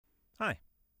Hi,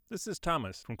 this is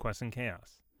Thomas from Quest and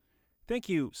Chaos. Thank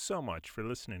you so much for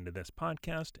listening to this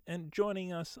podcast and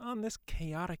joining us on this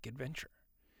chaotic adventure.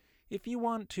 If you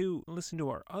want to listen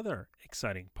to our other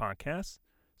exciting podcasts,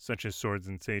 such as Swords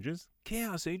and Sages,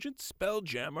 Chaos Agents,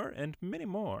 Spelljammer, and many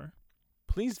more,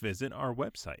 please visit our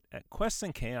website at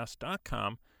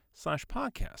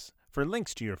questandchaos.com/podcasts for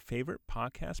links to your favorite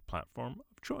podcast platform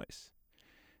of choice.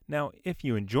 Now, if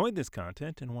you enjoyed this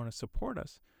content and want to support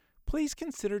us, please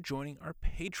consider joining our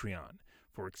Patreon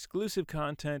for exclusive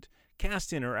content,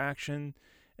 cast interaction,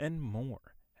 and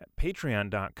more at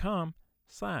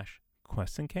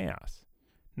patreon.com/questandchaos.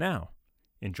 Now,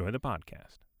 enjoy the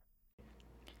podcast.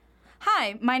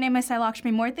 Hi, my name is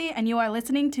Sailakshmi Murthy, and you are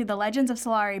listening to the Legends of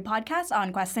Solari podcast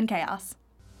on Quest and Chaos.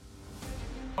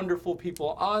 Wonderful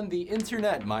people on the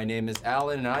internet. My name is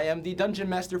Alan, and I am the Dungeon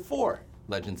Master for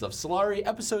Legends of Solari,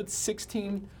 episode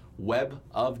 16, Web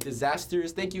of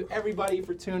Disasters. Thank you, everybody,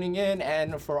 for tuning in,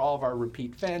 and for all of our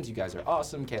repeat fans. You guys are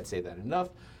awesome. Can't say that enough.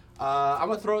 I'm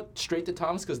going to throw it straight to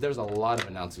Thomas, because there's a lot of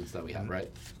announcements that we have, right?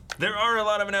 There are a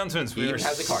lot of announcements. He even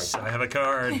has a card. I have a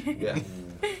card. Yeah.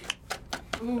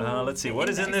 Let's see, what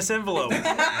is in this envelope?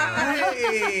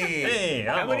 Hey!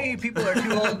 How many people are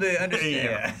too old to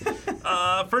understand?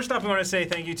 First off, we want to say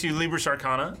thank you to Libris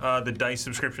Arcana, the dice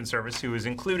subscription service, who is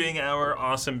including our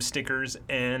awesome stickers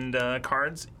and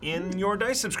cards in your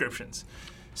dice subscriptions.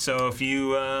 So if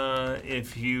you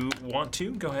want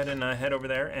to, go ahead and head over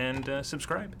there and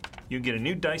subscribe. You get a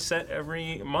new dice set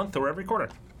every month or every quarter.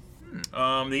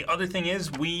 The other thing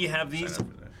is we have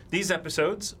these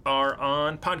episodes are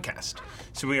on podcast.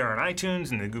 So we are on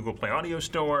iTunes and the Google Play Audio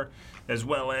Store, as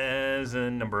well as a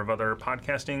number of other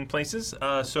podcasting places.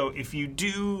 So if you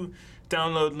do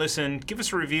download, listen, give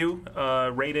us a review,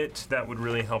 rate it. That would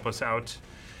really help us out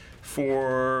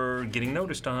for getting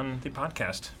noticed on the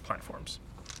podcast platforms.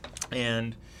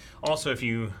 And also, if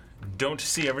you don't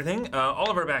see everything, all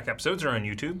of our back episodes are on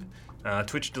YouTube.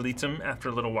 Twitch deletes them after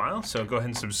a little while, so go ahead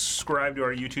and subscribe to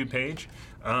our YouTube page.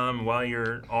 While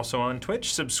you're also on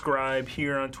Twitch, subscribe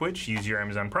here on Twitch. Use your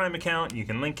Amazon Prime account. You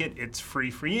can link it. It's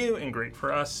free for you and great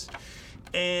for us.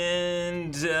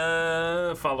 And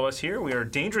follow us here. We are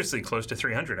dangerously close to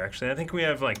 300, actually. I think we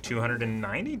have like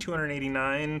 290,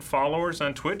 289 followers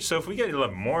on Twitch. So if we get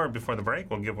 11 more before the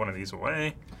break, we'll give one of these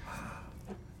away.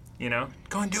 You know,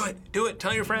 go and do it. Do it.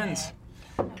 Tell your friends.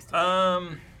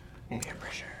 Peer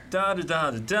pressure.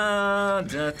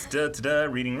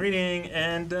 Reading,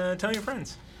 and tell your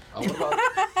friends. Oh, what about, are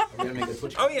we going to make a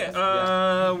Twitch? Oh,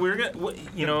 yeah. We're going to,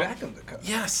 The back of the cup.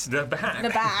 Yes, the back. The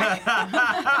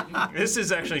back. This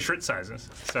is actually shirt sizes,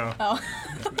 so. Oh.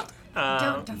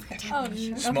 Don't forget. Oh,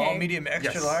 Small, okay. medium,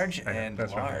 extra Yes. large, I know, and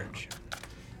that's right. large.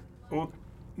 Well,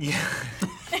 yeah.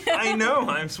 I know,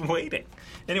 I'm waiting.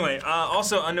 Anyway,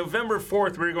 also on November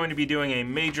 4th, we're going to be doing a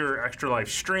major Extra Life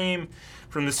stream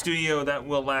from the studio that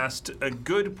will last a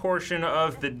good portion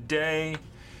of the day,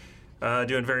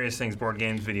 doing various things, board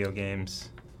games, video games,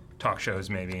 talk shows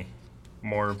maybe,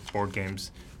 more board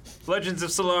games, Legends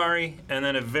of Solari, and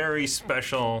then a very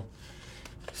special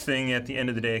thing at the end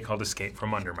of the day called Escape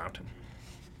from Undermountain.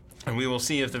 And we will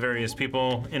see if the various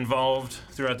people involved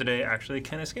throughout the day actually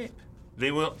can escape.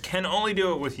 They can only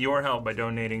do it with your help by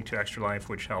donating to Extra Life,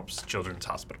 which helps children's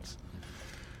hospitals.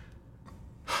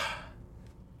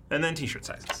 And then t-shirt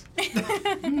sizes.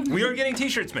 We are getting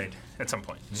t-shirts made at some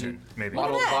point soon, maybe.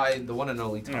 Modeled by the one and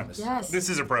only Thomas. Yes. This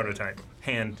is a prototype,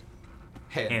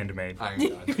 handmade. Iron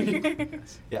God.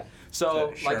 Yeah. So,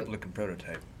 It's a sharp-looking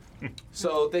prototype.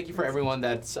 So thank you for everyone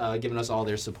that's given us all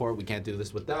their support. We can't do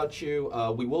this without you.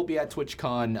 We will be at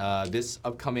TwitchCon this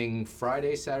upcoming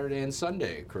Friday, Saturday, and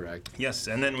Sunday, correct? Yes,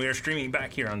 and then we are streaming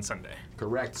back here on Sunday.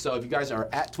 Correct. So if you guys are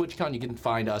at TwitchCon, you can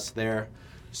find us there.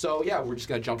 So yeah, we're just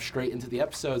going to jump straight into the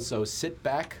episode. So sit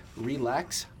back,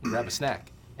 relax, grab a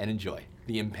snack, and enjoy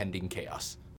the impending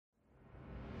chaos.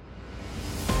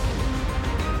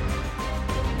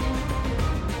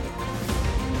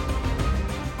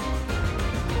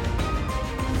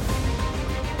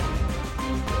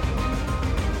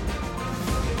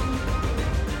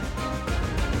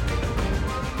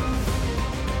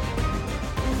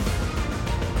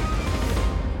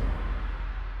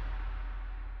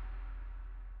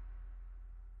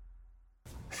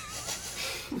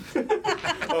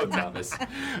 Oh, Thomas.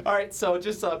 All right, so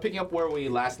just picking up where we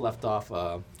last left off,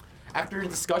 after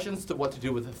discussions to what to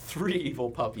do with the 3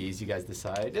 evil puppies, you guys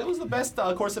decided it was the best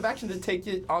course of action to take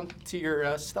it on to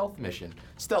your stealth mission,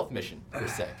 per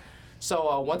se.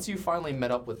 So once you finally met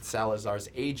up with Salazar's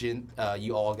agent,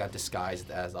 you all got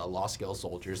disguised as lost scale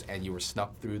soldiers, and you were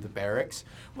snuck through the barracks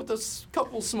with a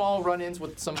couple small run-ins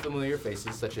with some familiar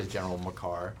faces, such as General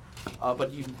Makar.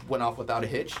 But you went off without a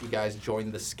hitch. You guys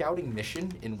joined the scouting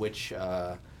mission, in which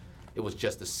it was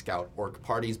just the scout orc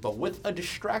parties, but with a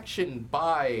distraction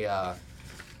by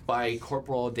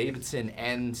Corporal Davidson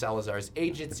and Salazar's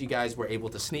agents. You guys were able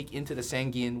to sneak into the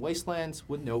Sanguian Wastelands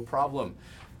with no problem.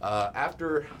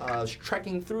 After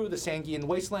trekking through the Sanguian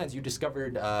Wastelands, you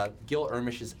discovered Gil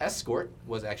Ermish's escort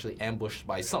was actually ambushed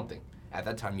by something. At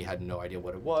that time, you had no idea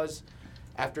what it was.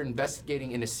 After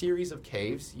investigating in a series of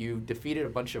caves, you defeated a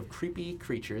bunch of creepy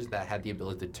creatures that had the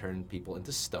ability to turn people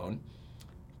into stone.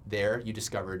 There, you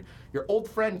discovered your old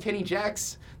friend Kenny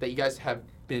Jax that you guys have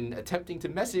been attempting to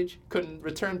message couldn't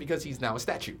return because he's now a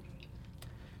statue.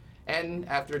 And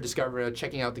after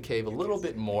checking out the cave a little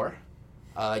bit more,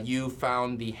 you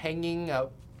found the hanging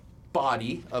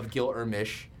body of Gil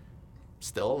Ermish,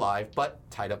 still alive, but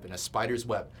tied up in a spider's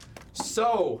web.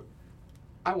 So,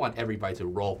 I want everybody to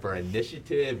roll for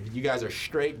initiative. You guys are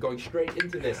going straight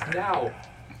into this. Now,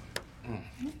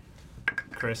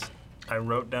 Chris, I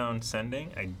wrote down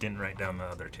sending. I didn't write down the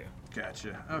other two.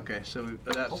 Gotcha. Okay, so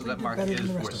that mark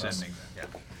is for sending. Yeah.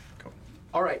 Cool.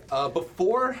 all right,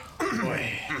 before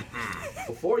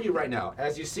you right now,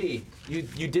 as you see,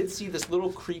 you did see this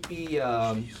little creepy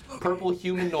purple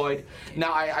humanoid.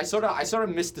 Now I sort of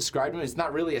misdescribed him. It's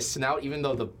not really a snout, even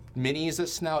though the mini is a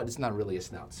snout. It's not really a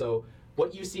snout. So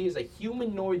what you see is a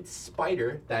humanoid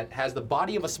spider that has the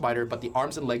body of a spider, but the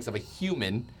arms and legs of a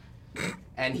human.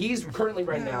 And he's currently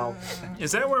right now.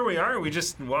 Is that where we are? We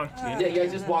just walked in. Yeah, you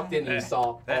guys just walked in and you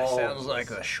saw. That sounds like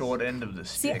the short end of the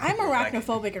See, stick. I'm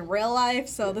arachnophobic in real life,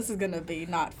 so this is gonna be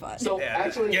not fun. So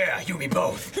actually, Yeah, you and me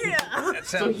both. That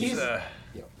sounds.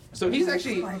 so he's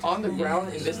actually on the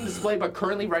ground in this display, but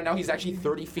currently right now he's actually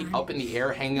 30 feet up in the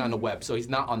air, hanging on a web. So he's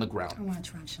not on the I ground. want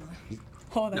a tarantula.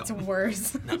 Oh, that's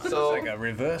worse. So Like a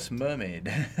reverse mermaid.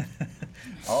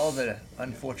 All the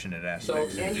unfortunate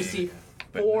aspects. and you see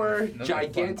But four none of the fun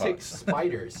gigantic parts.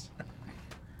 spiders.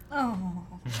 Oh,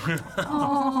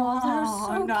 Oh,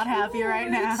 I'm not happy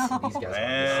right now. These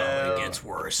guys It gets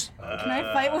worse. Can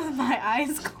I fight with my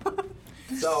eyes closed?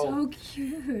 so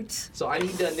cute. So I need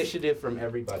the initiative from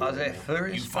everybody. Are they right now.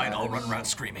 furry You fight, I'll spiders? run around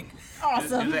screaming. Do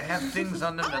Awesome. they have things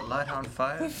on them that light on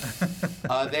fire?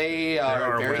 They are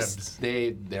are very. webs.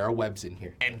 There are webs in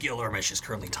here. And Gil Ermish is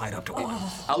currently tied up to one.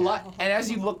 A lot, and as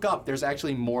you look up, there's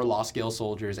actually more Lost Scale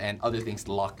soldiers and other things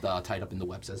tied up in the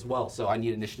webs as well. So I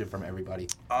need initiative from everybody.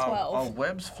 12. Are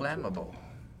webs flammable?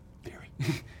 Very.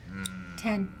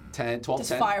 10. 10, 12, Just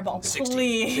 10. fireball, 16.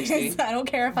 please. 16. I don't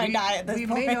care if I die at this We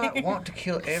point. may not want to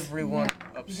kill everyone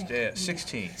upstairs.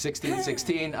 16. 16,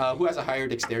 16. Who has a higher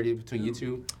dexterity between you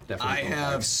two? Definitely. I go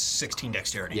have first. 16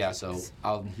 dexterity. Yeah, so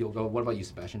he'll go. What about you,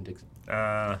 Sebastian?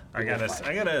 I got a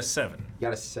 7. You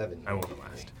got a 7. I won't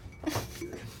last.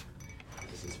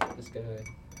 This is for this guy.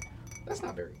 That's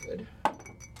not very good.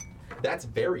 That's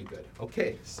very good.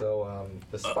 Okay, so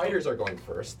the spiders are going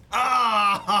first.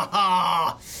 Ah ha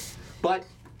ha! But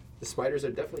the spiders are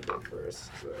definitely going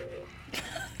first. So.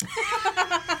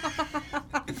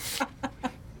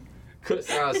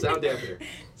 Sound dampener.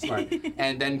 Smart.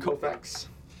 And then Kofex.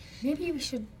 Maybe we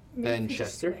should. Then maybe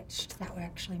Chester. Switched. That way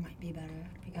actually might be better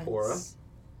because Aura.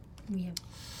 we have.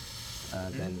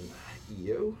 Then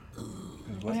Io.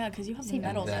 Oh yeah, because you have the Save it.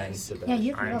 metal Then dice. Yeah, Sebastian.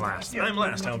 you. I'm last. I'm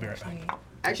last. I'll be right back.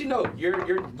 Actually, no. You have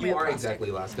are plastic.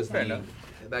 exactly last because Fair enough.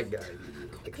 that guy.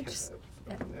 The Could just-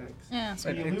 cat. Yeah.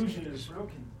 The illusion is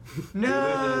broken.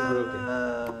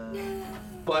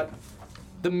 But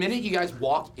the minute you guys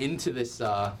walk into this,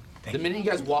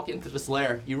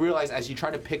 lair, you realize as you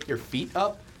try to pick your feet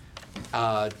up,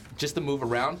 just to move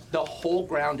around, the whole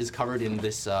ground is covered in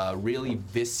this really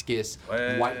viscous,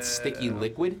 white, sticky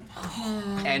liquid,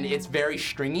 and it's very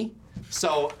stringy.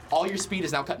 So all your speed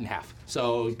is now cut in half.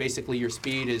 So basically, your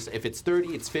speed is, if it's 30,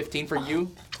 it's 15 for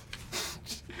you.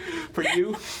 For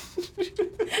you.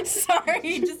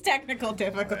 Sorry, just technical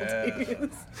difficulties.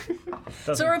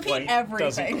 So repeat everything.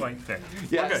 Doesn't quite fit.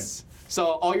 Yes. So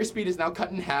all your speed is now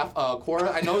cut in half.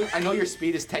 Cora, I know your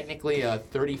speed is technically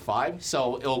 35,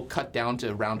 so it'll cut down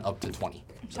to round up to 20.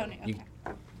 Tony, You-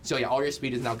 okay. So yeah, all your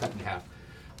speed is now cut in half.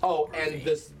 Oh, and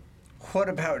this, What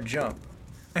about jump?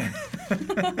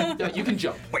 you can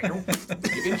jump. You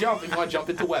can jump if you want to jump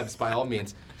into webs, by all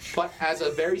means. But as a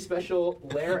very special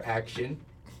lair action,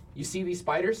 you see these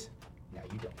spiders? No,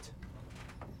 you don't.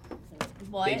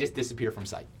 What? They just disappear from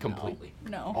sight completely.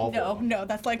 No, All four of them. no,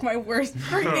 that's like my worst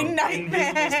freaking Invisible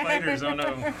nightmare. spiders, oh no.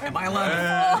 Am I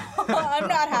allowed? I'm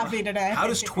not happy today. How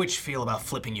does Twitch feel about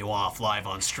flipping you off live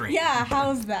on stream? Yeah,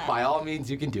 how's that? By all means,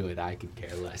 you can do it. I could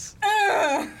care less.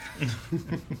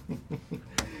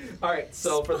 All right,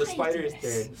 so for the spider's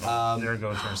turn, There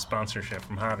goes our sponsorship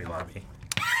from Hobby Lobby.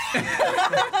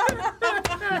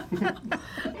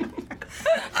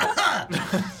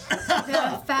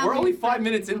 we're only 5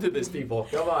 minutes into this, people.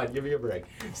 Come on, give me a break.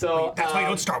 So That's why you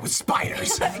don't start with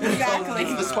spiders. Exactly.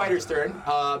 it's the spider's turn.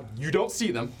 You don't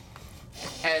see them.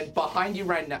 And behind you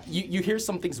right now, you hear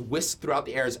some things whisk throughout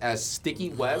the air as sticky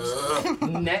webs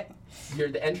net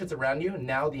the entrance around you, and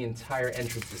now the entire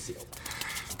entrance is sealed.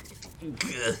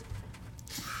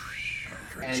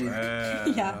 And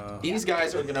Yeah. these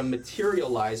guys are gonna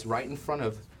materialize right in front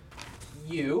of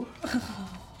you.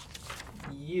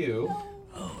 You.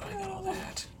 Oh, I got all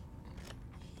that.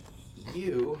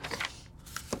 You.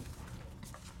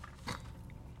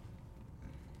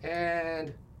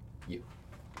 And you.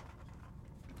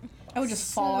 I would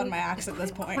just fall on my axe at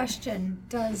this point. Question: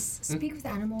 does speak with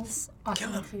animals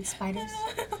also include spiders?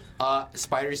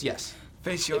 Spiders, yes.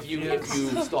 Face your If you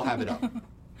still have it up.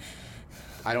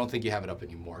 I don't think you have it up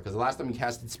anymore, because the last time you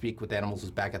casted Speak with Animals was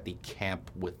back at the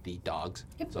camp with the dogs.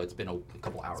 Yep. So it's been a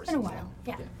couple hours. It's been a since while.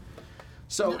 then. Yeah.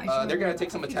 So No, I should they're gonna remember take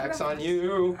some that. attacks on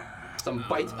you, some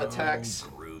bite attacks.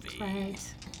 Groovy.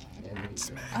 Right.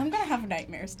 And I'm gonna have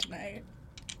nightmares tonight.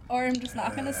 Or I'm just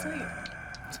not gonna sleep.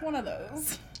 It's one of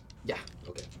those. yeah,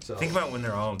 okay. So Think about when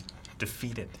they're all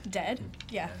defeated. Dead?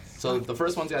 Yeah. so the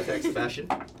first one's gonna attack Sebastian.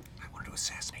 I wanted to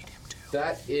assassinate him too.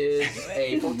 That is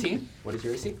a 14. What is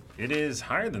your AC? It is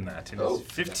higher than that. It is Oh.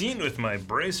 15 with my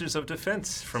bracers of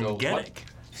defense from So Genic.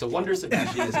 So Wonder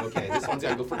Sebastian is okay. This one's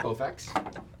gotta go for Kofax.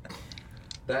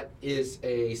 That is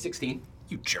a 16.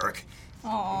 You jerk.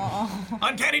 Aww.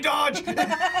 Uncanny dodge!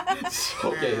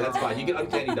 Okay, that's fine. You can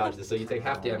uncanny dodge this, so you take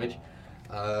half damage.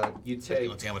 You take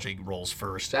Let's see how much he rolls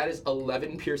first. that is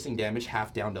 11 piercing damage,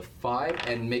 half down to 5,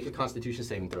 and make a Constitution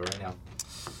saving throw right now.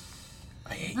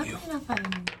 I hate Not you. good enough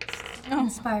I'm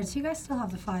inspired. So you guys still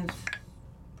have the 5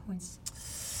 points.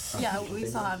 Yeah, we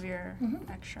still have your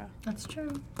extra. That's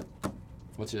true.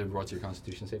 What's your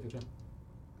Constitution saving throw?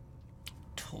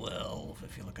 12. I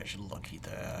feel like I should lucky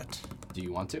that. Do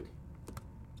you want to?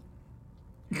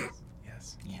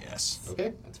 Yes. Yes.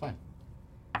 Okay, that's fine.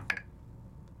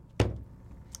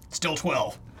 Still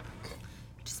 12.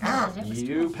 Just wanted it was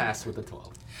You pass with a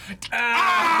 12.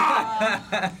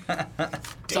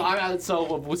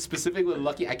 So specifically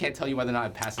lucky, I can't tell you whether or not I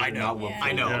pass it I or know. not. We'll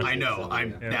I know. Yeah. I know. So,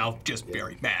 I'm yeah. now just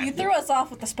very You mad. threw us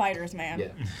off with the spiders, man. Yeah.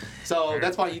 So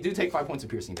that's fine. You do take 5 points of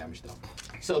piercing damage, though.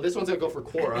 So this one's gonna go for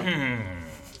Cora.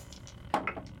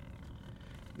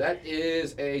 That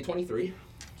is a 23.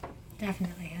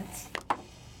 definitely hits.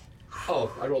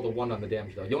 Oh, I rolled a 1 on the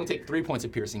damage, though. You only take 3 points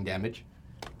of piercing damage,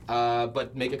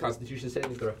 but make a Constitution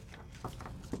saving throw.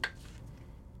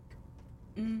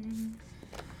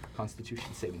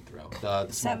 Constitution saving throw.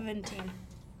 The small. 17.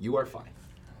 You are fine.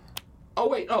 Oh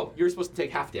wait, oh, you're supposed to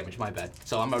take half damage. My bad.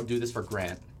 So I'm gonna do this for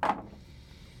Grant.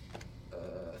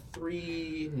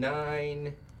 3,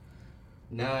 9,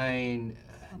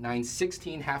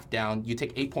 16, half down. You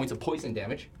take 8 points of poison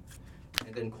damage,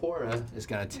 and then Cora is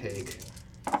gonna take.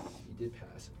 You did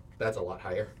pass. That's a lot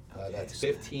higher. That's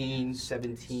 15,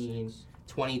 17,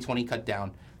 20 cut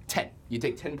down. 10. You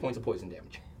take 10 points of poison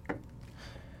damage.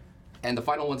 And the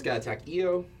final one's gonna attack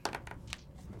Io.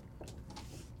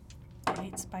 I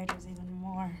hate spiders even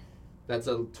more. That's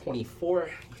a 24.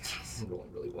 I'm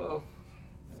rolling really well.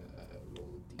 Roll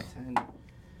a d10.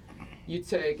 You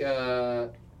take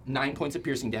 9 points of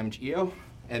piercing damage, Io,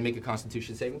 and make a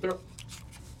Constitution saving throw.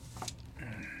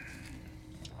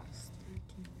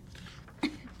 You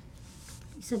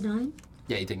said 9?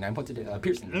 Yeah, you take 9 points of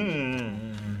piercing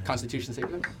damage. Constitution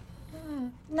saving throw.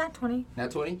 Not 20.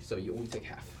 Nat 20, so you only take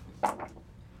half.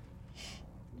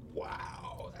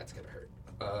 Wow, that's gonna hurt.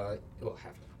 Well,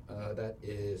 half. That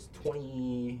is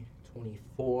 20,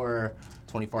 24,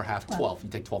 24 half, 12. You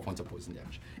take 12 points of poison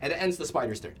damage. And it ends the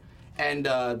spider's turn. And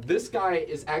this guy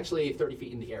is actually 30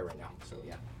 feet in the air right now, so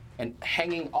yeah. And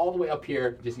hanging all the way up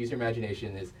here, just use your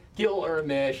imagination, is Gil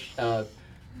Urmish,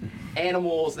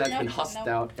 animals that's been husked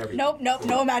out, everything. Nope,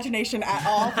 no imagination at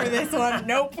all for this one.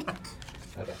 Nope.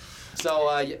 Okay.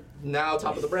 So now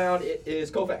top of the round, it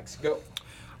is Kovacs. Go.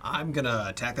 I'm gonna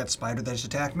attack that spider that just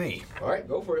attacked me. All right,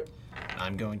 go for it.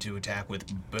 I'm going to attack with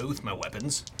both my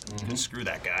weapons. Screw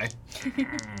that guy.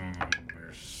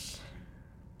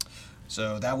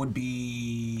 So that would be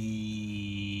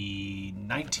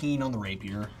 19 on the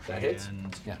rapier. That hits?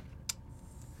 And Yeah.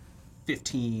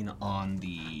 15 on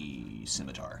the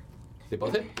scimitar. They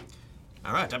both hit?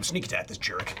 All right, time to sneak attack this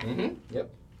jerk. Mm-hmm. Yep.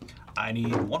 I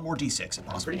need one more d6 if I'm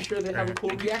possible. pretty sure they have a cool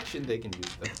reaction they can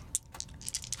use, though.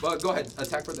 Well, go ahead.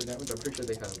 Attack for the damage. I'm pretty sure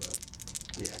they have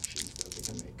reactions that they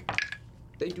can make.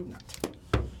 They do not.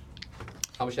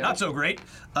 How much damage? Not so great.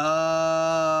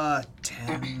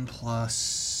 10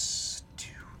 plus 2,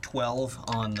 12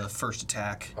 on the first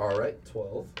attack. All right,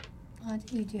 12.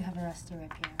 You do have a rusted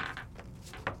rapier.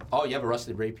 Oh, you have a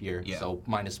rusted rapier, Yeah. so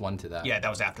 -1 to that. Yeah, that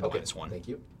was after the Okay, -1. Thank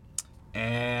you.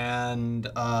 And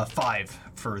 5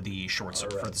 for the short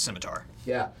sword, Alright. for the scimitar.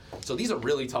 Yeah. So these are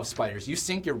really tough spiders. You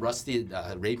sink your rusted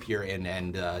rapier in,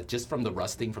 and just from the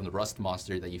rust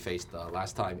monster that you faced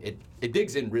last time, it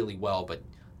digs in really well. But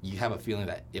you have a feeling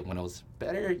that when it was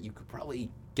better, you could probably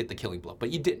get the killing blow, but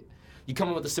you didn't. You come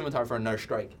in with the scimitar for another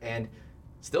strike, and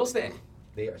still standing.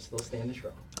 They are still standing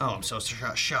strong. Oh, I'm so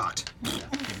shot. Getting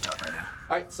tough right now.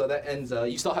 All right. So that ends.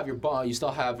 You still have your you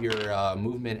still have your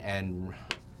movement and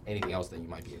anything else that you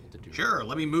might be able to do. Sure,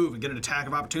 let me move and get an attack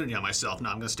of opportunity on myself. No,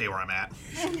 I'm going to stay where I'm at.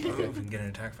 Move and get an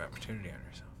attack of opportunity on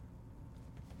yourself.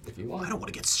 If you want. I don't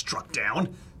want to get struck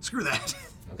down. Screw that.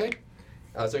 Okay.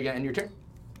 So you're gonna end your turn.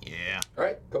 Yeah. All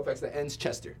right, Kofax, that ends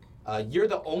Chester. You're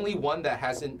the only one that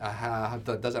hasn't that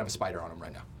doesn't have a spider on him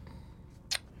right now.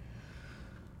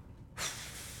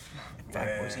 In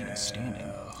fact, where's he even standing?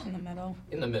 In the middle.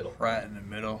 In the middle. Right in the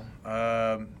middle.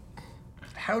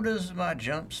 How does my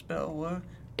jump spell work?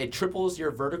 It triples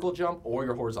your vertical jump or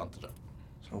your horizontal jump.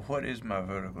 So what is my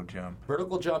vertical jump?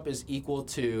 Vertical jump is equal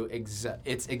to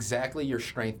it's exactly your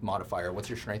strength modifier. What's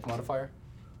your strength modifier?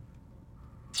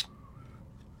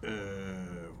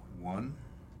 1.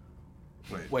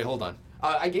 Wait, hold on.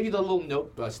 I gave you the little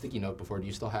note, sticky note before. Do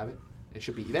you still have it? It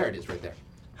should be there. It is right there.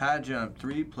 High jump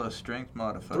 3 plus strength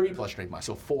modifier. 3 plus strength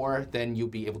modifier. So 4. Then you'll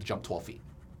be able to jump 12 feet.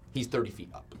 He's 30 feet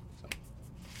up.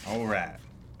 So. All right.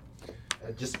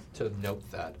 Just to note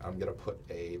that, I'm gonna put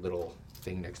a little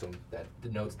thing next to him that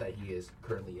denotes that he is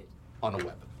currently on a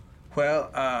web. Well,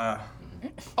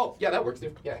 Oh, yeah, that works,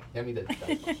 dude. Yeah, hand me the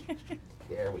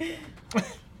There we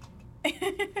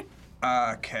go.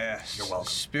 I cast You're welcome.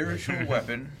 spiritual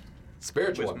weapon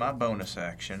Spiritual with my weapon. bonus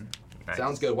action. Nice.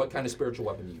 Sounds good. What kind of spiritual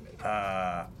weapon do you make?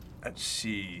 Let's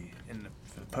see.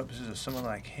 For the purposes of someone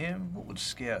like him, what would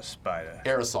scare a spider?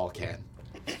 Aerosol can.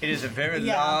 It is a very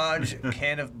Yeah. large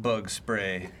can of bug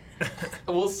spray.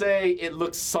 We'll say it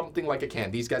looks something like a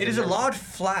can. These guys. It is a large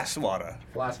flask water.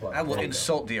 Flask water. I will Okay.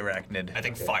 insult the arachnid. I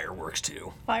think fire works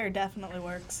too. Fire definitely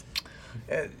works.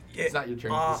 It's not your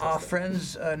turn to Are discuss our that.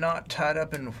 friends not tied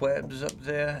up in webs up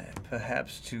there?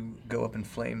 Perhaps to go up in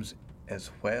flames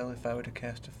as well if I were to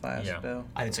cast a fire Yeah. spell?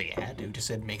 I didn't say you had to, just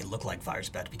said make it look like fire's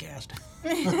about to be cast.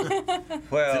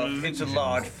 Well, it's a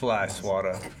large fly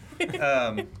swatter.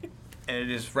 And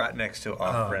it is right next to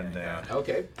our friend there.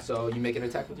 Okay, so you make an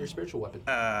attack with your spiritual weapon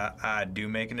I do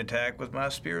make an attack with my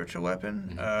spiritual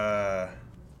weapon.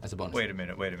 as a bonus. Wait a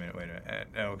minute.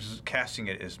 No, 'cause casting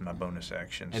it is my bonus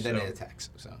action. And then so- it attacks.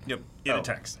 So. Yep, it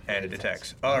attacks. And it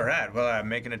attacks. All right. Well, I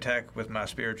make an attack with my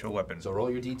spiritual weapon. So roll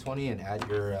your d20 and add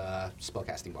your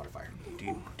spellcasting modifier.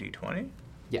 D20?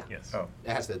 Yeah. Yes. Oh,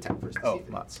 It has to attack first to see Oh, if it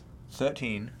my- hits.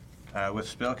 13 with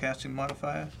spellcasting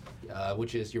modifier.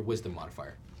 Which is your wisdom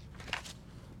modifier.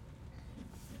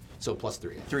 So plus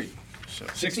 3. 3. So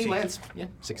 16 lands. Yeah,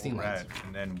 16 Right. lands.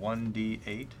 And then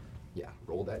 1d8. Yeah,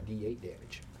 roll that d8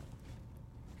 damage.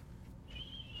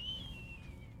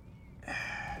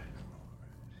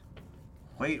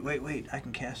 Wait. I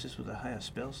can cast this with a higher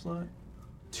spell slot?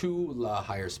 2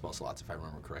 higher spell slots, if I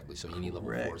remember correctly. So you need level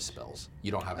 4 Correct. spells.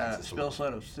 You don't have access to Spell level.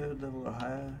 slot of 3rd level or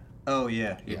higher? Oh,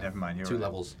 yeah. Never mind. You're 2 right.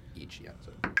 levels each. Yeah.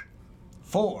 So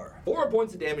 4. 4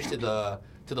 points of damage to the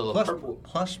purple.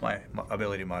 Plus my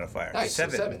ability modifier. Nice.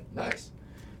 7. 7. Nice.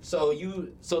 So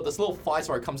this little fly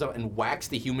swatter comes out and whacks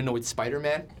the humanoid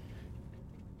Spider-Man.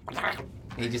 And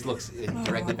he just looks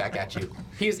directly back at you.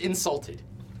 He is insulted.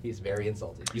 He is very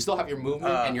insulted. You still have your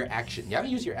movement and your action. You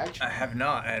haven't used your action. I have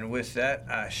not, and with that,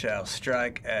 I shall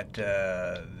strike at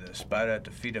the spider at the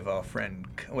feet of our friend.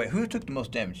 Wait, who took the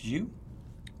most damage? You?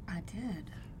 I did.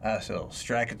 So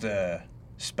strike at the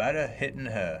spider, hitting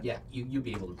her. Yeah, you'll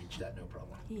be able to reach that, no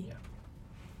problem. Yeah. Yeah.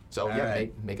 So All yeah,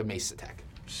 right. make a mace attack.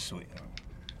 Sweet.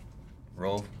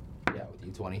 Roll Yeah, with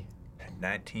U20.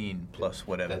 19 plus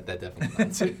whatever. That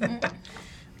definitely not.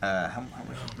 How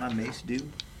much does my mace do?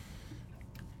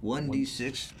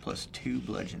 1d6 plus 2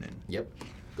 bludgeoning. Yep,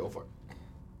 go for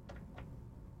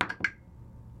it.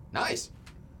 Nice.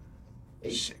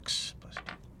 8. 6 plus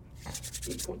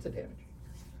 8 points of damage.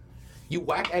 You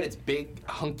whack at its big,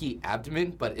 hunky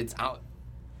abdomen, but it's out.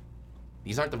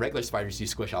 These aren't the regular spiders you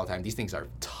squish all the time. These things are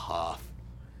tough.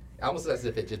 Almost as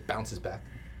if it just bounces back.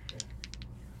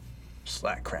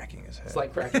 Slack cracking his head. It's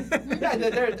like cracking. Yeah,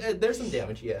 there's some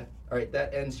damage, yeah. All right,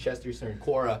 that ends Chester's turn.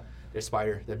 Cora, there's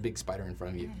big spider in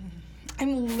front of you.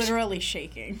 I'm literally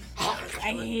shaking.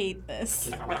 I hate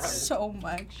this so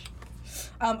much.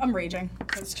 I'm raging.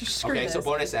 Let's just screw Okay, this. so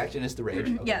bonus action is to rage.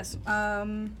 Okay. Yes.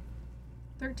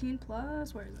 13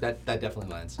 plus. Where is it? That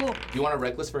definitely lands. Cool. Do you want a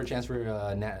reckless for a chance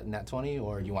for nat 20,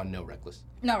 or you want no reckless?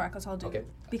 No reckless. I'll do Okay. it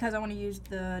because I want to use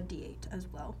the D8 as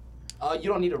well. You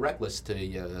don't need a reckless to.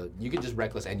 You can just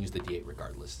reckless and use the D8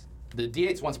 regardless. The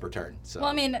D8's once per turn. So. Well,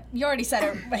 I mean, you already said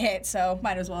a hit, so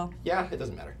might as well. Yeah, it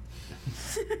doesn't matter.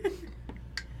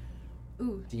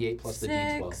 Ooh. D8 plus the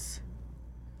D12. 6.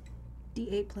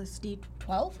 D8 plus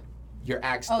D12. Your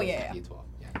axe Oh, plus yeah, the yeah. D12.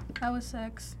 Yeah. That was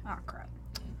 6. Oh, crap.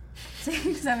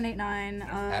 6, 7, 8, 9.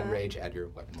 Add rage, add your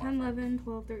weapon 10, modifier. 11,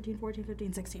 12, 13, 14,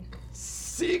 15, 16.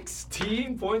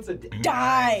 16 points of damage.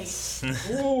 Die!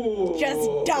 Ooh. Just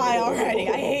die already.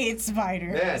 I hate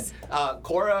spiders. Man,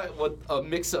 Cora, with a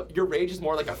mix up, your rage is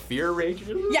more like a fear rage.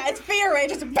 Yeah, it's fear rage.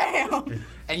 Just bam!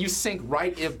 And you sink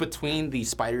right in between the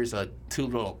spider's two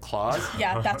little claws.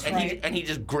 Yeah, that's and right. he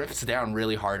just grips down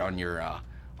really hard on your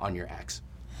axe.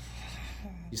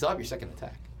 You still have your second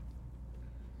attack.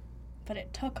 But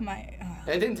it took my...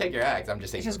 It didn't take your axe. I'm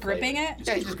just saying. It's just for flavor. gripping it?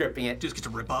 Yeah, he's just gripping it. Just get to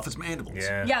rip off his mandibles.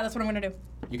 Yeah. Yeah, that's what I'm going to do.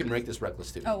 You can make this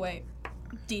reckless too. Oh, wait.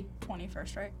 D20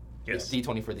 first, right? Yes. It's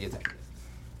D20 for the attack.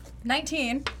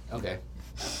 19. Okay.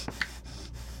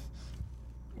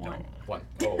 One. One.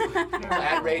 Oh.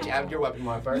 Add rage. Add your weapon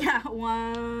modifier. Yeah,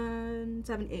 1,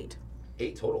 7, 8.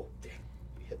 8 total. Dang,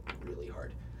 you hit really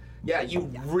hard. Yeah,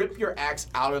 you rip your axe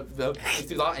out of the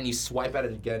and you swipe at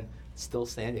it again. Still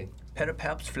standing.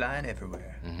 Pedipalps flying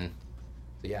everywhere. Mm-hmm.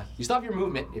 So yeah, you still have your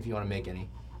movement if you want to make any.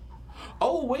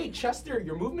 Oh wait, Chester,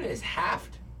 your movement is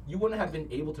halved. You wouldn't have been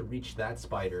able to reach that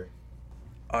spider.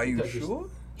 Are you Because you're- sure?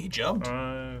 He jumped.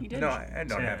 You did. No, I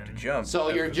don't have to 10. jump. So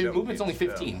That your was- that would movement's be only a spell.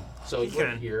 15. So You you're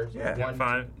can. here. Yeah. 1,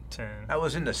 5, 10. I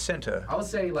was in the center. I would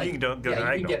say like You can go yeah,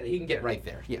 diagonal. he can get right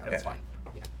there. Yeah, that's Yeah. fine.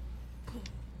 Yeah.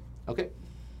 Okay.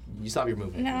 You still have your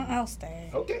movement. No, I'll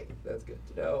stay. Okay, that's good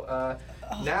to know.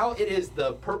 Now it is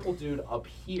the purple dude up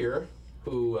here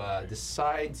who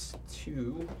decides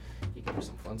to. He can do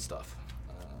some fun stuff.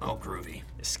 Oh, groovy.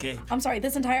 Escape. I'm sorry,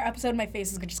 this entire episode, my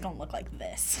face is just going to look like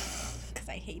this. Because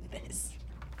I hate this.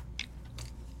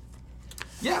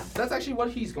 Yeah, that's actually what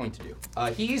he's going to do.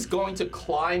 He's going to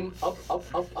climb up,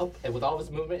 and with all of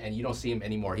his movement, and you don't see him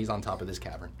anymore. He's on top of this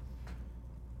cavern.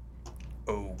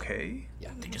 Okay. Yeah.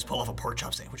 They just pull off a pork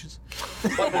chop sandwiches.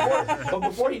 But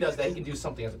before he does that, he can do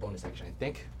something as a bonus action, I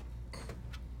think.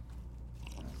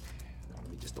 Let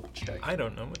me just double check. I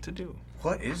don't know what to do.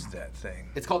 What is that thing?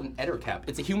 It's called an ettercap.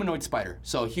 It's a humanoid spider.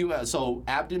 So so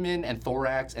abdomen and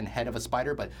thorax and head of a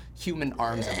spider, but human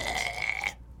arms and legs.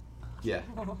 Yeah.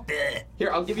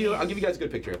 Here, I'll give you guys a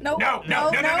good picture. No, No, no,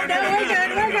 no, no, no, we're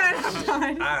good, we're good. I'm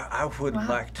fine. I would Wow,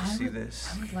 like to I see would- this.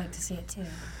 I would like to see it too,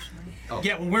 actually.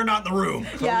 Yeah, well, we're not in the room.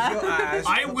 Yeah. Close your eyes.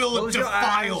 I will Close your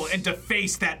defile eyes. and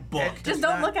deface that book. Just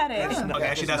don't look at it. It's not, Okay,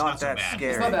 actually, it's that's not not so that bad.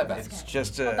 scary. It's not that bad. It's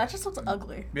just That just looks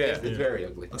ugly. yeah. It's very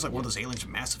ugly. Looks like one of those aliens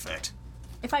from Mass Effect.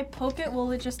 If I poke it,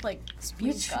 will it just like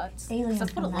spew guts? alien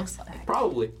That's what it from looks Mass like.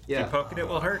 Probably. Yeah. Poke it, it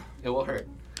will hurt. It will hurt.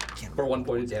 For 1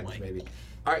 point of damage, maybe.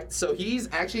 All right, so he's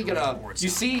actually gonna. You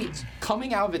see,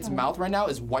 coming out of its mouth right now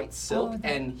is white silk,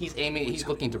 and he's aiming. He's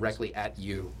looking directly at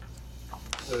you.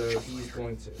 So he's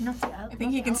going to. Not the, I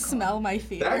think he can smell my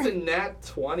fear. That's a nat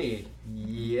 20.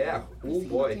 Yeah. Oh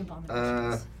boy.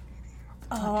 Oh,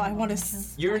 I want to.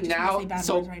 You're now say bad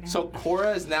so words right now. so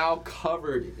Cora is now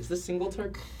covered. Is this single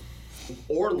target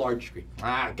or large screen?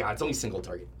 Ah, God, it's only single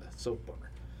target. That's so bummer.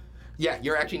 Yeah,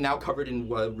 you're actually now covered in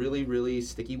really, really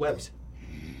sticky webs.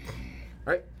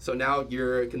 All right, so now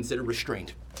you're considered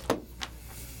restrained,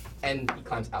 and he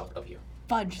climbs out of here.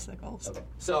 Fudge sickles. Okay.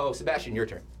 So Sebastian, your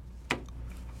turn.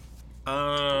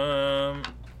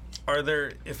 Are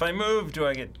there? If I move, do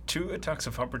I get 2 attacks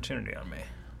of opportunity on me?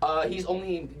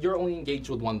 You're only engaged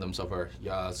with one of them so far.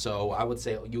 So I would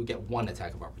say you get 1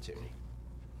 attack of opportunity.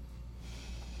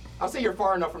 I'll say you're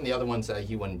far enough from the other ones that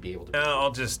you wouldn't be able to.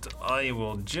 I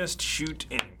will just shoot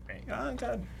anyway. Oh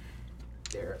God.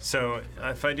 There. So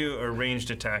if I do a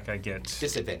ranged attack, I get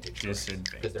Disadvantage.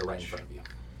 disadvantage. Because they're right in front of you.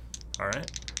 All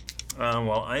right.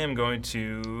 Well, I am going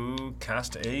to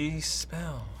cast a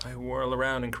spell. I whirl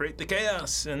around and create the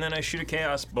chaos, and then I shoot a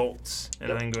chaos bolt, and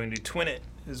Yep. I'm going to twin it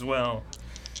as well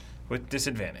with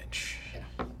disadvantage.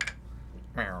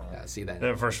 Yeah, see that.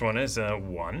 The first one is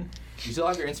 1. You still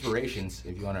have your inspirations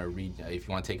if you want to read. If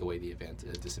you want to take away the event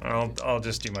disadvantage. I'll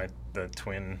just do the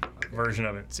twin. Okay. version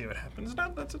of it. See what happens.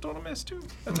 No, that's a total miss too.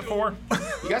 That's a 4.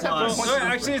 You guys have bonus points.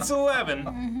 Actually, it's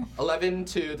 11. 11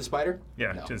 to the spider?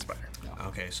 Yeah, No. to the spider.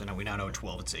 Okay, so now we now know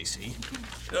 12 it's AC.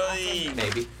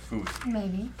 Maybe.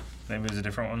 Maybe. Maybe it was a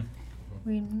different one.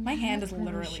 My hand is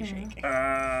literally shaking.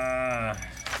 That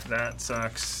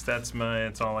sucks. That's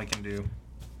all I can do.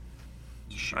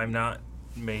 You sure? I'm not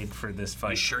made for this You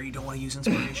fight. sure you don't want to use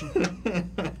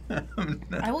inspiration?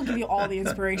 I will give you all the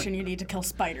inspiration you need to kill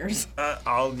spiders.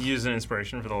 I'll use an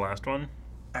inspiration for the last one.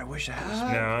 I wish I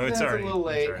had. No, it's that's already- a little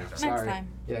late. it's already done. Sorry. Next time.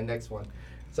 Yeah, next one.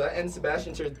 So that ends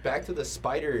Sebastian's turn. Back to the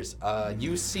spiders.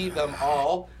 You see them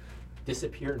all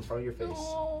disappear in front of your face.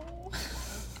 Oh.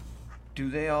 Do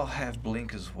they all have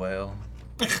blink as well?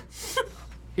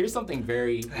 Here's something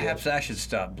very. Perhaps I should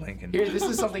stop blinking. Here, this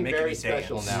is something Making very me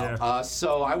special dance. now. Yeah.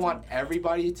 So I want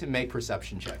everybody to make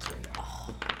perception checks right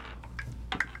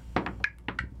now.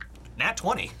 Nat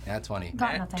 20. Nat 20.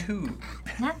 Got At nothing.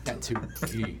 2. Nat 2.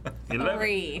 11.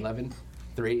 3. 11.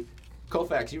 3.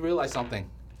 Kofax, you realize something.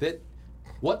 That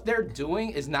what they're doing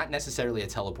is not necessarily a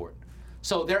teleport.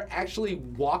 So they're actually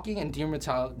walking and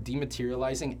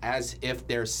dematerializing as if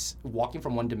they're walking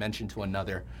from one dimension to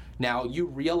another. Now, you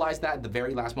realize that at the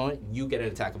very last moment, you get an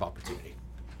attack of opportunity.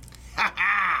 Ha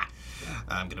ha!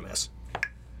 I'm gonna miss.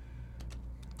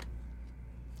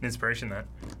 Inspiration that.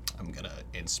 I'm gonna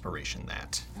inspiration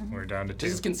that. We're down to 2.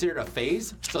 This is considered a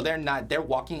phase, so they're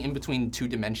walking in between two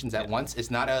dimensions at once. It's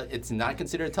not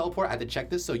considered a teleport. I had to check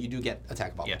this, so you do get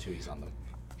attack of opportunities on them.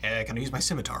 Can I use my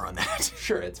scimitar on that?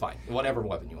 Sure, it's fine. Whatever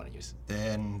weapon you want to use.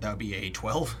 Then that would be a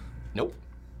 12. Nope.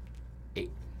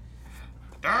 8.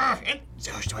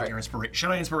 Do should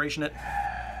I inspiration it?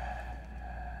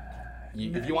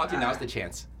 If you want to, now's the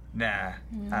chance. Nah.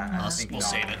 We'll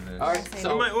save it. All right, we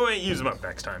so might use them up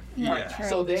next time. Yeah.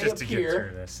 so they Just to get through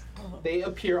appear. this. They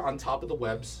appear on top of the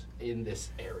webs in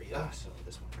this area. So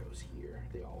this one goes here.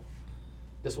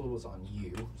 This one was on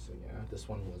you. So yeah, this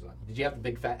one was on. Did you have the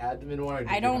big fat admin one? Or did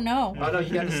I you don't know. Oh no,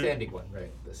 you got the standing one,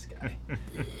 right? This guy.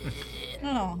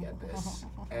 Oh. You got this,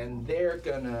 and they're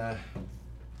gonna.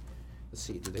 Let's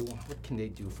see. Do they want? What can they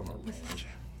do from a range?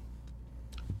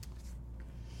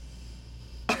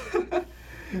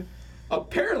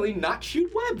 Apparently, not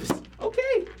shoot webs.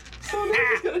 Okay, so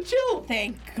they're just gonna chill.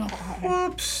 Thank God.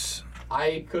 Whoops.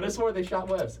 I could have swore they shot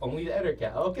webs. Only the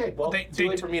Ettercat. Okay, well, too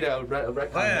late for me to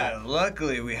retcon that. Well,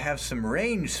 luckily we have some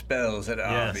range spells at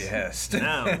our Yes. behest.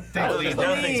 Now, Thankfully,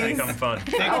 now things please. become fun.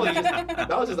 That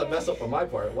was just a mess up on my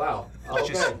part. Wow.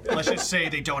 Okay. Let's just say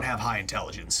they don't have high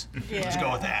intelligence. Let's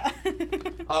go with that.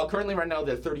 Currently, right now,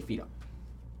 they're 30 feet up.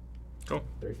 Cool.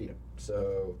 30 feet up.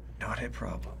 So Not a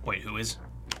problem. Wait, who is?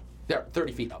 they're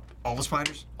 30 feet up. All the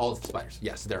spiders? All of the spiders.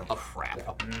 Yes, they're up. Crap. They're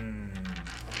up.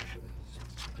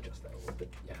 Adjust that a little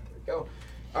bit. Yeah, there we go.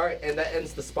 All right, and that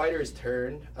ends the spider's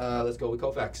turn. Let's go with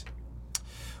Kofax.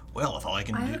 Well, if all I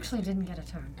can I do. actually didn't get a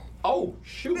turn. Oh,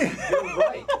 shoot. You're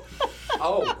right.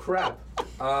 Oh, crap.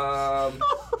 Yeah,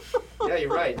 you're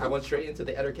right. I went straight into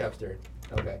the Ettercap's turn.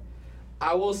 Okay.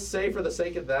 I will say for the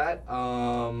sake of that,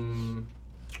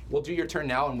 we'll do your turn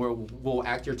now, and we'll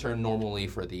act your turn normally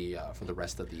for the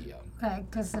rest of the. Okay,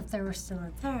 because if they were still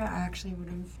right there, I actually would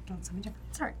have done something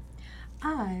different. Sorry.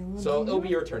 I will. So do- it'll be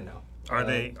your turn now. Are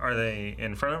they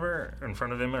in front of her, in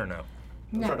front of him, or no?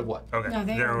 In No. front of what? Okay, No,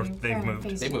 they've they've moved.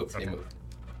 faced They it. moved. They Okay. moved.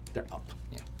 They're up.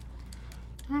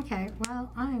 Yeah. Okay,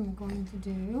 well, I'm going to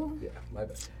do. Yeah. My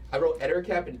bad. I wrote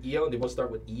Ettercap and Eo, and they both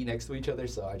start with E next to each other,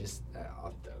 so I just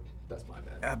that's my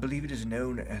bad. I believe it is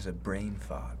known as a brain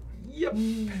fart. Yep.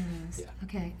 Yes. Yeah.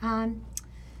 Okay. Let's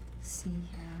see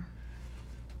here.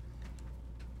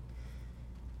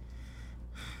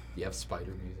 You have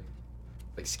spider music,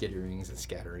 like skitterings and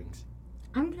scatterings.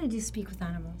 I'm gonna do speak with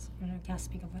animals. I'm gonna cast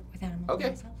speak with animals. Okay.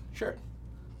 myself. Sure.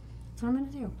 That's what I'm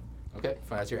gonna do. Okay.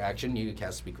 As your action, you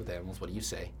cast speak with animals. What do you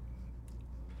say?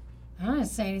 I don't want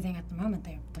to say anything at the moment.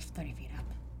 They're 30 feet up.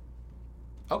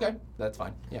 Okay, that's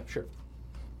fine. Yeah, sure.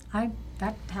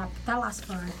 That lasts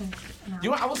for I think an hour. You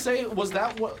know, what I will say,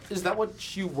 is that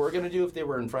what you were gonna do if they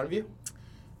were in front of you?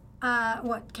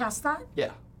 What cast that?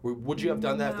 Yeah. Would you have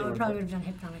done that if No, they I were in probably front? would have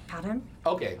done hypnotic pattern.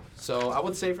 Okay, so I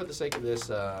would say for the sake of this,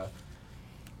 I'm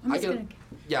I just can, gonna.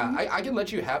 yeah, I can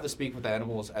let you have the speak with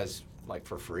animals as like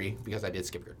for free because I did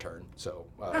skip your turn. So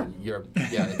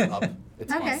it's up.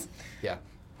 It's Okay. fine. Yeah.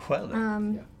 Well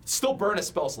then. Yeah. Still burn a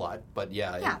spell slot, but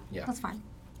yeah. Yeah, that's fine.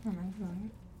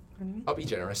 I'll be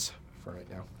generous for right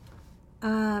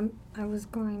now. I was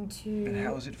going to. And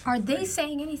how is it for Are they free?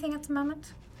 saying anything at the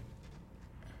moment?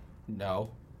 No.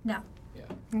 No.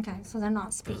 Yeah. Okay, so they're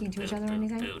not speaking to each other or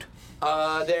anything. Dude.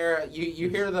 There you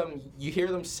hear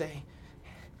them say,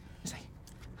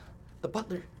 the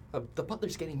butler the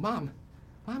butler's getting Mom.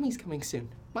 Mommy's coming soon.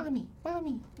 Mommy. Oh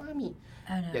no.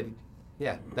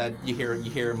 Yeah, that you hear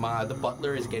the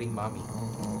butler is getting Mommy.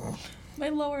 My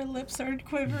lower lip started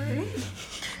quivering.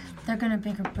 They're gonna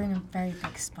bring a very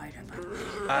big spider.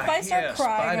 If I start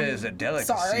crying, spider is a delicacy.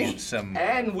 sorry. In some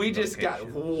And we just got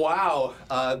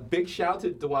big shout to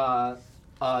Dwendalin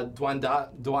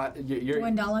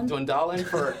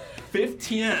for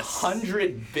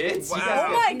 1,500 bits. Wow. You guys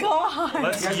Oh my god!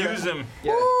 Let's use them.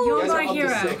 Yeah, You're you guys are my up to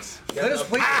hero. 6. You guys Let are us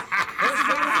up- wait.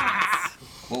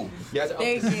 Whoa. you guys are up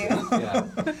Thank to you. 6.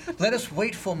 Yeah. Let us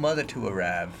wait for Mother to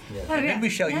arrive. And then we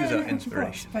shall use our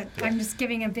inspiration. But I'm just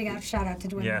giving a big shout out to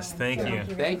Dwayne. Yes, thank you.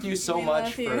 Thank you so We much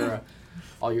love you. for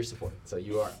all your support. So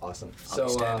you are awesome. I'll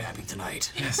be stab happy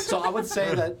tonight. So I would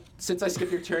say that since I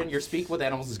skipped your turn, your Speak with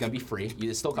Animals is going to be free.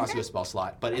 It still costs you a spell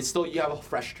slot, but it's still you have a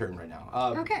fresh turn right now.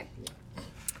 Okay.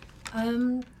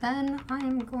 Then I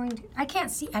am going to. I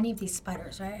can't see any of these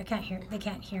spiders, right? They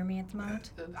can't hear me at the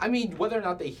moment. I mean, whether or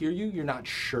not they hear you, you're not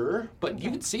sure, but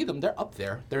you can see them. They're up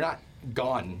there. They're not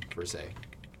gone per se.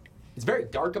 It's very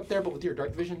dark up there, but with your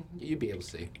dark vision, you'd be able to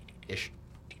see, ish.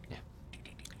 Yeah.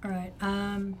 All right.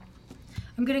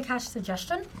 I'm gonna cast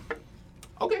suggestion.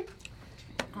 Okay.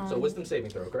 So wisdom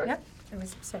saving throw, correct? Yep. It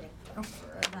was sitting. Oh, All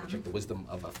right. Check the wisdom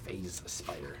of a phase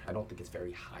spider. I don't think it's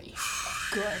very high.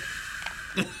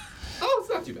 Good. Oh, it's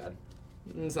not too bad.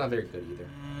 It's not very good either.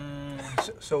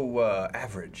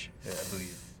 Average, I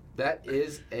believe. That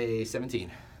is a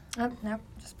 17. Oh, no,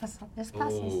 just pass. This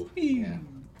passes. Ooh, yeah.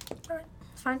 All right,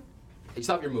 it's fine. You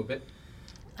stop your movement.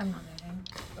 I'm not moving.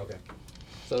 Okay.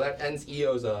 So that ends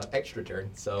Eo's extra turn.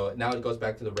 So now it goes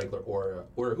back to the regular Aura.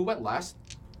 Or who went last?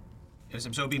 So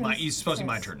it'd be it's supposed to be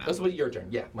my turn now. That's what your turn.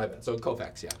 Yeah, my bad. So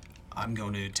Kofax, yeah. I'm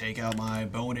going to take out my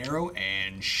bow and arrow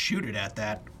and shoot it at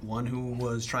that one who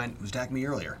was attacking me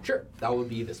earlier. Sure, that would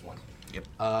be this one.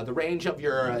 Yep. The range of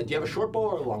your, do you have a short bow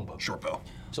or a long bow? Short bow.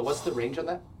 So what's the range on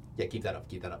that? Yeah, keep that up,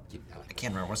 keep that up, keep that up. I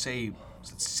can't remember. I want to say,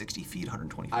 was it 60 feet,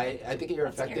 120 feet? I think your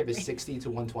effective scary. is 60 to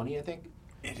 120, I think.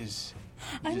 It is.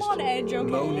 I'm on edge,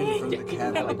 okay? From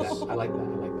Yeah, the I like caverns. that. I like that. I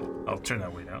like that. I'll turn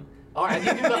that way down. All right,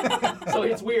 I think so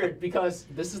it's weird because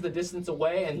this is the distance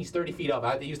away and he's 30 feet up.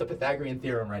 I have to use the Pythagorean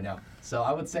theorem right now. So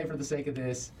I would say for the sake of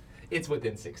this, it's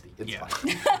within 60. It's Yeah.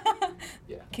 fine.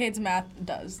 Yeah. Kids math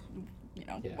does,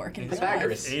 Yeah. work in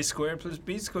Pythagoras. A squared plus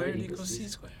B squared Yeah, equals C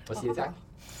equals squared. What's the attack?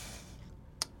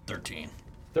 13.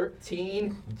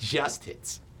 13 just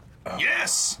hits.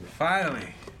 Yes!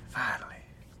 Finally.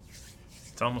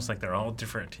 It's almost like they're all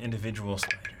different individual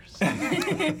spiders.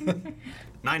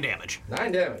 9 damage.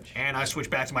 9 damage. And I switch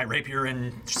back to my rapier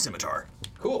and scimitar.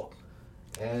 Cool.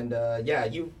 And yeah,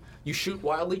 you shoot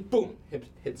wildly. Boom.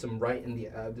 Hits him right in the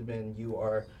abdomen. You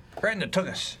are Right in the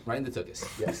tuchus. right in the tuchus.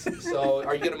 Yes. So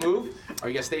are you gonna move? Or are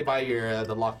you gonna stay by your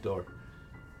the locked door?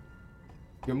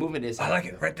 Your movement is. I like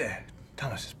it right there.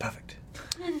 Thomas is perfect.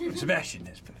 Sebastian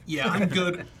is perfect. Yeah, I'm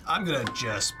good. I'm gonna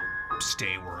just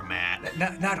stay where I'm at.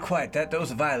 Not quite. That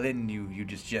was a violin you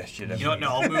just gestured at. You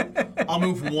know what? No, I'll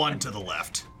move 1 to the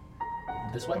left.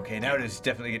 This way. Okay, now it is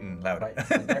definitely getting louder. Right.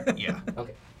 Right there. Yeah.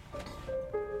 Okay.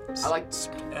 I like.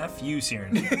 F you,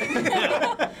 Siren.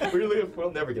 Really,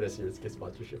 we'll never get a serious Kiss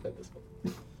sponsorship at this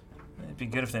point. It'd be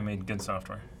good if they made good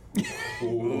software.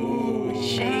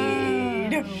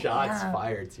 Shade. Shots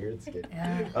fired, Siren's kid.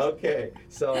 Okay,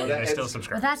 so that They still ends,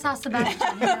 subscribe. Well, that's how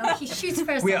Sebastian, he shoots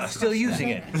first. We are still using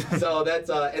it. so that's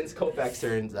ends Kofak's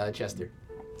turn, Chester.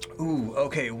 Ooh,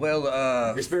 okay, well,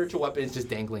 Your spiritual weapon is just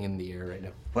dangling in the air right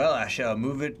now. well, I shall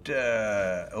move it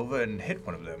over and hit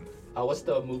one of them. What's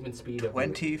the movement speed of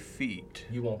 20 feet.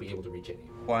 You won't be able to reach any.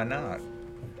 Why not?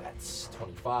 That's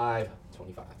 25.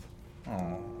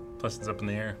 Oh. Plus it's up in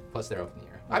the air. Plus they're up in the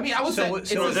air. I mean, I would say it's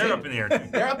So the they're same. up in the air too.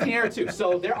 They're up in the air too.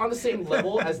 So they're on the same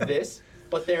level as this,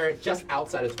 but they're just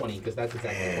outside of 20 because that's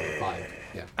exactly 25.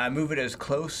 Yeah. I move it as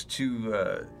close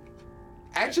to.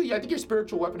 Actually, I think your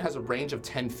spiritual weapon has a range of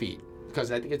 10 feet because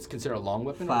I think it's considered a long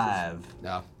weapon. or is it- 5.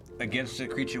 No. Against a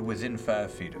creature within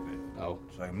 5 feet of it. Oh.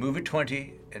 So I move it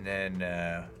 20 and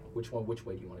then Which way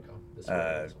do you want to go? This way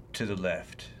or this one? to the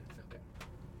left. Okay.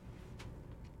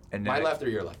 And My then left or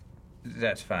your left?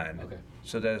 That's fine. Okay.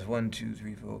 So that's 1, 2,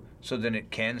 3, 4. So then it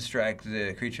can strike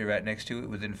the creature right next to it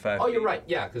within 5 Oh, feet. you're right.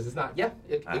 Yeah, because it's not. Yeah,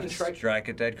 it I can strike. strike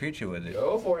at that creature with it.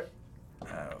 Go for it. Oh.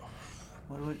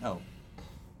 What do we? Oh.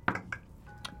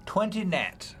 20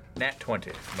 nat. Nat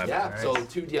 20. My Yeah. bad. So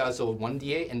so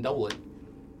 1d8 and double it.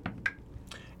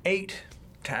 8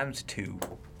 times 2.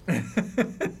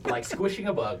 Like squishing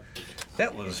a bug.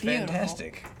 That was Beautiful.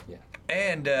 fantastic. Yeah.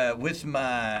 And with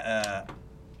my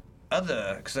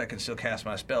other, because I can still cast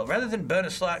my spell, rather than burn a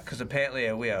slot, because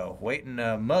apparently we are waiting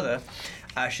Mother,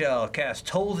 I shall cast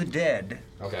Toll the Dead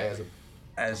Okay,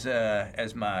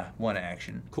 as my one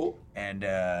action. cool. And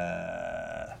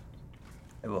it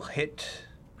will hit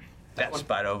that one?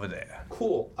 spot over there.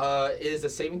 Cool. Is it a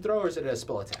saving throw or is it a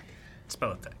spell attack?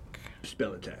 Spell attack.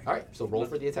 Spell attack. All right, so roll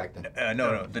for the attack then.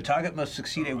 No. The target must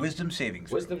succeed a wisdom saving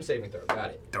throw. Wisdom saving throw.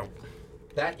 Got it. Dope.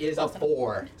 That is a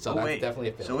 4, so Oh, that's wait. definitely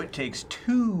a fail. So it takes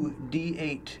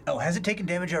 2d8. Oh, has it taken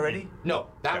damage already? No,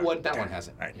 that one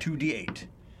hasn't. All right, 2d8.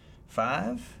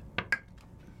 5,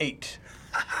 8.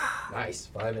 Nice.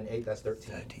 5 and 8, that's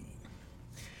 13. 13.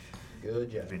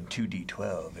 Good job. Been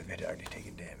 2d12 if it had already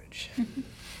taken damage.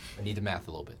 I need the math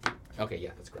a little bit. Okay, yeah,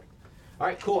 that's correct. All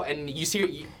right, cool. And you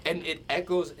see, and it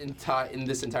echoes in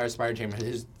this entire spider chamber.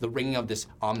 Is the ringing of this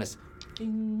ominous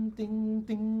ding, ding,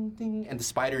 ding, ding, and the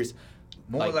spiders.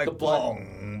 More like the blood.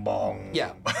 bong, bong.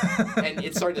 Yeah, and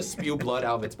it's starting to spew blood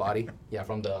out of its body. Yeah,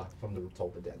 from the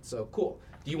Toll the Dead. So cool.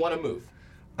 Do you want to move?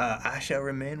 I shall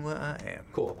remain where I am.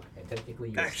 Cool. And technically,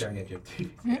 you're staring at your. Yeah,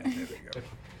 there we go.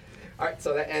 All right,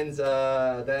 so that ends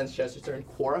Chester's turn.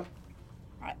 Quora.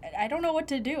 I don't know what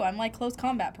to do. I'm like close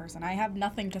combat person. I have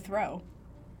nothing to throw.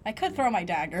 I could throw my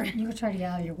dagger. You could try to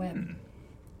get out of your web.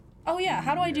 Oh yeah,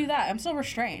 how do I do that? I'm still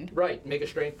restrained. Right. Make a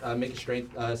strength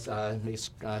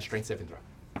strength saving throw.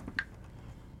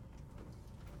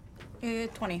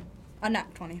 20. A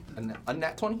nat 20. A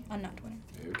nat 20. A nat 20.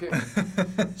 Okay.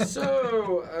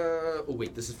 So, oh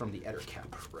wait, this is from the Eder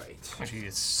cap, right? Actually,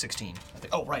 it's 16. I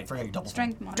think. Oh, right, forgot your double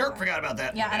Strength thing. modifier. Dirt, forgot about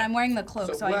that. Yeah, and I'm wearing the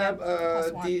cloak, so I Web, get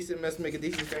 +1. decent, must make a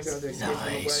decent strength to escape from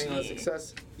the Nice. wedding on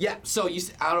success. Yeah, so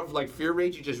out of like fear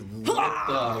rage, you just rip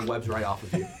the webs right off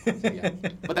of you. So, yeah.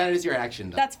 But that is your action,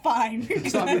 though. That's fine because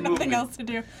Stop I have your nothing movement. else to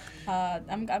do.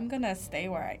 I'm gonna stay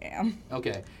where I am.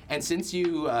 Okay. And since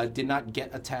you did not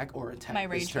get attack or attack My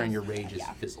this rage turn, is- your rage is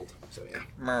yeah. fizzled. So yeah.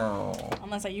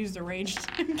 Unless I use the rage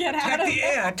to get out Attack of the it.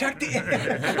 air! Attack the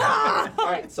air! All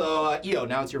right. So Io,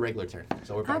 now it's your regular turn.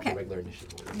 So we're back Okay. to regular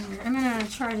initiative order. I'm gonna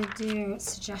try to do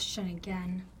suggestion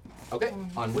again. Okay.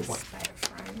 On which one? Spider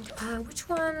friend. Which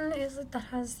one is it that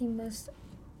has the most?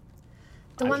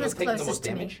 The I one shall that's take the closest most to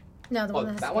damage? me. No, the Oh, one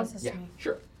that's that one? closest Yeah. to me.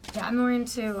 Sure. Yeah, I'm going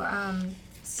to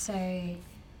say.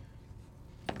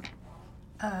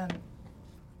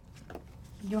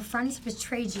 Your friends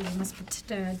betrayed you. You must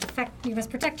You must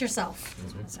protect yourself.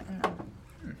 So,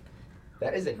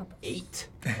 That is an 8.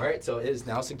 All right. So it is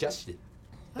now suggested.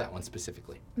 That one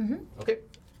specifically. Mm-hmm. Okay.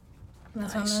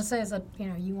 That's what I'm gonna say is that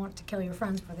you want to kill your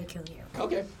friends before they kill you.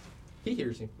 Okay. He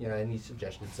hears you. Yeah, and he's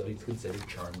suggested, so he's considered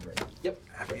charmed, right? Yep.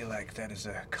 I feel like that is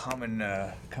a common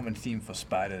theme for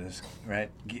spiders, right?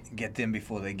 Get them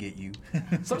before they get you.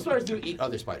 Some spiders do eat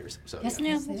other spiders. So Yes,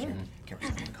 yeah. no. Can't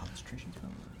resist the concentration spell.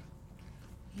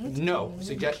 No,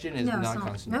 suggestion is No, it's not not.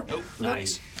 concentration. Nope.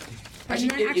 Nice. Actually,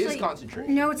 And it is concentrated.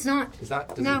 No, it's not. It's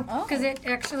not. Does No, It, because it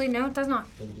actually it does not.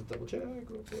 let me just double check real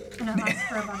quick. And it lasts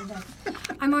for about a day.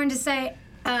 I'm going to say,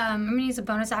 I'm going to use a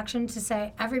bonus action to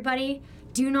say, everybody,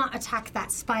 do not attack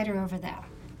that spider over there.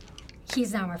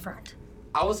 He's now my friend.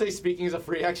 I will say speaking is a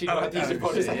free action. You don't have to use your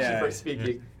bonus action for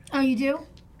speaking. Oh, you do?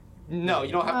 No,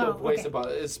 you don't have to Oh, waste okay.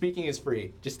 about it. Speaking is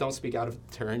free. Just don't speak out of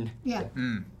turn. Yeah.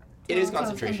 It is So-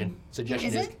 concentration. Suggestion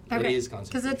Is is it? it is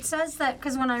concentration. Because it says that,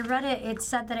 because when I read it, it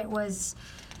said that it was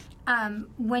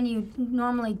when you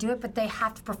normally do it, but they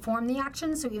have to perform the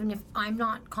action. So even if I'm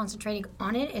not concentrating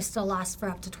on it, it still lasts for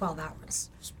up to 12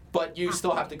 hours. But you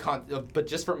still have to but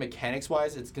just for mechanics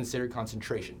wise, it's considered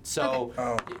concentration. So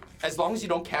as long as you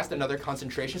don't cast another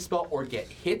concentration spell or get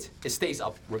hit, it stays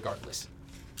up regardless.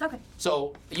 Okay.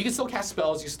 So you can still cast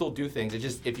spells, you can still do things. It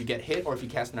just if you get hit or if you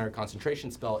cast another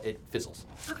concentration spell, it fizzles.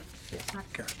 Okay.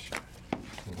 Gotcha.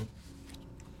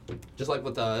 Just like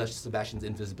with Sebastian's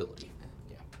invisibility.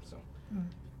 Yeah. So. Hmm.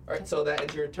 All right. So that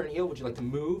ends your turn, Io. Would you like to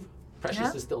move? Precious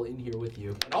Yeah. is still in here with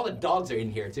you, and all the dogs are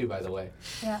in here too, by the way.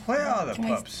 Yeah. Where are the Can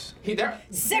we- pups? They're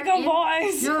Sicko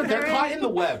boys! No, they're caught in the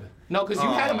web. No, because you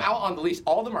had them out on the leash.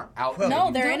 All of them are out.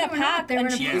 No, they're in a No, they're not. pack, They're and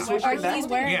in a she, pack. You switched or them back? he's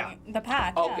wearing Yeah. the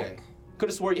pack. yeah. Okay. Could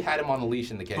have swore you had him on the leash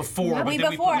in the cage. Before, but We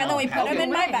then before, we and then we put him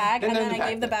in my Okay. bag, Then and they're then in the I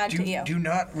gave the pack. bag to you. Do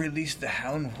not release the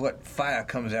hound. What fire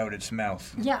comes out its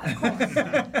mouth? Yeah, of course.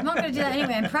 I'm not going to do that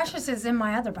anyway. And Precious is in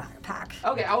my other pack.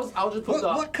 Okay, I'll just put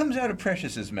What comes out of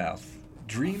Precious's mouth?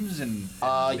 Dreams and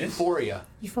mist? Euphoria.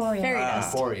 Euphoria. Fairy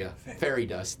dust. Euphoria. Fairy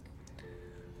dust.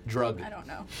 Drug. I don't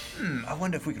know. I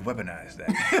wonder if we could weaponize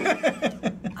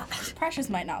that. Precious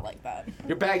might not like that.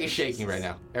 Your bag is shaking right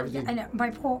now. Everything. I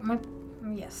know.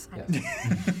 Yes. I know.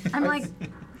 Yes. I'm like,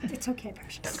 it's okay,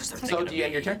 Precious. So do you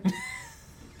end your turn?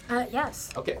 Yes.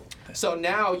 Okay. So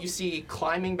now you see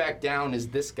climbing back down is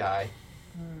this guy,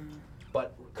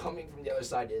 but coming from the other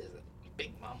side is a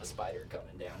big mama spider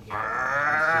coming down here.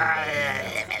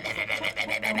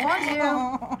 I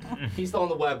warned you. He's still on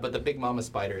the web, but the big mama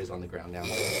spider is on the ground now.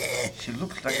 She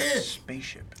looks like a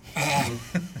spaceship.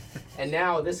 And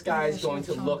now this guy's Maybe going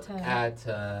to she'll look tell.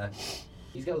 at.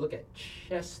 He's gonna look at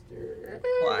Chester.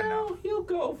 Why not? He'll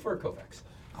go for Kovacs.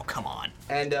 Oh, come on.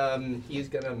 And he's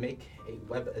gonna make a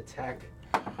web attack.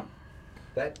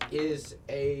 That is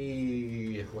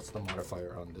a. What's the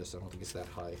modifier on this? I don't think it's that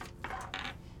high.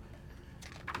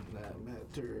 That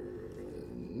matter.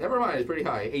 Never mind, it's pretty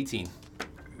high. 18.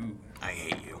 I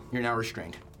hate you. You're now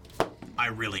restrained. I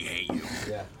really hate you.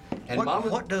 Yeah. And Mama,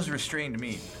 What does restrained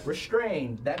mean?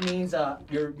 restrained, that means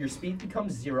your speed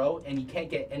becomes 0 and you can't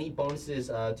get any bonuses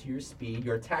to your speed.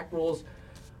 Your attack rolls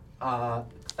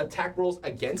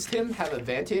against him have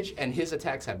advantage and his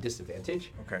attacks have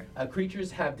disadvantage. Okay.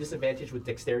 Creatures have disadvantage with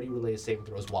dexterity related saving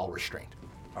throws while restrained.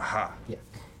 Aha. Yeah.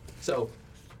 So,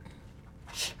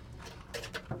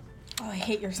 Oh, I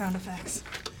hate your sound effects.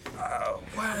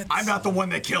 What? I'm not the one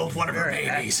that killed one of her Very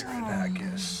babies. accurate, I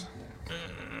guess.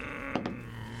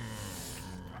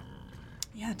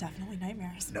 Yeah, definitely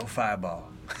nightmares. No fireball.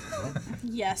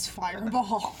 Yes,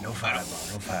 fireball. No fireball.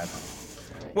 No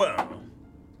fireball. Well,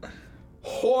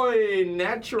 Hoy,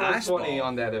 natural Ice 20 ball.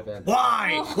 on that event.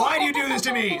 Why? Why do you do this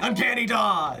to me? Uncanny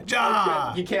dodge.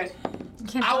 Ah. You can't. You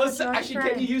can't I was tell us actually, you're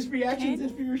can you restrained. use reactions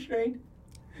if you're restrained?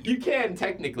 You can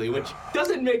technically, which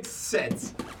doesn't make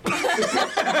sense.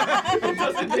 It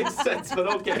doesn't make sense, but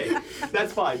okay,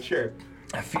 that's fine. Sure.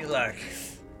 I feel like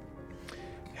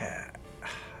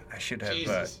I should have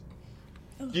Jesus.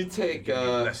 You take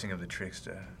blessing of the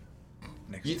trickster.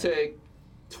 Next you time. take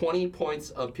 20 points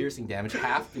of piercing damage,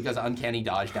 half because of uncanny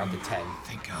dodge down to 10.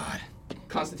 Thank God.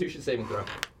 Constitution saving throw.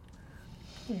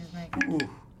 Here, right.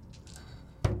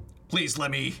 Please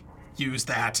let me use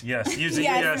that. yes, use it.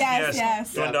 Yes, Yes,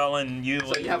 yes. Dwendalin, you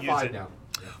So you have use 5 it. now.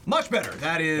 Much better.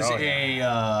 That is Oh,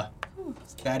 yeah.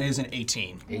 that is an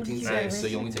 18. 18 What did you saves, get so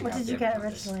you only take What half did you damage get on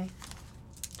this. originally?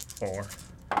 4.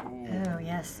 Oh,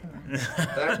 yes.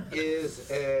 That is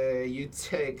you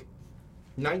take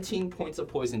 19 points of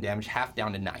poison damage, half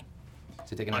down to 9.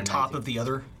 So take On top of the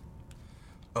other.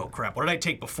 Oh crap! What did I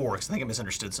take before? Because I think I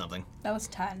misunderstood something. That was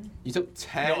 10. You took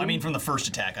 10. No, I mean from the first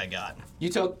attack I got. You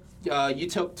took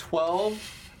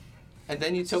 12, and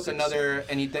then you took another,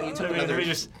 and then you took Let another me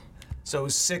just. So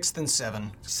 6th and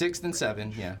 7. 6th and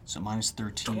 7. Yeah. So minus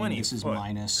 13. 20 This is foot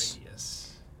minus.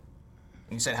 radius.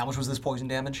 You said how much was this poison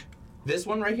damage? This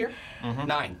one right here,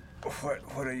 9.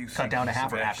 What are you Cut down to thinking,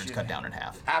 half, or after it's Sebastian? cut down in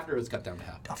half? After it's cut down to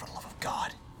half. Oh, for the love of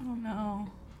God. Oh no.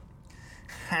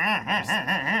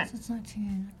 It's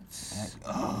 19. It's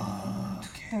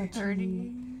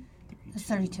 30. It's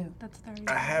 32. That's 30.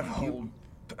 I have hold.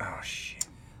 Oh shit.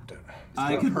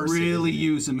 I could really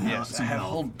use some Yes, I have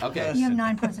hold. Okay. You have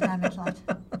 9 points of damage left.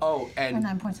 Oh, Or and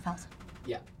 9 points of health.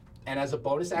 yeah, and as a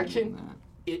bonus action,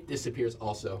 it disappears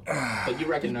also. But you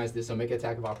recognize this, so make an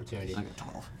attack of opportunity. I got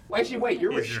 12. Well, actually, wait,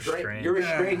 you're He's restrained. restrained. You're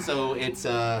restrained, so it's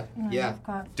yeah. I've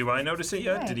got Do I notice it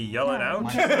yet? Did he yell it No. out?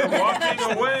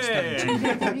 Walking away.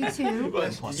 32.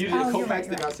 But you, Oh, you're Kovacs right,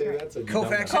 did you're not say right. that, so you don't know.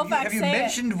 Kovacs, Kovacs, have you say it.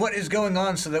 mentioned what is going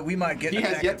on so that we might get? He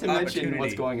has attack yet to of mention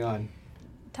what's opportunity? going on.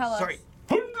 Tell us. Sorry.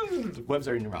 Webs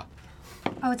are in your mouth.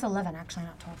 Oh, it's 11 actually,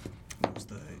 not 12. That was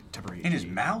the temporary. In his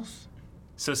mouth?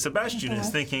 So Sebastian is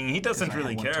thinking he doesn't Because I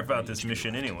really had one care about temporary this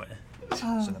mission anyway. So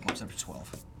that bumps up to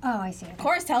 12. Oh, I see.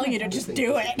 Cora's telling you to just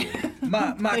do it.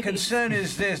 My concern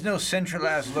is there's no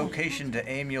centralized location to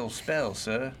aim your spell,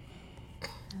 sir.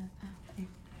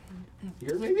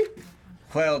 Here, maybe?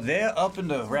 Well, they're up in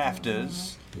the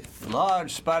rafters.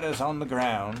 Large spiders on the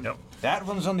ground. Yep. That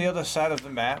one's on the other side of the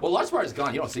map, Well, large spider's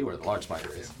gone. You don't see where the large spider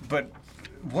is. but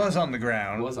was on the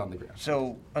ground. It was on the ground.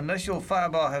 So, unless your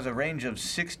fireball has a range of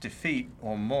 60 feet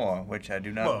or more, which I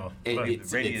do not Well, know what the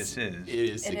It's- radius it's- is. It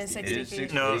is 60. It is 60 It is feet.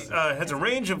 60. No, it has a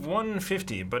range of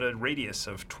 150, but a radius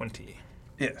of 20.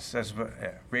 Yes, that's what,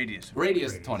 radius.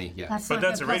 Radius 20, yeah. That's But not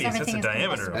that's good, a plus radius, that's a everything is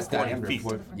diameter. plus That's 40 diameter.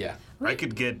 feet. Yeah. I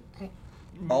could get.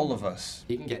 All of us.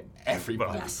 He can get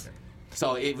everybody. Yes.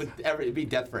 So it'd be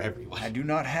death for everyone. I do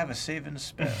not have a saving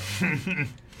spell.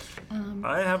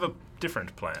 I have a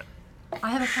different plan. I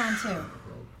have a plan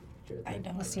too. I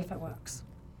don't. Let's see if it works.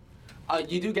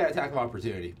 You do get attack of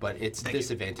opportunity, but it's Thank you.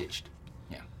 disadvantaged.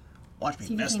 Yeah. Watch me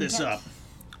See if mess you can this get- up.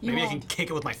 You Maybe I can won't. kick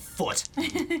it with my foot.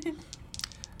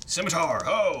 Scimitar.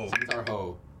 Oh. Scimitar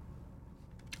hoe.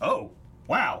 Oh.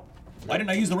 Wow. Why didn't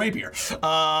I use the rapier?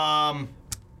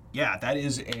 Yeah, that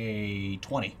is a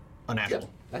 20. Unnatural. Yep,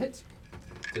 that hits.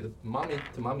 To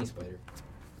mommy spider.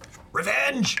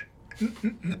 Revenge!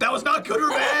 That was not good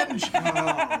revenge!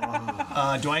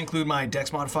 Do I include my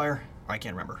dex modifier? I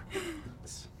can't remember.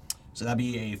 So that'd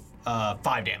be a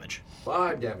 5 damage.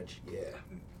 5 damage. Yeah.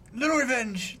 Little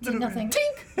revenge. Did nothing.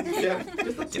 Yeah,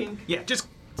 just a tink. Yeah, just.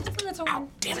 That's one.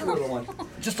 Damn it, little one.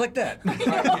 Just like that.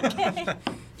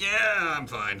 Yeah, I'm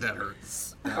fine. That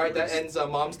hurts. All right, that ends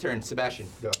Mom's turn. Sebastian,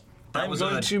 go. That I'm was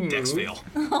going a to dex move.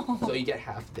 fail. So you get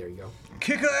half. There you go.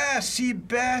 Kick her ass,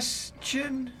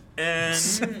 Sebastian. And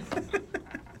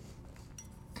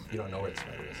You don't know where the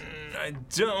spider is. I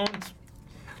don't.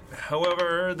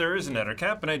 However, there is an Eder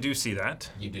cap, and I do see that.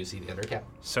 You do see the other cap.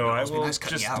 So I must be will nice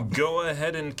cutting just you out. go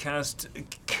ahead and cast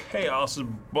Chaos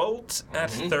Bolt at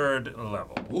 3rd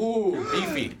level. Ooh,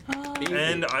 beefy. Beefy.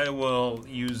 And I will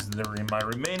use my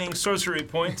remaining sorcery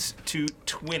points to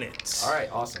twin it. All right,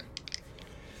 awesome.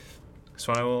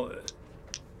 So I will.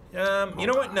 You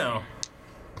know what? No.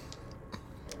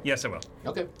 Yes, I will.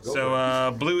 Okay. Go So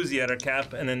for blue is the Eder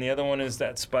cap, and then the other one is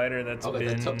that spider that's it. Okay,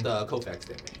 been. that took the Kofax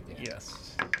damage. Yeah. Yes.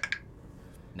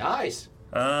 Nice.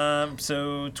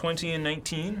 So 20 and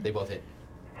 19. They both hit.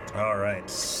 All right.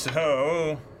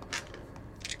 So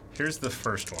here's the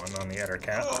first one on the Eder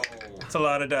cap. It's a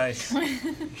lot of dice.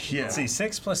 Yeah. Let's see.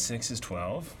 6 plus 6 is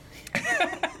 12.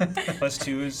 Plus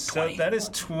 2 is so that is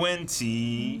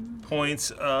 20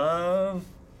 points of.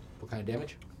 What kind of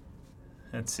damage?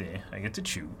 Let's see. I get to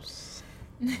choose.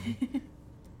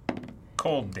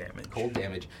 Cold damage. Cold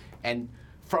damage. And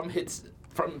from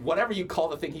whatever you call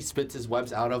the thing he spits his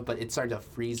webs out of, but it's starting to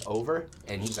freeze over,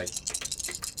 and he's like,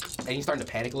 and he's starting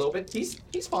to panic a little bit. He's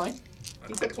fine.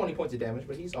 He's got 20 points of damage,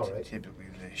 but he's all right. Typically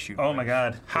they shoot. Oh my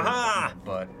God! Haha!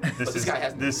 But This guy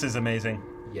has- This is amazing.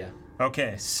 Yeah.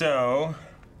 Okay, so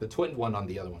The twinned one on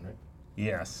the other one, right?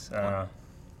 yes.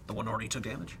 The one already took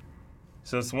damage.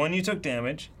 So it's the one you took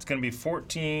damage. It's going to be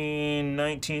 14,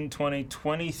 19, 20,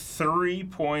 23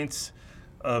 points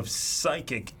of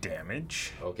psychic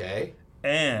damage, Okay.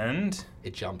 and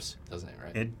It jumps, doesn't it,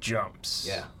 right? it jumps.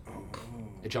 Yeah.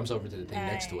 It jumps over to the thing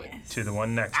next to it. To the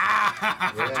one next.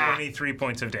 Yeah. 23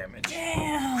 points of damage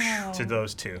Damn. to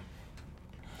those two.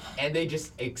 And they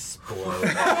just explode.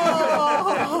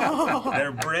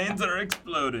 Their brains are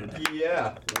exploded.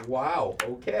 Yeah. Wow.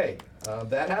 Okay.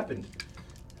 That happened.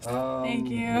 Thank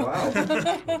you. Wow.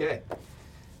 Okay.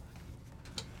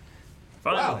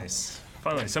 Finally.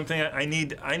 Finally, something I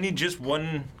need. I need just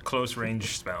one close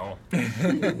range spell.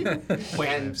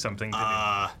 And Something to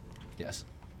do. yes.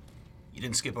 You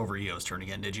didn't skip over EO's turn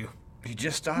again, did you? you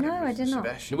just started No, with I did not.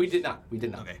 Sebastian. No, we did not. We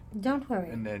did not. Okay. Don't worry.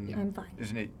 And then I'm fine.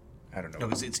 Isn't it? I don't know. No,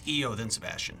 because it's EO then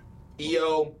Sebastian.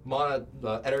 EO, Mana,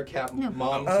 Ettercap, No.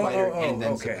 Mom, Oh, Spider, oh, oh, and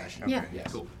then okay. Sebastian. Yeah.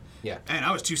 Yes. Cool. Yeah. And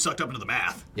I was too sucked up into the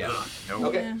math. Yeah. Ugh. Nope.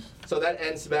 Okay. Yeah. So that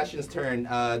ends Sebastian's turn.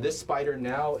 This spider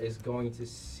now is going to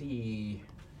see.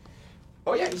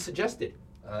 Oh yeah, he suggested.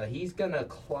 He's gonna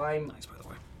climb. Nice, by the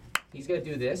way. He's gonna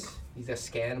do this. He's gonna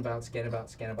scan about, scan about,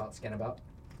 scan about, scan about.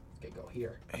 He's gonna go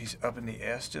here. He's up in the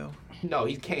air still. No,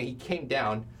 he came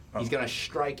down. He's gonna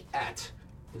strike at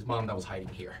his mom that was hiding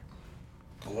here.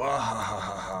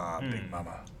 Wow, big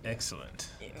mama. Excellent.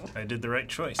 I did the right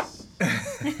choice.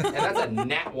 And that's a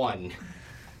nat 1.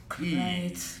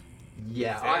 Right.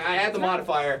 Yeah, I had the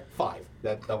modifier 5.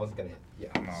 That wasn't gonna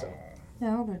hit. Yeah. So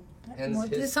No, but Ends we'll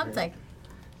do his something.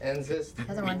 ends his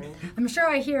Other one. I'm sure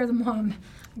I hear the mom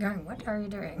going, "What are you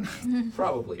doing?"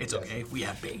 probably. It's yes. okay. We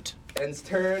have bait. Ends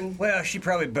turn. Well, she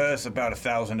probably bursts about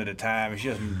 1,000 at a time. She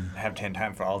doesn't have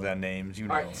time for all their names, you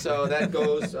know. All right, so that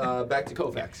goes back to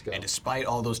Kovacs. Go. And despite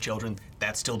all those children,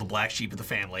 that's still the black sheep of the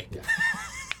family. Yeah.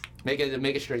 Make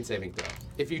a straight saving throw.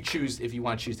 If you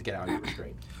want to choose to get out of your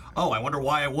restraint. Oh, I wonder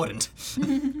why I wouldn't.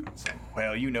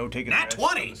 Well, you know, taking Nat a rest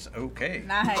 20. is okay.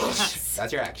 Nice.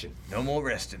 That's your action. No more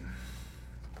resting.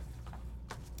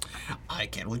 I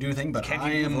can't really do anything, but Can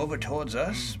I you am. move over towards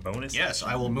us? Bonus. Yes,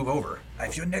 I will move over.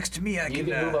 If you're next to me, I You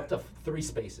can. can move up to 3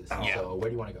 spaces. Yeah. So where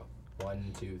do you want to go?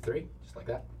 1, 2, 3, just like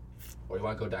that. Or you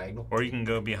want to go diagonal? Or you can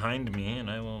go behind me and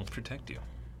I will protect you.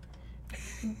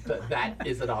 That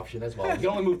is an option as well. You can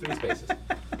only move 3 spaces.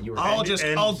 You were I'll ready?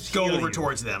 and go heal over you.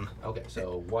 towards them. Okay,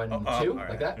 so 1, 2, all right,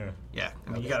 like that. Yeah. Yeah, I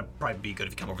mean, you gotta probably be good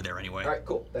if you come over there anyway. All right,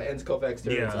 cool. That ends Kovacs'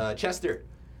 turn. Yeah. Chester,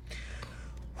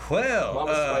 Well,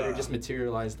 Mama Spider just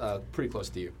materialized pretty close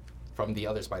to you from the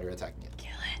other spider attacking it.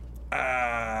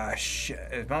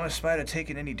 Has Mama Spider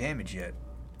taken any damage yet?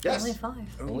 Yes. Only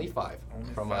 5. Only 5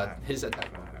 Only from 5. his attack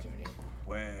opportunity.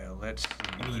 Well, let's see.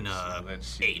 I mean, let's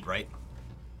see. 8, right?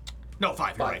 No, 5.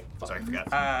 You're 5, right. 5. Sorry, I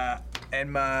forgot.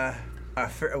 And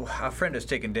our friend has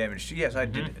taken damage. Yes, I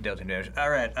did dealt him damage. All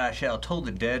right, I shall toll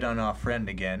the dead on our friend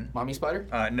again. Mommy Spider?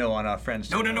 No, on our friend's.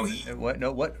 No, What?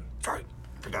 No, what? Sorry,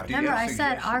 forgot. Yeah, Remember, I said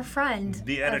suggestion. our friend.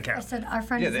 The Ettercap. I said our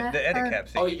friend Yeah, is the that? Ettercap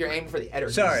thing. Oh, you're aiming for the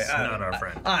Eder. Sorry, not our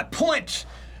friend. I point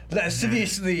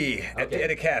lasciviously at the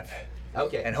Okay. Ettercap.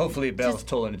 Okay. And hopefully Bell's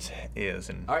told in its ears.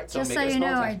 And All right. So Just make so a you small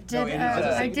know,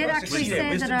 attack. I did actually wisdom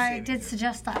say that saving I did throw.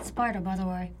 suggest that spider, by the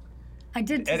way. I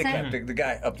did say. Etiquette, the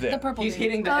guy up there. The purple He's dude.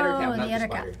 hitting the Oh, Ettercap, not the the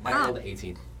Ettercap. spider. I Ah. rolled an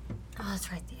 18. Oh,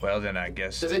 that's right. Well, then I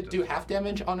guess. Does it do half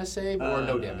damage on a save or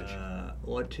no damage?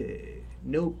 What?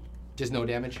 Nope. Just no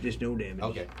damage? Just no damage.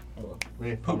 Okay.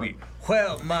 Poopy.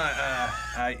 Well,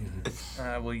 I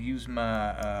will use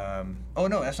my. Oh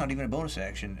no, that's not even a bonus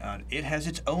action. It has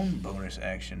its own bonus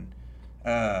action.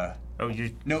 Oh,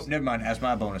 you. Nope, never mind. As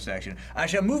my bonus action, I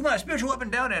shall move my spiritual weapon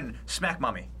down and smack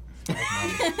mommy. All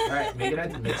right, make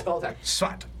a spell attack.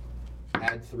 Swat.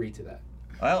 Add 3 to that.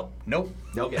 Well, nope.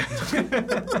 Okay.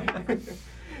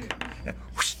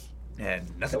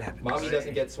 And nothing happens. Mommy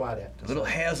doesn't get swat at. The little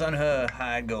hairs on her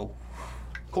hide go.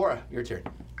 Cora, your turn.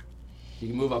 You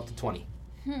can move up to 20.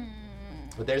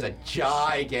 But there's a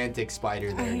gigantic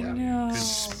spider there now. No.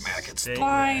 Smack it.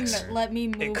 Fine, let me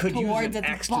move It could use towards an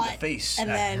its axe butt. to the face.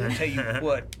 And I then, tell you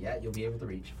what. Yeah, you'll be able to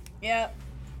reach. yep.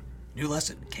 New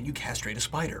lesson. Can you castrate a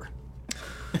spider?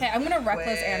 Okay, I'm gonna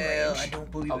reckless and Well, rage. I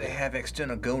don't believe Okay. they have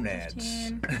external gonads.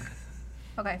 15.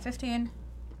 Okay, 15.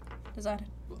 Does that?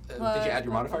 Did you add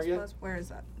your modifier yet? Where is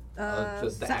that?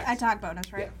 the axe. Attack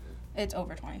bonus, right? It's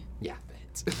over 20. Yeah, that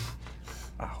hits.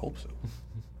 I hope so.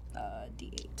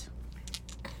 D8.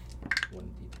 1d20.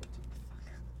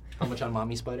 How much on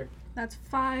mommy spider? That's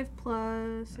 5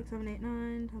 plus 6, 7, 8,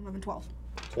 9, 10, 11, 12.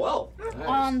 12. Nice.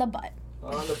 On the butt.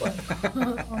 On the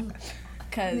butt.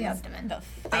 Because The abdomen. the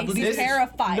I face believe is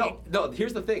terrifying. No,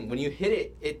 here's the thing. When you hit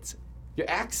it, it's your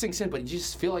axe sinks in, but you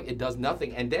just feel like it does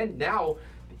nothing. And then now,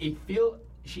 she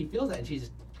feels that, and she's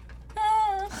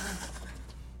Ah.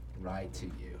 right to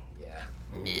you. Yeah.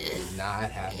 She's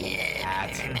not happy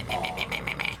at all.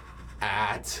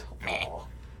 At all.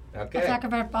 Okay. Attack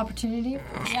of opportunity.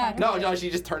 Yeah. No, she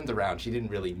just turns around. She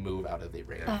didn't really move out of the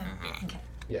range. Okay.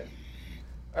 Yeah.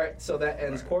 All right, so that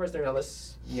ends Cora's turn. Now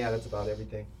yeah, that's about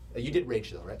everything. You did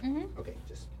rage though, right? Mm-hmm. Okay,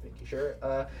 just making sure.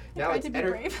 Now tried it's to be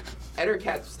brave.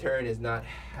 Ettercat's turn is not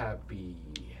happy.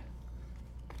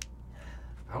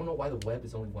 I don't know why the web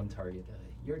is only one target.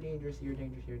 You're dangerous, you're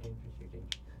dangerous, you're dangerous, you're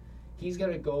dangerous. He's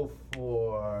gonna go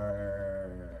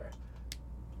for...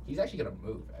 He's actually gonna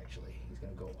move, actually. He's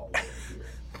gonna go all the way here.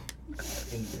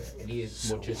 In here. And he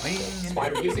is just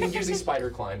spider, using spider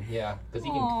climb, yeah. Because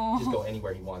he can just go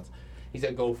anywhere he wants. He's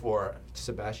gonna go for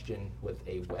Sebastian with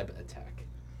a web attack.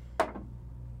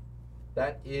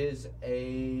 That is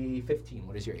a 15.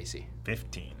 What is your AC?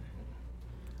 15.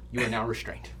 You are now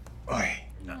restrained. Oi.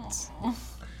 Nuts.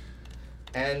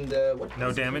 And what? No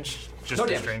else damage? Just no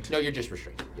restrained? damage. No, you're just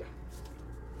restrained. Yeah.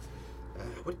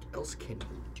 What else can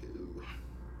you do?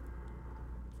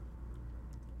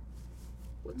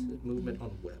 What's his movement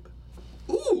on web?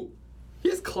 Ooh! He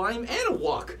has climb and a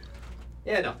walk.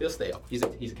 Yeah, no, he'll stay up. He's a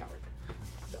coward.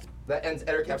 So, that ends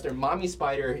Ettercap's turn. Mommy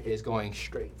Spider is going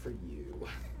straight for you.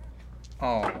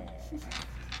 Oh.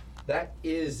 That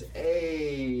is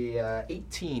a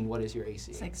 18. What is your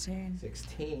AC? 16.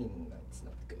 16. That's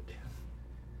not good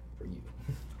for you.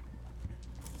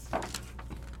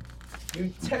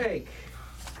 You take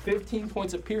 15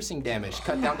 points of piercing damage,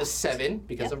 cut down to 7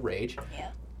 because of rage.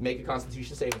 Yeah. Make a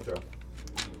Constitution saving throw.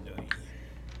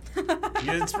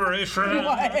 Inspiration.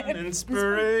 What?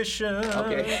 Inspiration.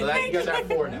 Okay, so that you guys are at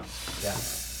 4 now. Yeah.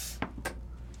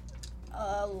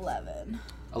 11.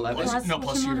 11 Plus, No, what's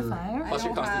plus your your- modifier? plus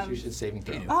your I don't have- Constitution saving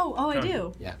throw. Oh, I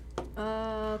do. Yeah.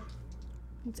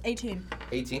 It's 18.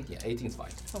 18? Yeah, 18's fine.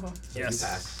 Okay. So Yes. you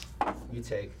pass. You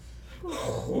take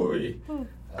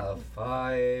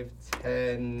 5,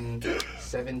 10,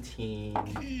 17,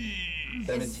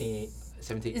 17,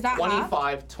 Is that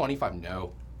 25, 25,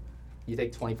 no. You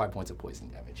take 25 points of poison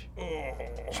damage.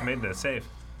 She made the save.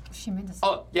 She made this.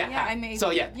 Oh, yeah. Yeah, half. I made. So,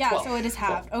 yeah. Yeah, 12, so it is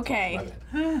halved. 12, Okay.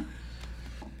 my bad.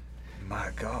 My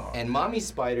God. And Mommy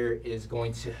Spider is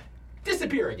going to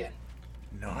disappear again.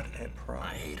 Not at I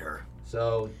pride. hate her.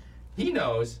 So he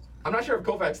knows. I'm not sure if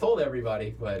Kofax told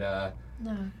everybody, but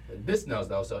No. this knows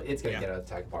though, so it's going to Yeah. get an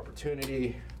attack of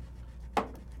opportunity. I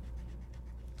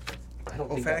don't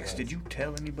think that Fax, did lands. you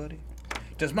tell anybody?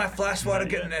 Does my fly swatter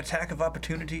get an attack of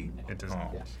opportunity? It doesn't.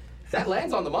 Yeah. That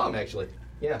lands on the mom, actually.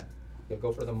 Yeah. You'll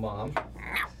go for the mom.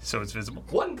 So it's visible.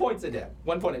 1 point a death.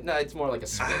 1 point. No, it's more like a I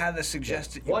split. highly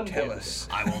suggest that you 1 tell point us.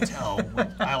 I will tell.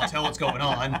 I will tell what's going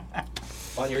on.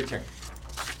 on your turn.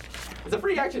 It's a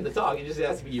free action to talk. It just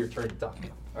has to be your turn to talk.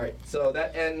 All right. So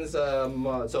that ends.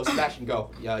 So Sebastian,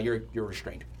 go. Yeah, you're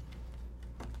restrained.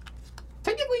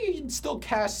 Technically, you can still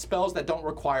cast spells that don't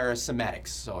require somatics,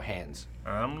 so hands.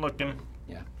 I'm looking.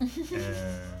 Yeah. And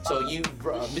So you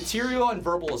material and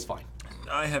verbal is fine.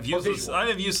 I have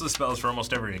useless spells for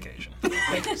almost every occasion.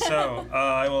 So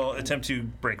I will attempt to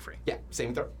break free. Yeah,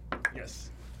 saving throw. Yes.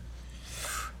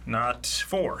 Not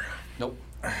 4. Nope.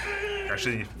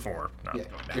 Actually, 4. Not Yeah,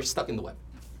 going you're down. stuck in the web.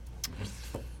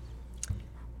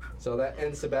 So that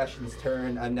ends Sebastian's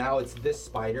turn, and now it's this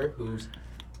spider who's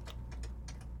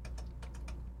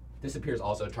disappears,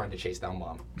 also trying to chase down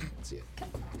Mom. Let's see it.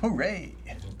 Hooray!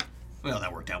 Well,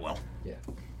 that worked out well. Yeah.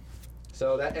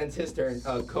 So that ends his turn.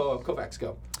 Kovacs,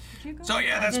 go. So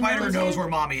yeah, that spider knows where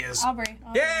mommy is. Aubrey.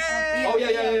 Yay! Oh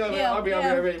yeah. Yeah,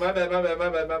 Aubrey. My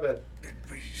bad.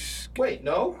 Wait,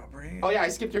 no. Aubrey. Oh yeah, I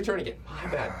skipped your turn again. My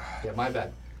bad. Yeah, my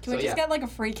bad. Can we just get like a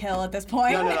free kill at this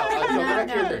point? No. Go back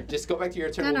to your No. turn. Just go back to your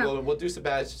turn. No. We'll do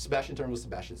Sebastian's turn with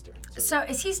Sebastian's turn. So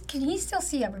can he still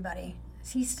see everybody?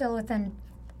 Is he still within,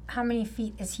 how many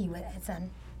feet is he within?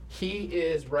 He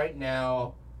is right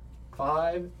now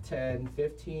 5, 10,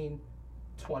 15,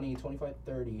 20, 25,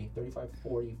 30, 35,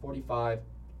 40, 45.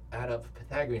 Add up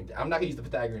Pythagorean. I'm not going to use the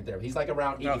Pythagorean theorem. He's like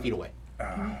around 80 feet away.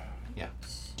 Yeah.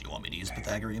 Do you want me to use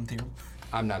Pythagorean theorem?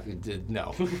 I'm not going to,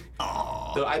 no.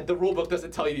 Oh. The rule book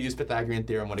doesn't tell you to use Pythagorean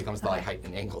theorem when it comes to like height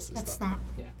and angles and That's stuff.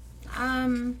 not.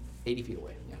 Yeah. 80 feet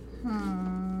away. Yeah.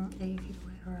 80 feet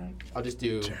away, all right. I'll just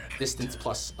do distance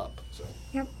plus up. So.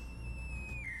 Yep.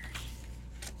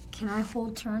 Can I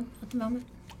hold turn at the moment?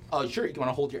 Oh, sure. You want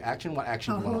to hold your action? What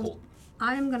action do you want to hold?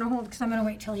 I'm going to hold because I'm going to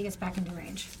wait till he gets back into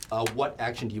range. What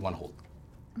action do you want to hold?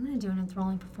 I'm going to do an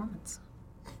enthralling performance.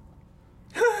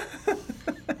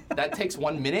 That takes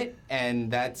 1 minute,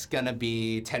 and that's going to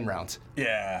be 10 rounds.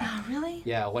 Yeah. Oh, really?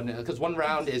 Yeah, because one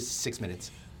round is 6 minutes.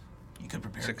 You could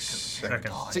prepare 6 seconds.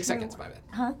 dodge. 6 seconds, my bad.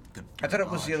 Huh? I thought it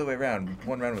was the other way around.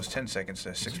 One round was 10 seconds,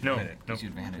 so 6 per No. minute. Gives you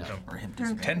advantage. Or him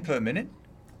Okay. 10 per minute?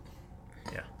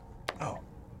 Yeah. Oh. All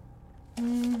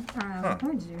right, I'm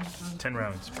going to do 10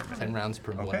 rounds per minute. 10 rounds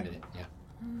per 1 Okay. minute, yeah.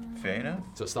 Fair enough.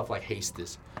 So stuff like haste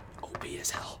is OP as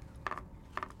hell.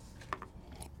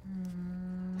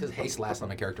 Because haste lasts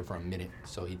on a character for a minute,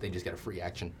 so they just get a free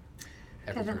action.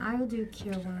 Okay, then I will do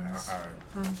cure wounds.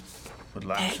 Would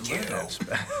like to learn that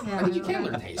spell. Yeah, I think you can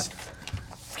learn haste.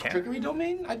 Can. Trickery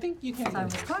domain? I think you can I learn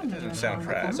was haste. going to do Doesn't it. sound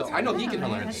right. So I know he can Yeah,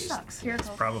 learn that haste. sucks.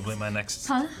 Probably my next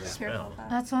Huh? spell.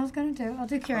 That's what I was going to do. I'll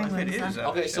do curing If it wounds is, then.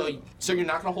 Okay, so you're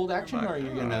not gonna hold action, or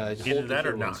you're gonna Either hold that the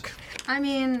or cure wounds? knock. I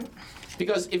mean,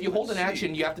 Because if you hold an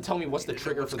action, you have to tell me what's the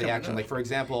trigger for the action. Like for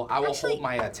example, I will Actually- hold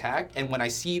my attack, and when I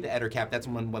see the Ettercap, that's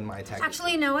when my attack. is.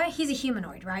 actually, you know what? He's a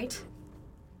humanoid, right?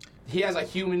 He has a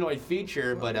humanoid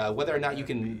feature, but whether or not you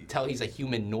can tell he's a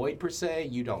humanoid per se,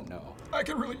 you don't know. I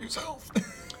can really use health.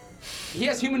 He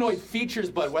has humanoid features,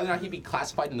 but whether or not he'd be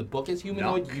classified in the book as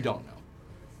humanoid, you don't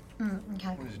know. Okay.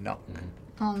 What is knock?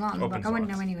 Well, not in the Open book. I wouldn't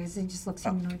source. know anyways. It just looks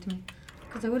humanoid to me.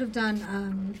 Because I would have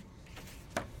done,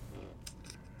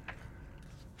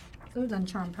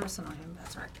 charm person on him.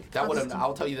 That's right. That I'll would just have. do-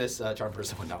 I'll tell you this: charm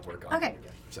person would not work on. Okay, him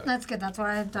again, so that's good. That's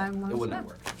why I've done one. it wouldn't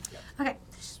work. Yeah. Okay,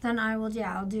 then I will.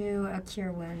 Yeah, I'll do a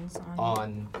cure wounds on.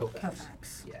 On Kovacs.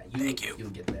 Kovacs. Yeah, Thank you. You'll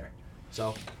get there.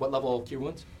 So, what level cure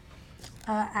wounds?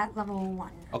 At level 1.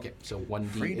 Okay, so 1d8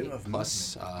 Freedom of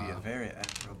plus. movement would be a very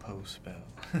apropos spell.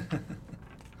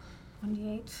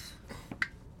 1d8.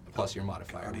 Plus your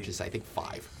modifier, which is I think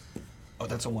 5. Oh,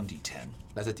 that's a 1d10.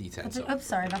 That's a d10. That's So oops,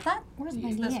 sorry about that. Where's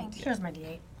my This d8? Here's my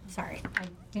d8. Sorry, I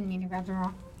didn't mean to grab the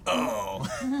wrong. Oh.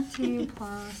 2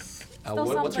 plus.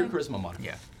 what's your something. charisma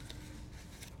modifier?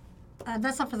 Yeah.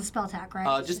 That's not for the spell attack,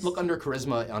 right? Just look under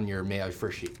charisma on your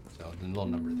first sheet. So the little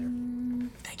number there.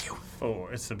 Thank you.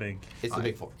 4. It's the big. It's the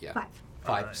big 4. Yeah. 5.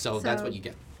 5. So that's So- what you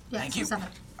get. Yeah, Thank so you. 7.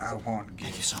 I want to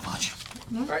Thank you so much.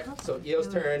 Yeah, All right. So Eo's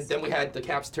turn. Then we had the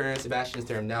Cap's turn, Sebastian's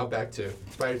turn. Now back to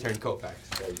Spider turn, Kovacs.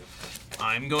 There you go.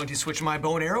 I'm going to switch my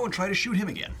bow and arrow and try to shoot him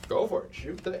again. Go for it.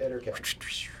 Shoot the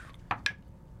Ettercap.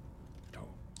 Oh,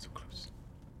 so close.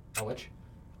 How much?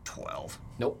 12.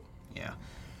 Nope. Yeah.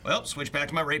 Well, switch back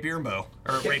to my rapier and bow.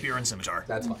 Or Okay. rapier and scimitar.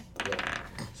 That's fine. Yeah.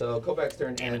 So Kovac's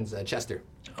turn ends. Chester.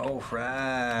 Oh,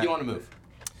 right. You want to move?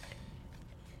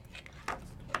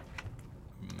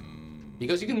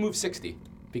 Because you can move 60.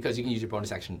 Because you can use your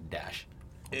bonus action to dash.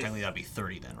 Technically, that'd be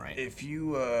 30 then, right? If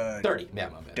you 30. Yeah,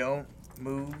 my bad. don't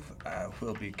move, I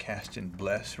will be casting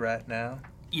Bless right now.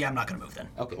 Yeah, I'm not going to move then.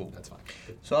 Okay, that's fine.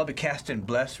 So I'll be casting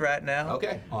Bless right now.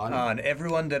 Okay, on. On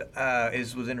everyone that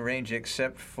is within range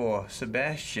except for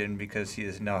Sebastian because he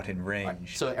is not in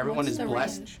range. So everyone What's is the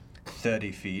blessed. range?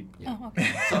 30 feet. Yeah. Oh,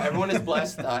 okay. So everyone is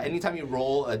blessed. Anytime you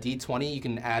roll a d20, you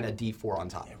can add a d4 on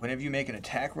top. Whenever you make an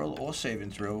attack roll or saving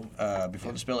throw,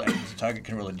 before the spell ends, the target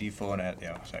can roll a d4 and add.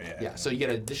 Yeah, so you get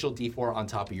an additional d4 on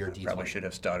top of your d20. Probably should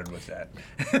have started with that.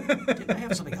 Didn't I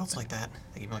have something else like that?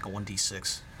 They gave me like a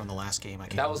 1d6 from the last game. I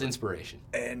can't That was remember. inspiration.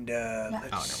 And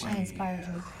let's I see inspired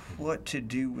you. what to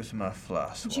do with my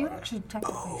floss But you water. actually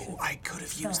technically Oh, should. I could have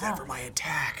Still used that have. for my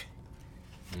attack.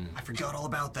 I forgot all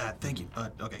about that. Thank you.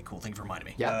 Okay, cool. Thank you for reminding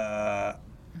me. Yeah.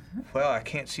 Well, I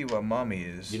can't see where mommy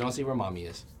is. You don't see where mommy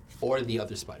is. Or the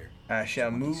other spider. I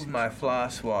shall move my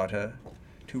floss water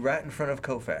to right in front of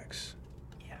Kofax.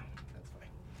 Yeah, that's fine.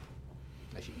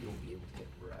 Actually, you won't be able to get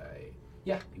right.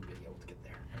 Yeah, you'll be able to get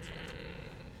there. That's fine.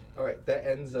 All right, that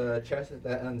ends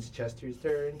Chester's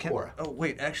turn. Cora. Oh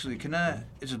wait, actually, can I?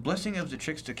 Is a blessing of the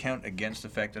trickster count against the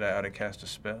fact that I ought to cast a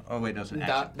spell? Oh wait, no, it's an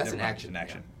action. That's Never an mind, action, It's an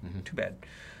action. yeah. Too bad.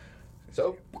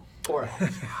 So, Cora.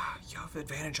 You have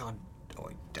advantage on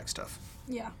deck stuff.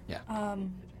 Yeah. Yeah.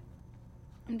 I'm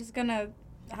just gonna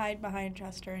hide behind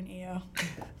Chester and EO.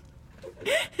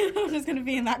 I'm just gonna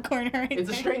be in that corner right It's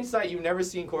a there. strange sight. You've never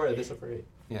seen Cora this afraid.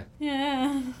 Yeah.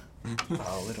 Yeah.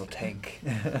 Oh, little tank.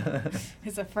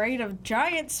 Is afraid of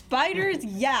giant spiders?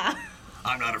 Yeah.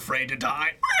 I'm not afraid to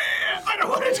die. I don't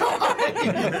want to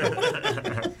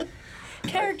die.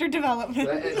 Character development.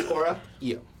 That ends Cora.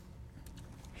 Io.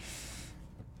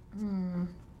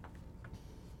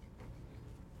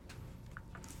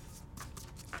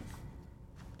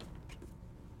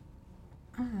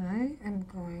 I am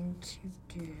going to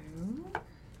do.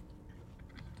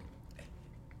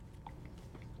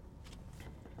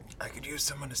 I could use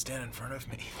someone to stand in front of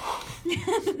me.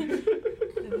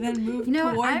 Then move You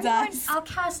know what? towards us. I'll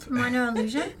cast minor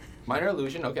illusion, Minor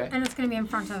illusion, okay. and it's going to be in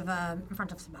front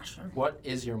of Sebastian. What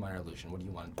is your minor illusion? What do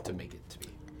you want to make it to be?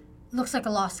 Looks like a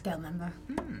lost scale member.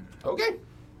 Okay.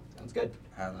 Sounds good.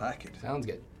 I like it. Sounds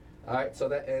good. All right, so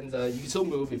that ends. You can still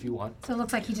move if you want. So it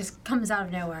looks like he just comes out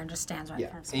of nowhere and just stands right in Yeah,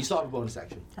 front of and you us. still have a bonus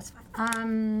action. That's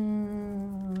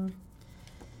fine.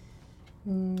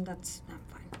 That's not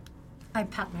fine. I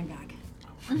pat my bag.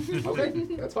 Okay,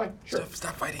 that's fine. Sure.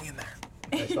 Stop fighting in there.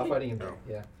 Yeah, stop fighting in there.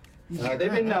 Yeah.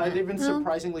 They've been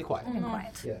surprisingly quiet. And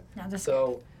quiet. Yeah. Now this.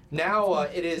 So now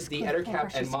it is the Click Ettercap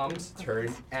and precious. Mom's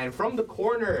turn, and from the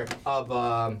corner of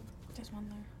There's one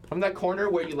there. from that corner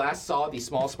where you last saw the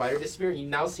small spider disappear, you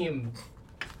now see him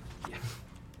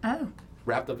Oh,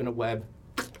 wrapped up in a web.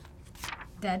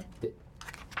 dead.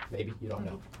 Maybe you don't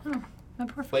know, Oh, my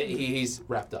poor but friend. he's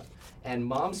wrapped up. And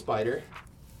Mom Spider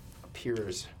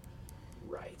appears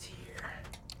right here.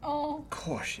 Oh. Of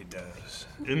course she does.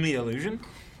 In the illusion?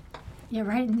 Yeah,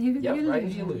 right in the Yep, right in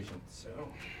the illusion. illusion. So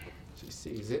she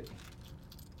sees it.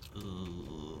 Yeah,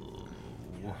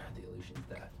 the illusion's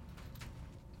that.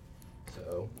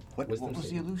 So What wisdom was the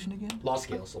saving. illusion again? Law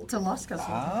scale soul. It's a lost scale.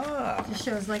 Ah. Just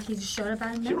shows like he just showed up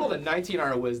out of She rolled nowhere. a 19 on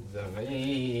her wisdom.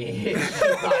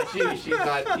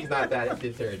 she's not that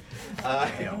deterred.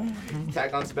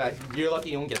 Attack on Sebastian. You're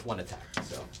lucky you only get one attack,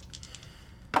 so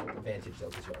advantage though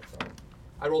because you're outside.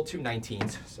 I rolled two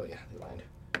 19s, so yeah, they land.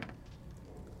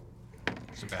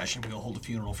 Sebastian, we'll hold a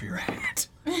funeral for your hat.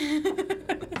 Yeah.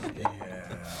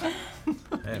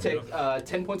 You take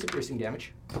 10 points of piercing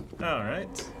damage. All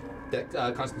right. That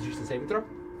Constitution saving throw. Is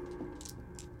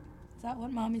that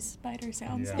what Mommy's spider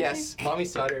sounds Yeah. like? Yes, Mommy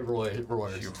Spider roars.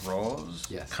 She rolls.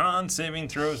 Yes. Con saving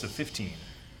throws of 15.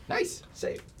 Nice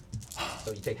save.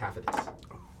 So you take half of this.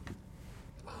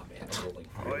 Oh man, I'm rolling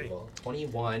very well.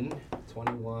 21,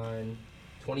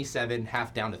 27,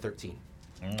 half down to 13.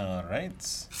 All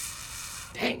right.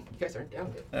 Dang, you guys aren't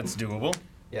down yet. That's doable.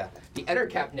 Yeah. The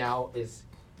Ettercap now is,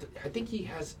 I think he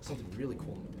has something really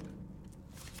cool.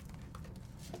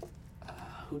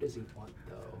 Who does he want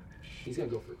though? He's gonna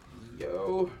go for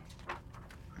Io.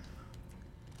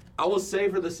 I will say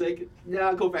for the sake,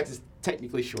 Kofax is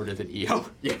technically shorter than Io.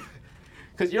 Yeah.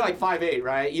 Because you're like 5'8",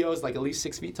 right? Io is like at least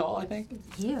 6 feet tall, I think.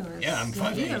 Io is, Yeah, I'm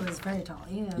 5'8". Io is very tall.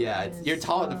 Io Yeah, is, you're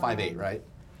taller than 5'8", right?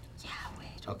 Yeah, way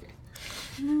tall. Okay.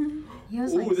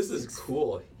 Io's Ooh, like this is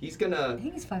cool. He's gonna, I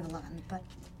think he's 5'11", but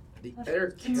the he might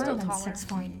Ettercap have been taller. 6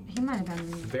 point. He might have been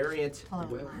variant. taller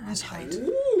than Well, that. His height.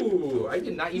 Ooh, I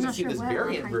did not even not see sure this where our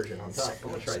variant height version on is. top. I'm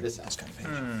gonna try this out. That's kind of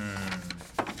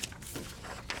page.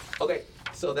 Okay,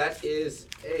 so that is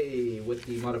with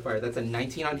the modifier. That's a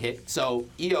 19 on hit. So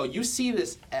Io, you see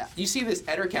this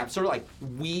Ettercap sort of like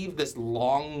weave this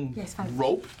long Yes, fine.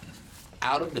 rope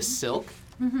out of the silk,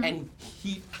 and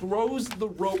he throws the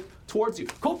rope towards you.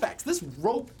 Kofax, this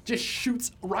rope just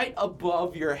shoots right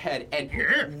above your head and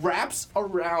wraps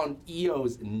around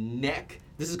Io's neck.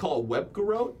 This is called a web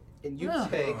garrote, and you Ugh.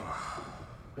 take.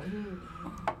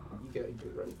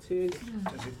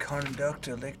 Does it conduct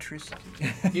electricity?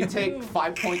 You take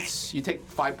 5 points. You take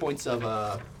 5 points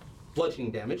of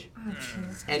bludgeoning damage,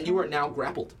 and you are now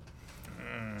grappled.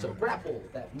 So grapple.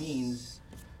 That means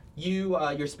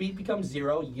your speed becomes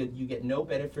 0. You get no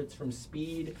benefits from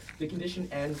speed. The condition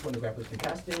ends when the grapple is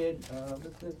incapacitated.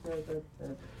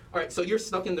 All right, so you're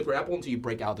stuck in the grapple until you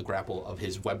break out the grapple of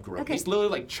his web growth. Okay. He's literally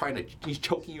like he's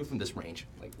choking you from this range.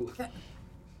 Like,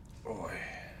 Boy.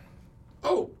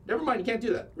 oh, never mind. You can't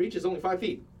do that. Reach is only 5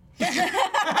 feet.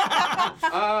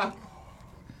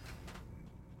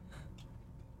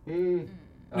 Range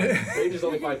is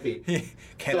only 5 feet.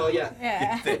 So yeah.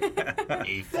 Yeah.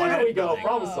 There we go.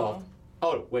 Problem solved.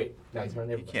 Oh wait, now he's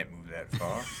running. You can't move that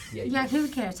far. Yeah, Yeah, he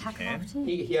would get attack of Can?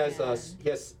 opportunity. he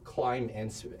has climb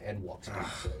and walk speed.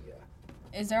 So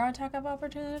yeah, Is there an attack of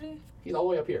opportunity? he's all the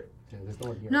way up here. There's no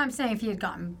one here. No, I'm saying if he had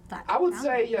gotten that. I would down,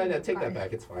 say no, take that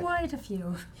back. It's fine. Quite a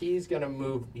few. He's gonna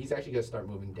move. He's actually gonna start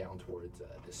moving down towards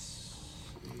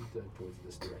towards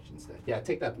this direction instead. Yeah,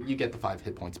 take that. You get the 5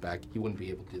 hit points back. He wouldn't be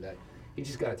able to do that. He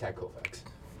just gotta attack Kovacs.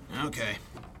 Okay.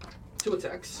 2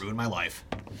 attacks. Ruined my life.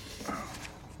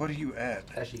 What are you at?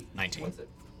 Actually, 19. what's it?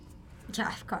 Yeah,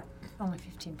 I've got only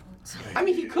 15 points. I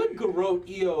mean, he could garrote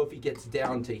EO if he gets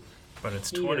down to. But it's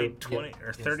Here, 20, yeah, 20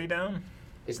 or 30 down?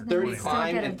 It's then 30 we still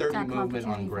climb get and 30 attack movement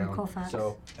on opportunity from ground. Kofax.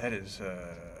 So That is, 2,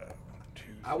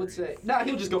 I would say,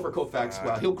 he'll just go for Kofax.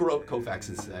 Well, he'll garrote Kofax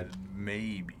instead.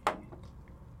 maybe.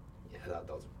 Yeah,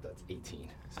 that's 18.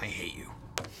 I hate you.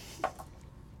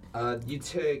 You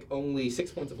take only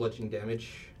 6 points of bludgeoning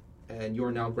damage, and you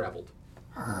are now grappled.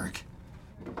 Arg.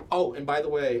 Oh, and by the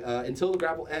way, until the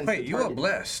grapple ends, Wait, the you are target-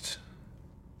 blessed.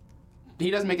 He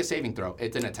doesn't make a saving throw.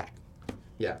 It's an attack.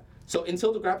 Yeah. So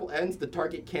until the grapple ends, the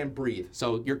target can't breathe.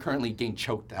 So you're currently getting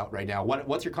choked out right now.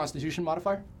 What's your Constitution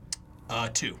modifier?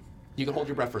 2. You can hold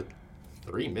your breath for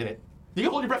 3 minutes. You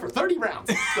can hold your breath for 30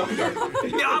 rounds. So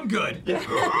Yeah, I'm good. yeah,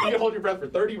 you can hold your breath for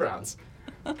 30 rounds.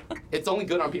 It's only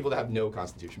good on people that have no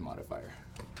Constitution modifier.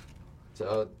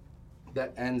 So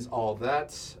that ends all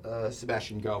that.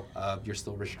 Sebastian, go. You're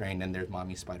still restrained, and there's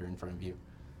Mommy Spider in front of you.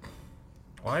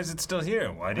 Why is it still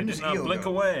here? Why did does it not Eo blink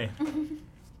go? away?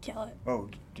 Kill it. Oh,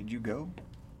 did you go?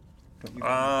 Don't you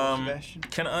go, Sebastian?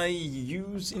 Can I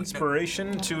use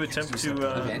inspiration to attempt to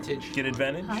Advantage. get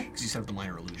advantage? Because you set up the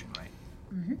minor illusion, right?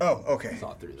 Oh, okay.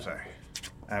 Saw through that. Sorry.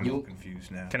 I'm You-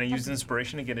 confused now. Can I use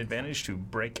inspiration to get advantage to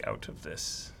break out of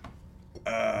this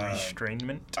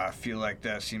restrainment? I feel like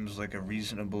that seems like a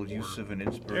reasonable use of an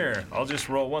inspiration. Here, I'll just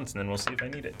roll once and then we'll see if I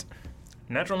need it.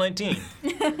 Natural 19.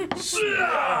 You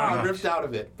ripped out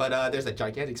of it, but there's a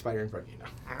gigantic spider in front of you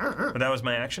now. But that was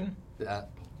my action?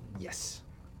 Yes.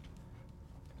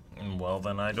 Well,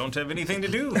 then I don't have anything to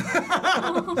do. Is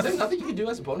there nothing you can do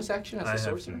as a bonus action as I a have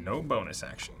sorcerer? no bonus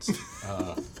actions.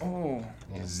 Oh.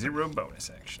 0 bonus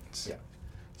actions. Yeah.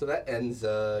 So that ends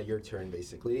your turn,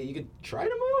 basically. You could try to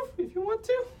move if you want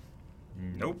to.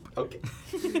 Nope. Okay.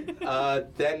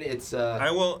 Then it's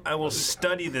I will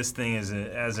study this thing as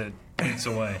it eats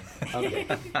away. okay.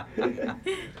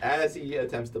 As he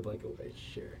attempts to blink away,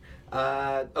 sure.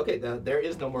 Okay, there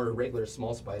is no more regular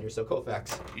small spider. So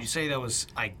Kofax, Did you say that was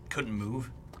I couldn't move?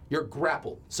 you're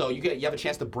grappled. So you have a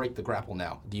chance to break the grapple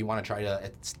now. Do you want to try to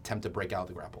attempt to break out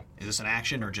the grapple? Is this an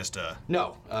action or just a?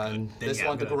 No. This yeah,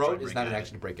 one, I'm the gonna try garrote, to is break not an out.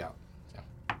 action to break out. So.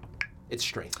 It's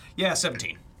strength. Yeah,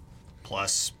 17.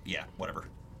 Plus, yeah, whatever.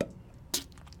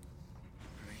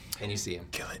 And you see him.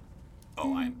 Kill it.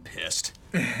 Oh, I'm pissed.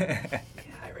 Hi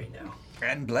right now.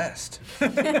 And blessed.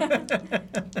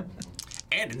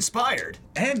 And inspired.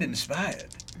 And inspired.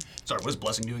 Sorry, what does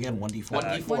blessing do again? 1d4?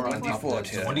 1d4 on top of that. 1d4,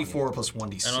 So yeah. 1d4 plus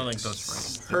 1d6. I don't think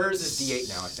that's Hers is d8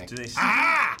 now, I think. Do they?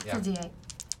 Ah! Yeah. It's a D8.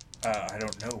 I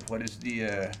don't know. What is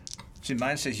the, See,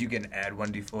 mine says you can add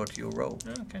 1d4 to your roll.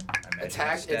 Okay. I imagine It's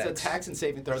stats. attacks and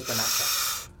saving throws, but not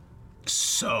checks.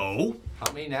 So,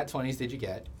 How many nat 20s did you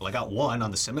get? well, I got 1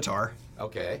 on the scimitar.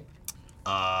 Okay.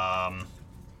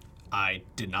 I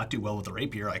did not do well with the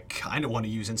rapier. I kind of want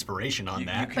to use inspiration on You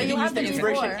that. can But you You have use the the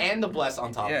inspiration D4. and the bless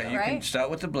on top Yeah, of you that. can Right? start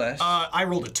with the bless. I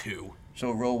rolled a 2.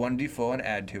 So roll 1d4 and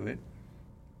add to it.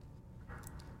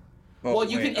 Well,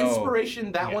 you wait, can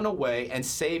inspiration that yeah. one away and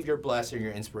save your bless or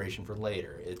your inspiration for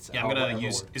later. It's Yeah, I'm gonna whatever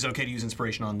use. works. Is it okay to use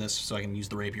inspiration on this so I can use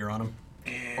the rapier on him,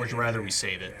 or would you rather we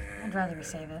save it? I'd rather we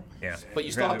save it. Yeah. But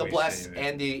you still have rather the we bless save it.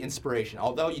 and the inspiration.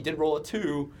 Although you did roll a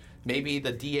 2, maybe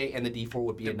the D8 and the D4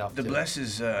 would be enough. The to, bless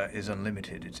is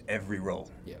unlimited. It's every roll.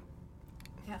 Yeah.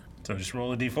 Yeah. So just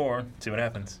roll a d4, see what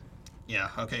happens. Yeah.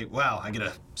 Okay. Wow. I get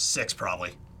a 6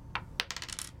 probably.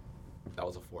 That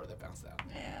was a 4 that bounced out.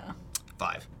 Yeah.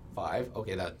 5. 5.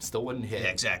 Okay, that still wouldn't hit. Yeah,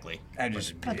 exactly. I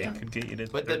just But It could get you to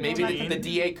But then maybe the 13.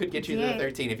 DA could get you to the D8.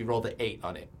 13 if you rolled the 8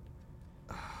 on it.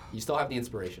 You still have the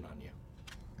inspiration on you.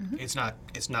 It's not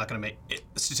gonna make it,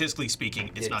 statistically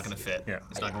speaking, it's not gonna fit. Yeah.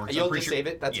 It's not gonna work. You'll I'm pretty just sure- save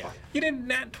it? That's yeah. fine. You did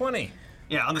nat 20.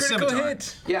 Yeah, on the Critical scimitar.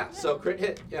 hit. Yeah, so crit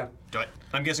hit, yeah.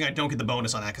 I'm guessing I don't get the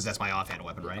bonus on that because that's my offhand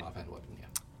weapon, right? Offhand weapon, yeah.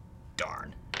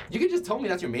 Darn. You can just tell me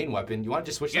that's your main weapon. You want to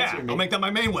just switch that Yeah, to your main I'll make that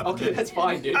my main weapon. Okay, then. that's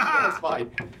fine, dude. That's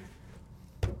fine.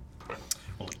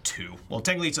 Only 2. Well,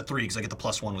 technically it's a 3 because I get the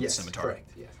 +1 with Yes, the scimitar. correct,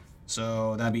 yes.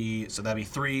 So that'd be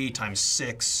 3 times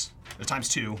 6, times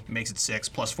 2 makes it 6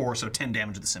 plus 4, so 10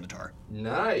 damage with the scimitar.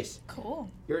 Nice. Cool.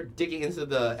 You're digging into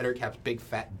the Ettercap's big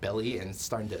fat belly and it's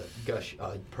starting to gush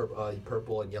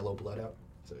purple and yellow blood out.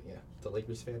 So yeah, it's a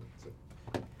Lakers fan. So.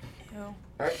 Ew. All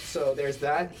right, so there's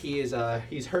that. He's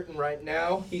hurting right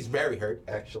now. He's very hurt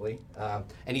actually,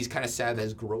 and he's kind of sad that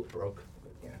his throat broke.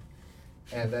 But,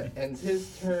 yeah. And that ends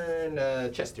his turn.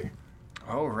 Chester.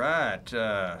 All right.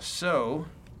 So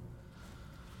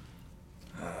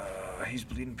he's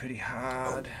bleeding pretty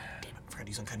hard. Damn it, I forgot to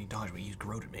use Uncanny Dodge, but he used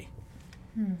Garrote at me.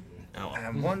 Oh, And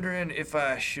I'm wondering if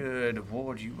I should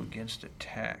ward you against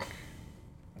attack,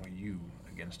 or you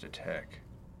against attack.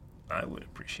 I would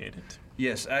appreciate it.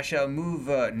 Yes, I shall move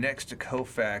next to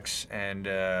Koufax, and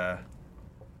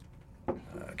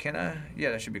can I?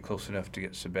 Yeah, that should be close enough to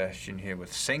get Sebastian here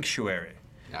with Sanctuary.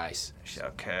 Nice. I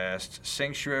shall cast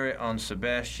Sanctuary on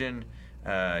Sebastian.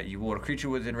 You ward a creature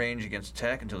within range against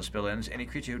attack until the spell ends. Any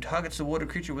creature who targets the warded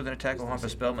creature with an attack or harmful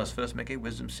spell must first make a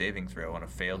Wisdom saving throw. On a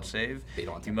failed save, They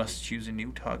don't you attack. must choose a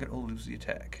new target or lose the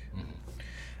attack.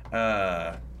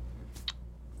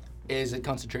 Is it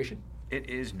concentration? It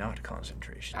is not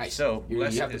concentration. Nice. So, You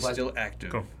Bless have the is bless- still active.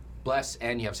 Cool. Bless,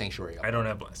 and you have Sanctuary up. I don't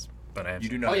have bless, but I have. You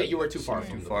do some. not. Oh yeah, have- you were too far you're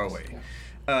from too the far bless, away.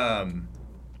 yeah. You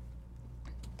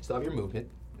still have your movement,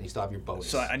 and you still have your bonus.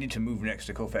 So I need to move next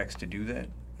to Koufax to do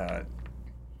that.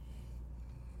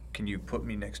 Can you put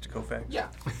me next to Koufax? Yeah.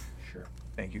 Sure.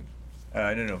 Thank you.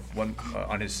 No, one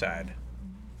on his side.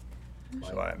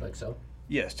 So I'm Like so.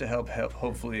 yes to help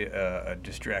hopefully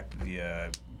distract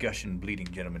the gushing bleeding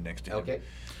gentleman next to him. Okay.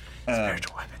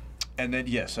 Spiritual weapon. And then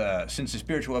yes, since the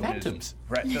spiritual weapon Phantoms. is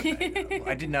right, no,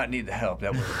 I did not need the help.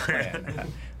 That was the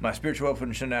plan. My spiritual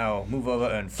weapon shall now move over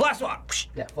and fly swat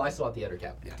Yeah. Fly swat the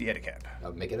Ettercap. Yeah. the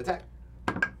Ettercap. Make an attack.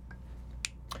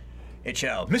 It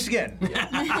shall miss again. Yeah.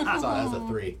 So that has a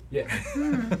 3. Yeah.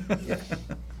 Yeah.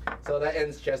 So that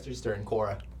ends Chester's turn.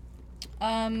 Cora.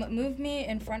 Move me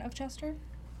in front of Chester. In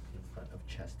front of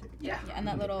Chester. Yeah. Yeah, and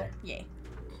that you can little get there. yay.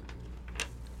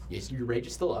 Yes, your rage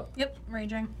is still up. Yep,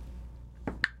 raging.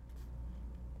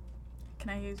 Can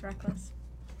I use reckless?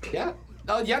 Yeah.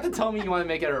 Oh, you have to tell me you want to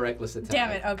make it a reckless attack. Damn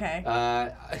it. Okay.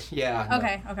 Yeah. no.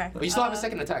 Okay. Okay. But you still have a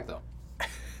second attack though.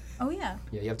 Oh yeah.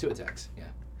 Yeah, you have 2 attacks. Yeah.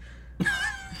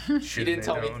 She didn't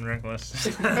tell me. Reckless.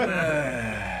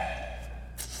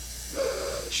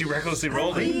 She recklessly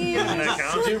rolled it. Doesn't that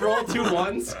count? You rolled 2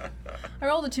 1s. I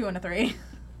rolled a 2 and a 3.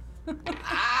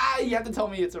 You have to tell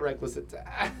me it's a reckless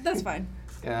attack. That's fine.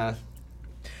 Yeah.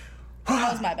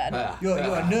 That was my bad. You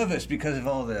are nervous because of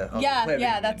all the. Yeah, clever-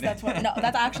 yeah, that's what. No,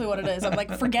 that's actually what it is. I'm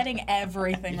like forgetting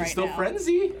everything You right can still now.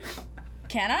 frenzy?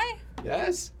 Can I?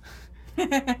 Yes.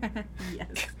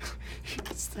 Yes. You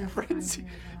can still frenzy.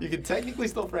 You can technically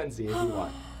still frenzy if you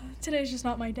want. Today's just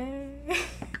not my day.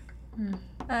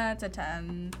 It's a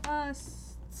 10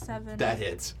 plus 7. That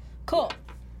hits. Cool.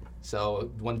 So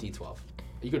 1d12.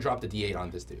 You can drop the d8 on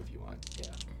this too if you want.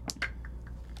 Yeah.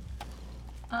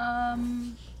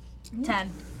 10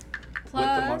 With the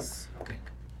mod- plus. Okay.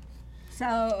 So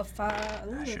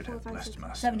I should have blessed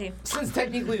myself. 17. Since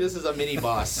technically this is a mini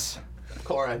boss,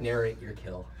 Cora, narrate your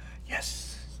kill. Yes.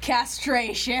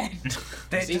 Castration.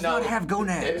 That See, does no, not have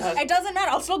gonads. It has- It doesn't matter.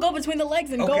 I'll still go between the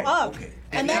legs and go Okay, up. okay.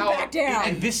 And then now- back down.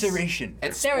 and Evisceration.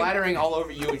 And There we go. splattering all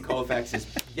over you and Koufax is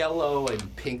yellow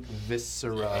and pink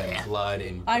viscera and blood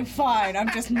and. I'm fine. I'm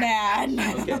just mad.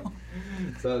 Okay.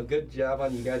 So good job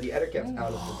on you guys. The Ettercap's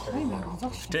out of the turn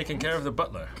now. Taking care of the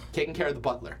butler. Taking care of the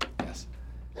butler. Yes.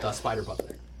 The spider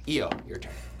butler. Io, your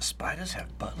turn. Spiders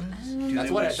have butlers? Do That's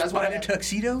they what wear I- that's what I- spider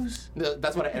tuxedos?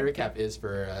 That's what an Ettercap is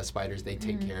for spiders. They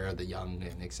take care of the young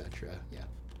and etc. Yeah.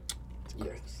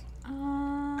 Yes. Call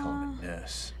them a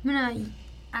nurse. I'm gonna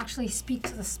actually speak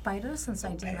to the spider since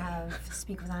I do have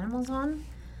speak with animals on.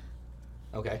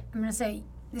 Okay. I'm gonna say,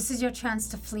 this is your chance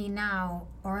to flee now,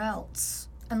 or else,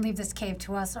 and leave this cave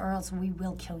to us, or else we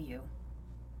will kill you.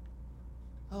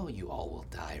 Oh, you all will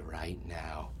die right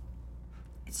now.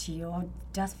 It's your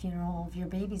death funeral. All of your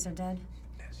babies are dead.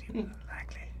 That's even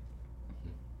unlikely.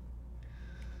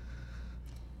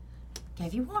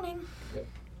 Gave you warning. Yep.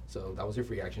 So that was your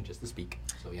free action, just to speak.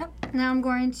 So yeah. Yep. Now I'm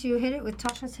going to hit it with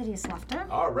Tasha's Hideous Laughter.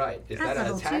 All right. Is that That's an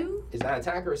level attack? 2. Is that an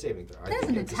attack or a saving throw? I That's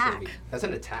think an it's a attack. saving- That's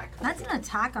an attack. That's an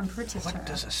attack on Pretty's turn. What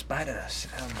does a spider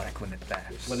sound like when it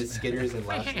laughs? When it skitters and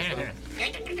laughs and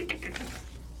stuff.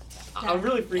 I'm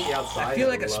really freaking out. I feel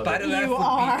like a spider laugh You would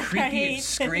are. be I creepy hate and this.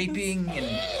 scraping, and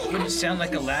it wouldn't sound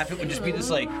like a laugh. It would just be this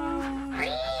like,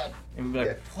 and we'd be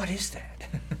like, what is that?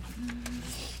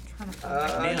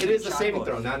 It is a saving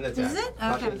throw, not an attack. Is it?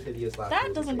 Tasha's Okay. Hideous Laughter That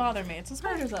is a doesn't saving bother me. It's the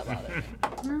spiders that bother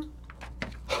me.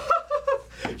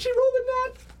 She rolled a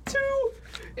nat 2,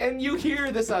 and you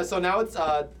hear this. So now it's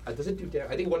does it do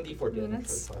damage? I think 1d4 damage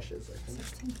Minutes. for Tasha's. I think.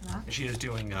 16 for that. She is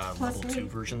doing Plus level 2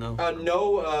 8. version though.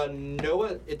 No,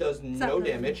 it does that no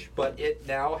really? damage, but it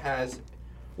now has.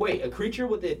 Wait, a creature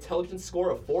with the intelligence score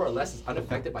of 4 or less is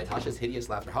unaffected by Tasha's Hideous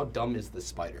Laughter. How dumb is this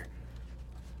spider?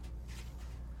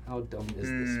 How dumb is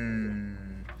this spider?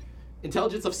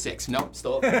 Intelligence of 6. Nope,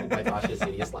 still affected by Tasha's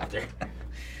Hideous Laughter.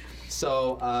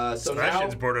 So now.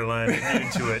 Sebastian's borderline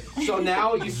immune to it. So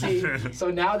now you see. So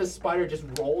now the spider just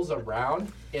rolls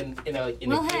around in a Well,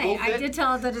 giggle hey, fit. I did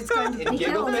tell her that it's going to In be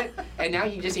giggle killed. fit, and now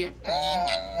you just hear.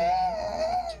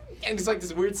 And it's like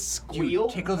this weird squeal.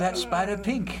 Tickle that spider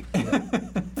pink.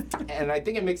 And I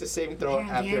think it makes a saving throw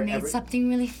Apparently after I made every. something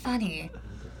really funny.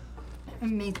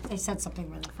 I said something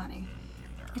really funny.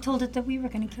 I told it that we were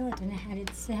going to kill it, and it had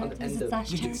its, On the it was end its of-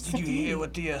 last Did chance you to hear leave.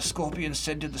 what the scorpion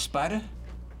said to the spider?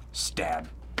 Stab.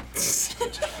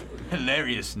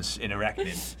 Hilarious in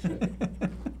arachnid.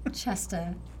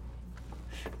 Chester.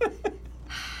 You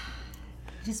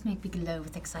just make me glow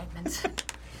with excitement.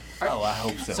 Oh, I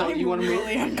hope so. So you want to move?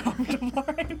 Really uncomfortable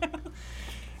right now.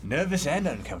 Nervous and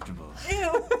uncomfortable.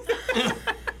 Ew.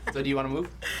 So do you want to move?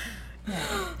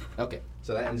 Okay,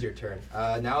 so that ends your turn.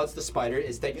 Now it's the spider.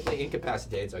 It's technically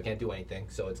incapacitated, so I can't do anything.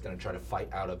 So it's gonna try to fight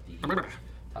out of the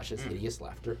Tasha's Hideous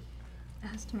Laughter. It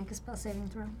has to make a spell saving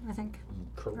throw, I think.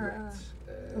 Correct.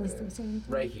 Wisdom saving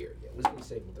throw. Right here, yeah, wisdom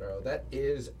saving throw. That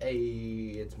is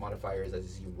its modifier is a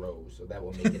 0, so that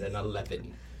will make it an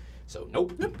 11. So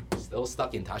nope, still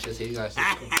stuck in Tasha's Hideous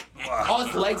Laughter. All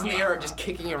its legs in the air are just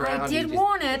kicking around. I You did just-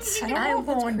 warn it. I don't I know if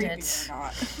it's warned creepy it. or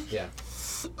not. Yeah.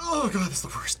 Oh god, that's the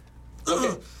worst.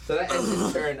 Okay, so that ends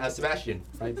his turn. Sebastian,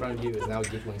 right in front of you, is now a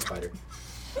giggling spider.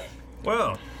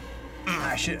 Well,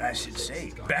 I should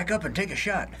say, back up and take a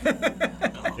shot.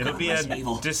 it'll be Resident a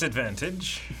Evil.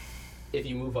 disadvantage. If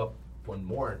you move up one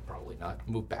more, probably not.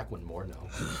 Move back one more, no.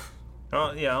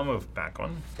 Oh, yeah, I'll move back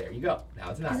one. There you go.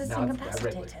 Now it's not. Because it's Now it's that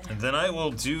red one. incapacitated. And then I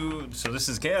will do. So this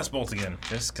is Chaos Bolt again,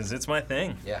 just because it's my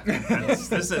thing. Yeah.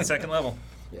 This is at second level.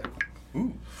 Yeah.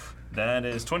 That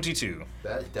is 22.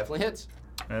 That definitely hits.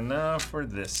 And now for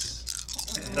this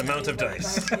amount of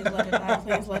dice. Please let it die.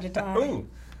 Please let it die. Ooh.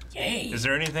 Is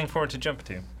there anything for it to jump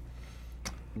to?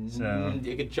 So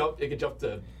It could jump. It could jump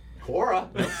to Cora.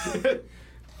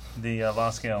 the law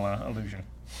scale illusion.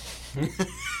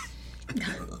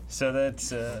 So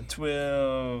that's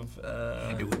 12.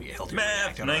 It would be a healthier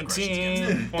Math. react on our aggressions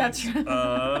against 19 points That's right.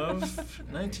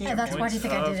 of 19 Yeah, that's why points do you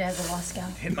think I did it of as a law scale?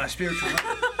 Hit my spiritual.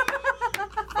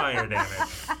 fire damage.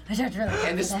 I don't really.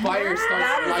 And the spider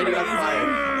starts lighting up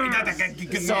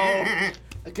fire. So,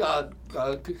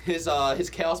 his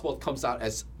chaos bolt comes out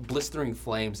as blistering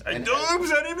flames, and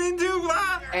Oops, I didn't mean to.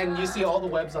 and you see all the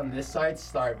webs on this side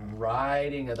start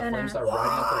riding, the Oh, no. flames start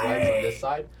riding up the webs on this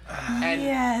side, and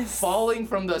Yes. falling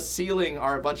from the ceiling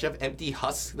are a bunch of empty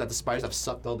husks that the spiders have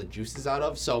sucked all the juices out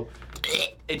of. So,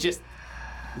 it just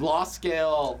law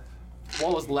scale.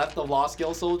 What was left of law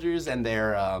scale soldiers and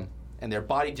their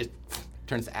body just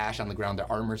turns to ash on the ground.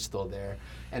 Their armor's still there.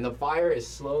 And the fire is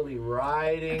slowly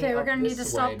riding. Okay, we're up gonna need this to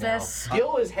stop way now. this.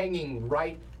 Gil is hanging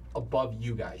right above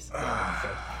you guys.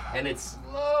 And it's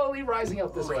slowly rising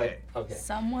up this way. Okay.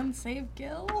 Someone save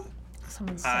Gil.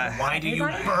 Someone's Why do you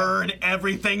burn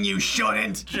everything you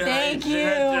shouldn't? Thank you.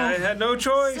 I had no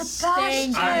choice.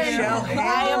 Thank you. I shall I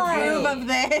handle approve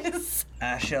of this.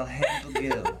 I shall handle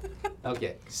Gil.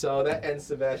 Okay, so that ends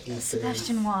Sebastian's turn.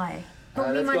 Sebastian, why?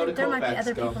 But let's go to there might be Kovacs,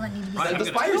 other go. people that need to be The saved.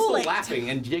 spider's still Too late. laughing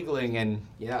and jiggling, and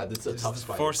yeah, it's a tough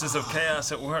spider. Forces of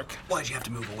chaos at work. Why'd you have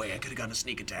to move away? I could have gotten a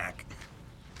sneak attack.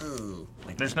 Oh.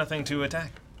 There's nothing to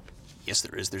attack. Yes,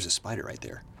 there is. There's a spider right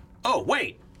there. Oh,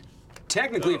 wait.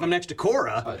 Technically, if I'm next to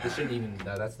Cora, This shouldn't even.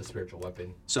 That's the spiritual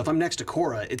weapon. so if I'm next to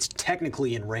Cora, it's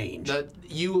technically in range.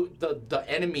 The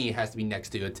enemy has to be next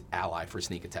to its ally for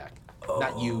sneak attack,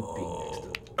 not you being next to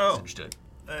it. Oh, Understood.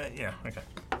 yeah, okay.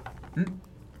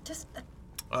 Just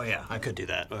Oh yeah, I could do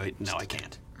that. Oh, wait, no, I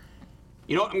can't.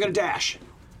 You know what? I'm gonna dash.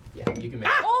 Yeah, you can make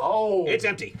it. Oh! It's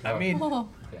empty. I mean, Oh.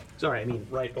 Sorry, I mean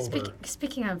right over.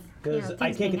 Speaking of, Because I things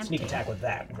can't being get sneak empty. attack with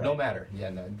that. Right? No matter. Yeah,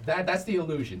 no. That's the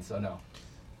illusion, so no.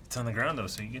 It's on the ground though,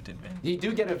 so you get to advantage. You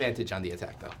do get advantage on the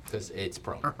attack, though, because it's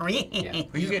prone. Yeah.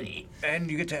 you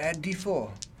get to add D4.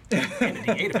 And a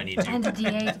D8 if I need to. And a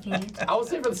D8 if you need. I would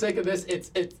say for the sake of this,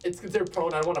 it's considered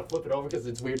prone. I don't want to flip it over because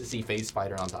it's weird to see Phase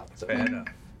Fighter on top. So. Fair enough.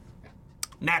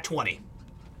 Nat 20.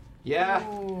 Yeah.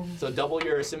 So double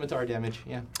your scimitar damage.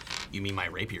 Yeah. You mean my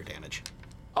rapier damage?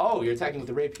 Oh, you're attacking with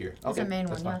the rapier. That's Okay, the main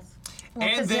that's one, fine. yes. Well,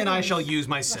 And 'cause the then other I shall one's use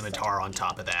my less scimitar on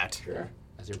top of that. Sure.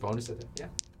 As your bonus at it. Yeah.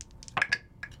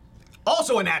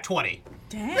 Also a nat 20.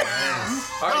 Damn. All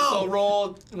right. So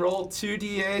roll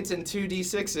 2d8s and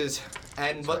 2d6s,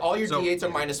 but all your So- d8s are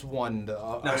 -1.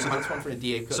 -1 for the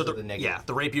d8 because So of the negative. yeah,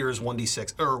 the rapier is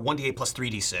 1d6 or 1d8 plus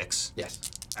 3d6. Yes.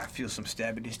 I feel some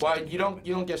stabbity. Well, you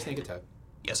don't get sneak attack.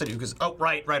 Yes, I do. Because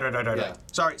right. Yeah.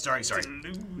 Sorry.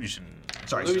 Illusion.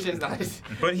 Sorry. Illusion's nice.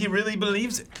 But he really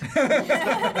believes it.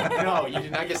 No, you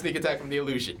did not get sneak attack from the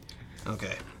illusion.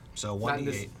 Okay. So Not in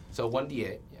this- 1d8. So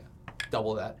 1d8. Yeah.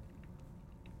 Double that.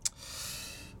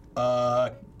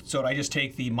 So I just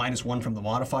take the -1 from the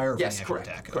modifier? Yes, from the correct,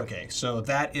 actual attack? correct. Okay, so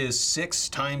that is 6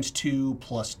 times 2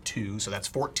 plus 2, so that's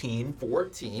 14.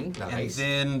 14. Nice.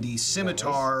 And then the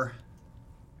scimitar,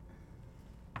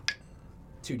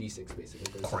 2d6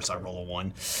 basically. of course I roll a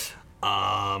 1.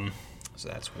 So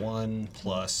that's 1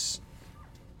 plus...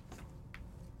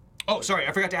 Oh, sorry,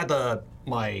 I forgot to add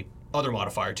my other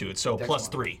modifier to it, so Dex plus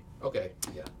mod. 3. Okay.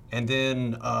 Yeah. And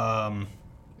then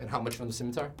And how much from the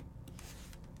scimitar?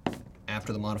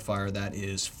 after the modifier, that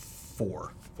is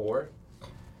 4. 4.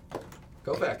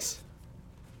 Go Vex.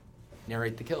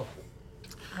 Narrate the kill.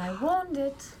 I warned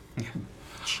it.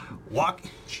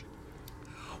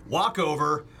 Walk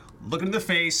over, look into the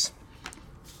face.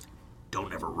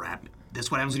 Don't ever rap. This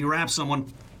is what happens when you rap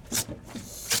someone.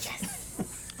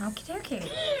 Okie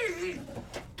dokie.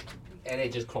 And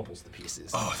it just crumbles to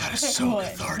pieces. Oh, that is so Good.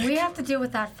 cathartic. We have to deal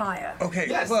with that fire. Okay,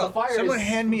 Yes, well, the fire someone is-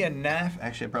 hand me a knife.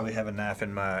 Actually, I probably have a knife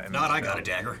in my. Not I got a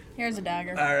dagger. Here's a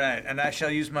dagger. All right, and I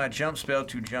shall use my jump spell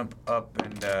to jump up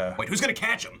and Wait, who's gonna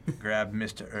catch him? grab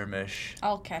Mr. Ermish.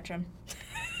 I'll catch him.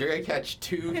 You're gonna catch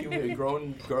 2 human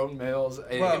grown males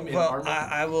in armor.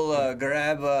 I will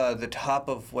grab the top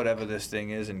of whatever this thing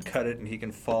is and cut it, and he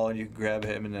can fall, and you can grab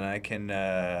him, and then I can.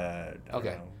 I don't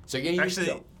Okay. know. So you're gonna use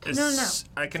Actually,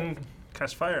 No. I can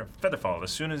cast fire, Featherfall,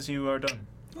 as soon as you are done.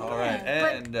 All right,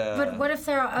 and But what if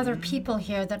there are other people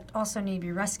here that also need to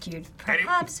be rescued?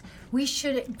 Perhaps we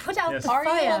should put out Yes. the Are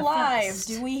fire you alive? first.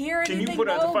 Do we hear Can anything? you put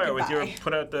out the No? fire with your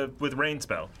Goodbye. with rain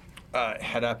spell?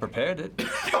 had I prepared it?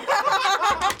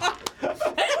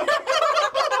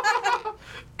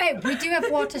 Hey, we do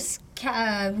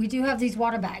have we do have these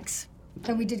water bags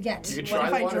that we did get. You can What try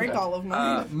if the I water drink bag. all of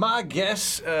mine? My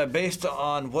guess, based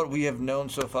on what we have known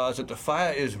so far, is that the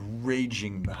fire is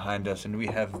raging behind us, and we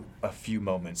have a few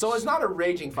moments. So it's not a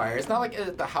raging fire. It's not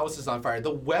like the house is on fire.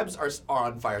 The webs are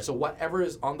on fire. So whatever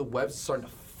is on the webs is starting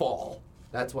to fall.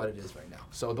 That's what it is right now.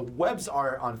 So the webs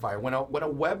are on fire. When a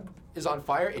web is on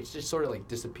fire, it just sort of like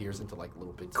disappears into like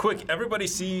little bits. Quick, everybody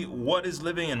see what is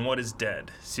living and what is dead.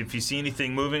 See if you see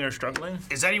anything moving or struggling.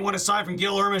 Is anyone aside from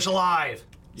Gil Ermish alive?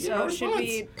 So should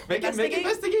we make investigate?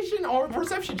 investigation or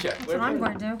perception check? That's what I'm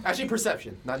going to do. Actually,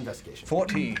 perception, not investigation.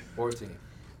 14. 14,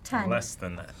 10. Less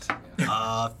than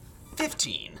that.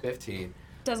 15. 15.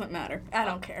 Doesn't matter. I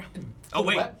don't care. Oh,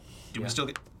 wait. What? Do we Yeah. still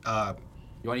get...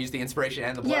 You want to use the inspiration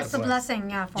and the bless? Yes, the blessing,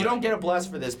 yeah. You don't get a bless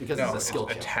for this because No, it's a it's skill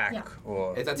check. attack Yeah.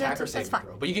 or. It's attack or that's saving fine.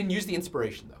 throw. But you can use the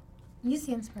inspiration though. Use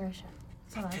the inspiration.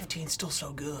 It's all right. 15's still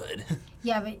so good.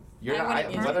 Yeah, but You're I not,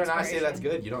 wouldn't use whether or not I say inspiration. that's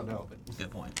good, you don't know. But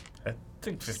Good point. I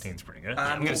think 15 is pretty good.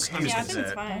 I'm gonna okay use Yeah, I this. think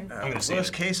it's fine. I'm gonna save Worst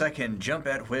it. case, I can jump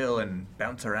at will and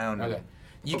bounce around. okay,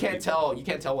 you can't tell. You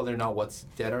can't tell whether or not what's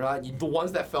dead or not. The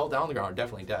ones that fell down the ground are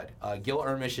definitely dead. Gil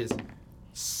Ermish is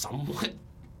somewhat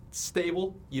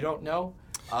stable. You don't know.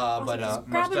 But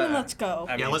Grab him and uh, let's go.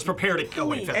 I Yeah, mean, let's prepare to... Oh,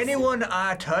 wait. Please. Anyone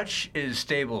I touch is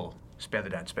stable. Spare the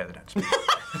dance, spare the dance.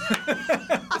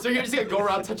 so you're just gonna go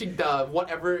around touching the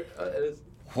whatever it is.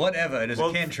 Whatever, it is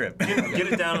Well, a cantrip. Get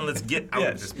it down and let's get out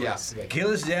Yes. of this Yeah. place. Okay.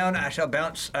 Kill is down. I shall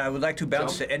bounce. I would like to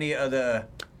bounce Jump. to any other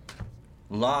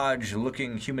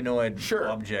large-looking humanoid Sure.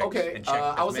 object. Okay. And check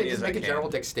I would as say many just as I make a can. general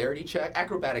dexterity check,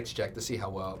 acrobatics check to see how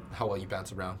well you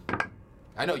bounce around.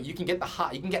 I know you can get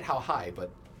you can get how high,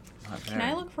 but Can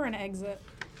I look for an exit?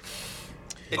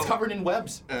 it's covered in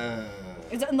webs.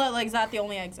 Is that the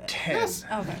only exit? 10. Yes.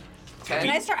 Okay. 10. Can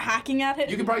I start hacking at it?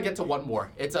 You can probably get to one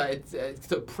more. It's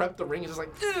to prep the ring. It's just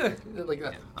like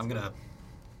that. I'm gonna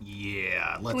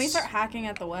Yeah, let's. Can we start hacking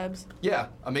at the webs? Yeah,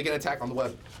 I'm making an attack on the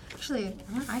web. Actually,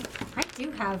 I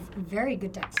do have very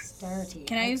good dexterity.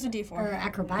 Can I use a D4? Or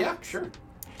acrobatics? Yeah, sure.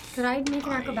 Could I make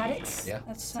an acrobatics? Yeah.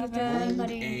 That's See if 7.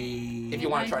 anybody. If you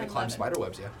want to try to 9, climb 11. spider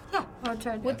webs, yeah. Yeah, I'll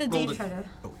try to. With the Roll D4. try to.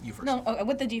 Oh, you first. No, okay,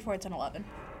 with the D4, it's an 11.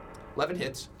 11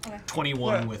 hits.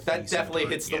 21 with That the definitely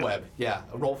centaur, hits the yeah. web. Yeah,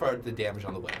 roll for the damage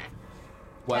on the web.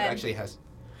 Web 10. actually has.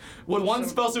 When one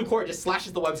spell through core, it just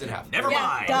slashes the webs in half. Never Yeah,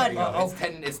 mind. done. There you go.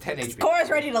 It's 10 HP. Cora's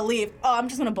ready to leave. Oh, I'm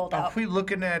just gonna bolt Are out. we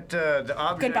looking at the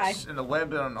objects Goodbye. in the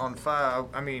web on fire?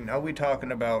 I mean, are we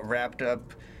talking about wrapped up?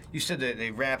 You said that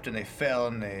they wrapped and they fell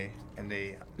and they.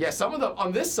 Yeah, some of them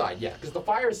on this side, yeah, because the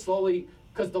fire is slowly.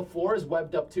 Because the floor is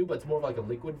webbed up too, but it's more of like a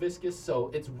liquid viscous, so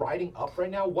it's riding up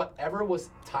right now. Whatever was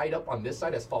tied up on this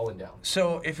side has fallen down.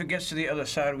 So if it gets to the other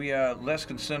side, we are less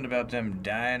concerned about them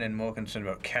dying and more concerned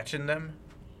about catching them.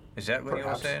 Is that what you were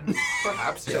Perhaps. saying?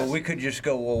 Perhaps, yes. So we could just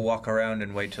go, we'll walk around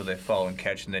and wait till they fall and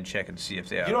catch, and then check and see if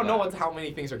they are. You don't know alive. how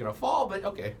many things are gonna fall, but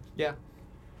okay, yeah,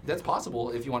 that's possible.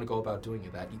 If you want to go about doing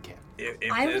that, you can.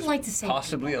 If I would there's like to say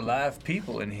possibly alive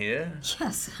people in here,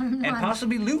 Yes. I'm and not-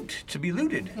 possibly loot to be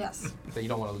looted. Yes. But you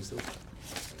don't want to lose the.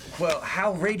 Well,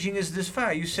 how raging is this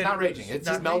fire? You said It's not raging. It's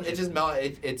just not melt. raging. It's just melt.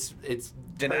 It's.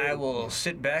 Then I will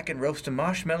sit back and roast a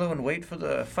marshmallow and wait for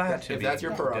the fire to If be that's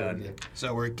your done. prerogative.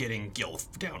 So we're getting Gil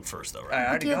down first, though, I right?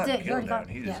 already Gil got did. You Gil already down. got-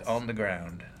 He's yes. on the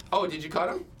ground. Oh, did you cut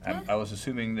him? I was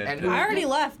assuming that. And who- I already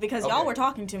left because y'all Okay. were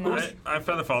talking too much. I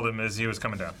featherfalled him as he was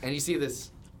coming down. And you see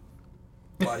this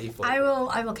body float.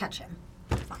 I will catch him.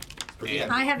 Pretty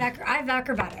heavy. I have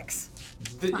acrobatics.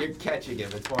 You're catching him.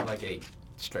 It's more like a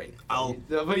straight. I'll-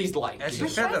 But he's light. As My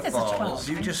the strength feather is a 12. falls,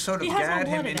 you just sort of He has guide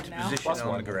more him blood in into him now. position Plus on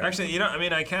one. the ground. Actually,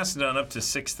 I casted on up to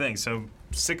 6 things, so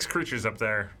 6 creatures up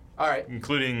there, All right.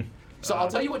 including. So I'll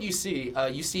tell you what you see.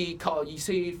 You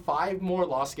see 5 more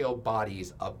law scale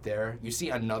bodies up there. You see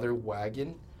another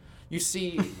wagon. You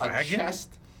see a Wagon?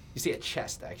 chest. You see a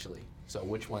chest actually. So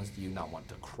which ones do you not want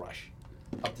to crush?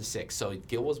 Up to 6. So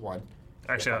Gil was 1.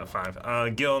 Actually, out of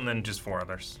 5. Gil and then just 4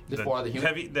 others. Just 4 other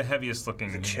humans? The heaviest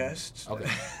looking. The chest. Okay.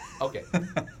 Okay.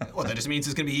 Well, that just means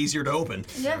it's going to be easier to open.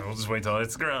 Yeah. We'll just wait till it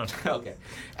hits the ground. Okay.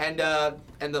 And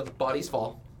the bodies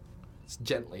fall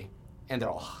gently, and they're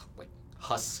all like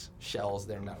husk shells.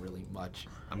 They're not really much.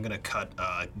 I'm going to cut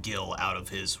Gil out of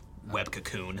his web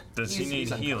cocoon. Does he He's need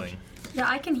unconscious. healing? Yeah,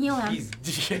 I can heal him. He's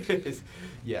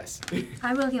yes.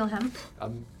 I will heal him.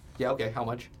 Yeah. Okay. How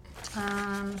much?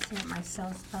 Let's see what my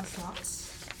spell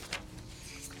slots.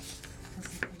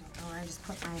 Oh, I just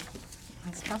put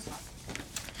my spell slot.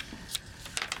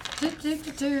 Give me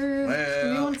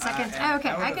 1 second. Okay,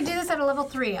 I can do this at a level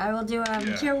 3. I will do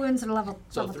cure wounds at a level.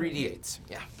 So level 3d8s.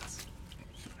 Yeah.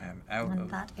 I'm out And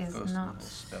of that is first not- level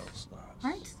spell slots.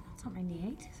 Right? That's not my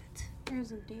D8, is it?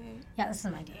 Here's a D8. Yeah, this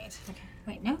is my D8. Okay.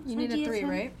 Wait, no. You my need a D8 3, then?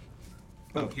 right?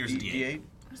 Oh, here's a D8.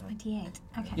 Where's my D8?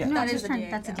 Okay. Yeah. No, That it's is just a trying.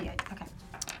 D8, That's a yeah. D8. Okay.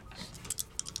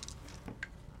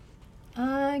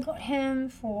 I got him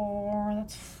for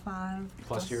that's 5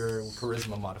 Plus your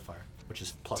charisma modifier, which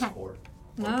is plus 10. 4.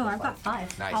 No, I've got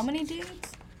 5. Nice. How many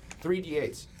D8s?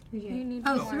 3d8s. You need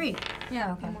Oh, more. 3.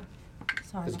 Yeah. Okay.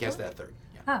 Sorry. Because you cast that third.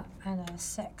 Yeah. Oh, and a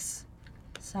 6.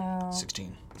 So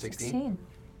 16. 16.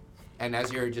 And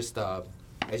as you're just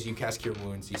as you cast cure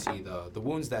wounds, you see the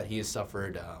wounds that he has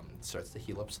suffered starts to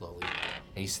heal up slowly,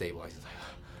 and he stabilizes.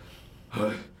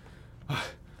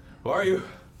 Who are you?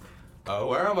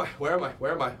 Where am I? Where am I?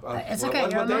 Where am I? It's okay,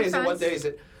 you're What day among is it? What friends. day is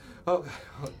it? Oh,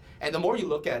 and the more you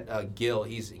look at Gil,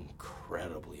 he's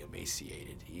incredibly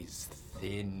emaciated. He's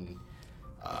thin.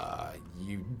 I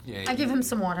give him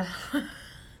some water.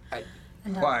 I-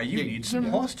 And, Why, you Yeah, need some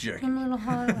him- horse him jerky. a little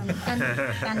water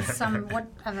and some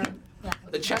whatever. Yeah.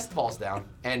 The chest falls down,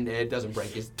 and it doesn't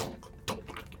break. It's donk, donk,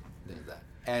 there's that.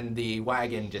 And the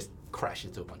wagon just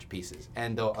crashes to a bunch of pieces.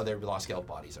 And the other lost scale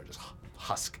bodies are just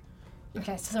husk.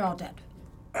 Okay, so they're all dead.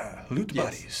 Loot Yes.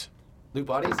 buddies. Loot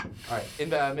bodies? All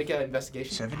right, make an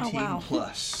investigation. 17 wow.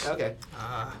 plus. Okay.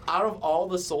 Out of all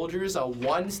the soldiers,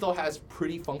 one still has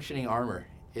pretty functioning armor.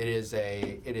 It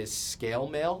is scale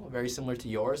mail, very similar to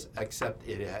yours, except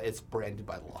it's branded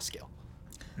by the lost scale.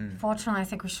 Fortunately, I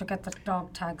think we should get the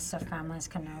dog tags so families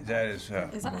can know. That is.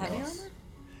 Is that heavy armor?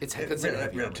 It's considered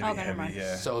heavy armor. relatively Okay, never mind. heavy,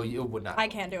 yeah. So you would not. I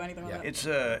can't do anything with Yeah.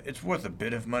 it. It's worth a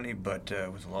bit of money, but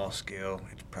with law scale,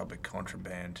 it's probably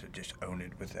contraband to just own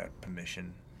it without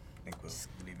permission. I think we'll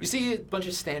leave it. You see a bunch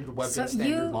of standard weapons, So standard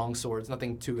you- long swords,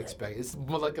 nothing too expect. It's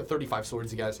more like a 35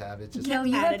 swords you guys have. It's just Gil,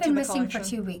 you Add have it to been the missing for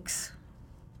collection. 2 weeks.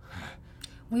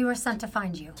 We were sent to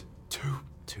find you.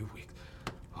 2 weeks.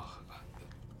 Oh,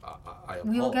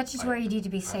 We will get you to where you need to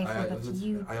be safer, I but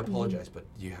you. I apologize, but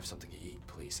you have something to eat,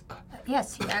 please.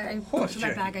 Yes, I push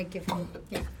my bag. I give him.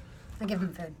 Yeah, I give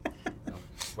him food.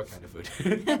 What kind of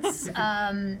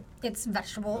food? It's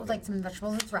vegetable, like some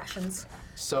vegetables. It's rations.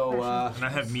 So, And I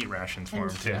have meat rations for him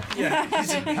too.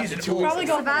 He's an orc. Probably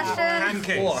go Sebastian. In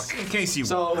case, in case you.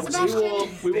 So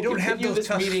we will don't have continue those this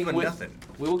tusks meeting for with nothing.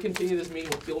 we will continue this meeting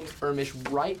with Gil Ermish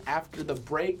right after the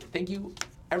break. Thank you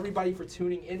everybody for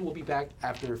tuning in. We'll be back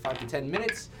after 5 to 10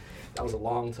 minutes. That was a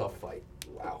long, tough fight.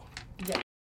 Wow.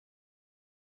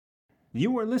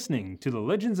 You are listening to the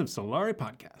Legends of Solari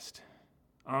podcast.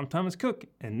 I'm Thomas Cook,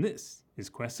 and this is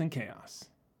Quests and Chaos.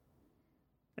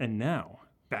 And now,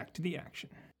 back to the action.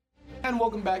 And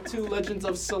welcome back to Legends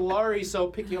of Solari. So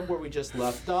picking up where we just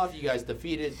left off, you guys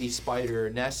defeated the spider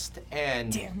nest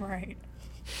and Damn right.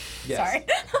 yes.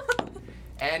 Sorry.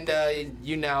 And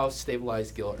you now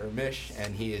stabilize Gil Ermish,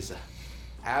 and he is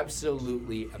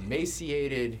absolutely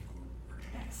emaciated.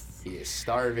 He is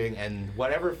starving, and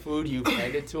whatever food you've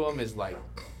handed to him is like,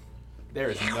 there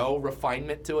is no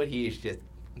refinement to it. He is just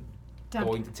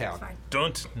going to town.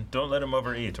 It's fine. Don't let him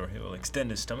overeat, or he will extend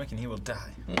his stomach and he will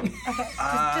die.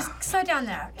 Just slow down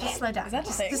there. Just slow down. Is that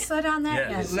the thing? Just slow down there.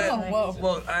 Yeah. Yes. Let- Oh, whoa.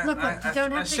 Well, Look, you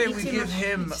don't I have to say eat we too give much.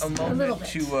 him Just a a little moment bit.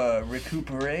 to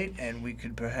recuperate, and we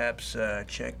could perhaps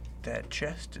check that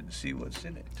chest and see what's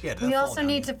in it. Yeah, We also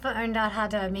need to find out how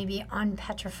to maybe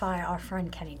unpetrify our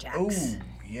friend Kenny Jacks. Oh,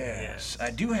 yes.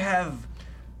 I do have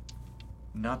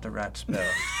not the right spell.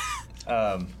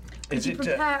 Could Is you it?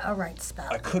 prepare a right spell?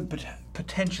 I could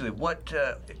potentially. What?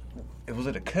 Was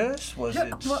it a curse? Was No,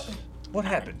 it? well, What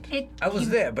happened? it- I was you-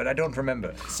 there, but I don't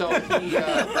remember. So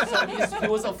he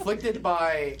was afflicted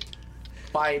by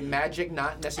magic,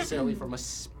 not necessarily from a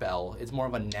spell. It's more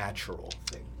of a natural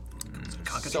thing.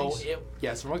 So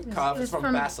yes, from It was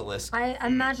from basilisk. I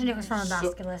imagine it was from a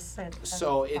So- basilisk.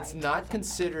 So it's not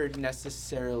considered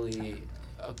necessarily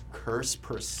a curse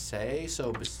per se.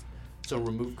 So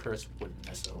remove curse wouldn't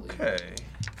necessarily. Okay.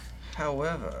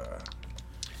 However,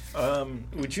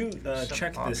 Would you Some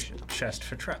check this options. chest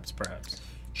for traps, perhaps?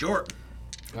 Sure.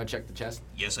 You want to check the chest?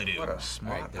 Yes, I do. what a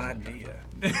smart Alright, idea.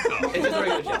 It's just a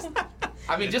regular chest.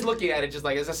 I mean, just looking at it, just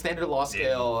like it's a standard law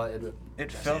scale.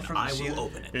 It fell from the I ceiling. will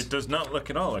open it. It does not look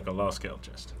at all like a law scale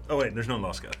chest. Oh wait, there's no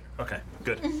law scale. Okay,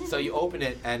 good. So you open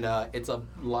it, and it's a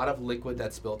lot of liquid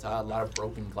that's spilt out, a lot of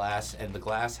broken glass, and the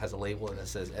glass has a label that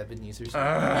says Ebenezer.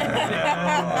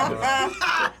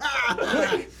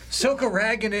 Soak a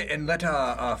rag in it and let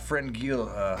our friend Gil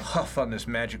huff on this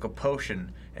magical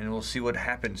potion, and we'll see what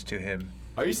happens to him.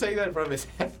 Are you saying that in front of his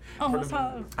head? Oh, that's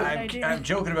not a good idea. I'm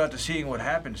joking about the seeing what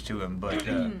happens to him, but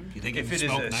You think if if it you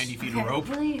is smoke a 90 feet Okay, of rope?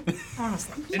 really,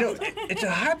 honestly. you know, it's a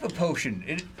hyper potion.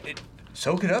 It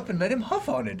soak it up and let him huff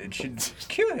on it. It should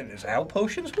cure him. It's how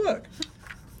potions work.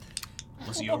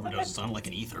 Unless he overdoses on like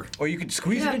an ether. Or you could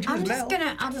squeeze Yeah, it into I'm his just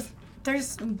mouth. gonna. There's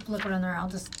some liquid in there. I'll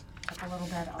just take a little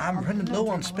bit. I'm I'll running low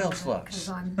on take a spell little bit, slots. 'cause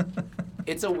I'm-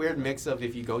 It's a weird mix of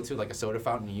if you go to like a soda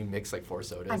fountain and you mix like 4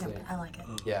 sodas. I know, but I like it.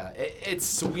 Yeah, it's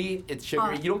sweet, it's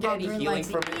sugary. You don't get any healing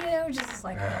from it. Just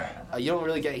like You don't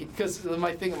really get because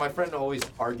my friend always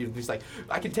argued. He's like,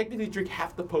 I can technically drink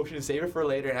half the potion and save it for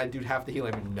later, and I do half the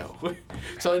healing. And no.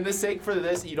 So in this sake for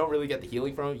this, you don't really get the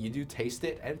healing from it. You do taste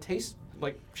it, and it tastes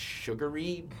like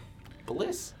sugary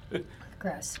bliss.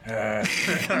 gross.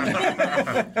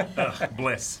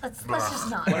 Bliss. Let's just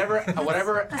not.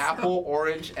 Whatever apple,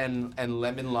 orange, and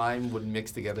lemon lime would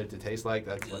mix together to taste like,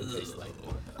 that's what it tastes like.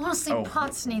 Honestly, Oh.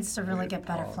 Potts needs to really get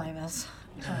better flavors.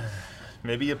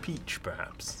 Maybe a peach,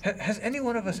 perhaps. Has any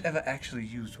one of us ever actually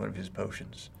used one of his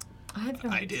potions?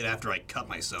 I did after I cut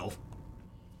myself.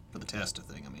 For the test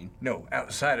thing, I mean. No,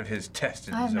 outside of his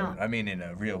testing I have zone. not. I mean, in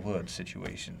a real world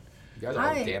situation. You guys are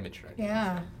all damaged right now.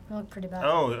 Yeah, you look pretty bad.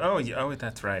 Oh,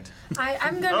 that's right.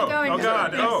 I'm gonna Oh, go and oh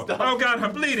God, oh God,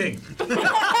 I'm bleeding.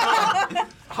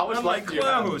 How much I'm life like do you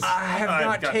have? clothes. I have I've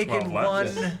not got taken 12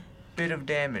 left. one bit of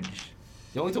damage.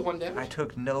 You only took 1 damage? I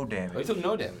took no Oh, you damage. took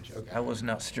no damage. Okay. I was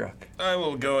not struck. I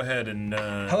will go ahead and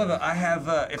However, I have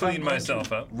if clean I'm going myself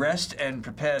to up. rest and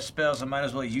prepare spells, I might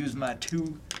as well use my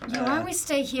 2. Why don't we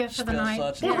stay here for the spell night?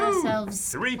 slots. Get ourselves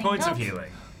 3 cleaned points up? of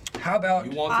healing. How about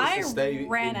You want us I to stay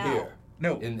ran in out. here?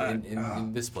 no?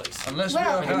 In this place. Unless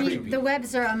Well, we I are mean, the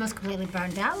webs are almost completely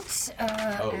burned out,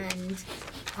 and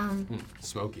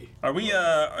Smoky. Are we?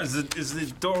 Is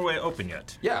the doorway open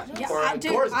yet? Yeah. Yeah, or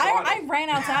dude, door's gone. I ran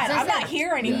outside. I'm not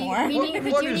here anymore. we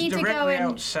what do is need to go directly and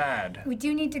outside? we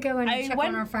do need to go and I check went-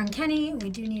 on our friend Kenny. We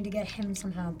do need to get him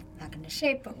somehow back into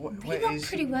shape. But where he got is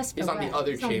pretty he? west. He's on the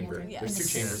other He's on the chamber. other- There's 2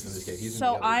 Yes. chambers in this cave. He's in So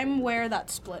the other I'm chamber. where that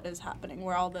split is happening,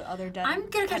 where all the other dead. I'm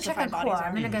gonna go check on petrified Core. bodies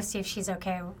I'm are. gonna go see if she's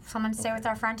okay. Someone stay stay with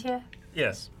our friend here?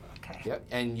 Yes. Okay. Yep.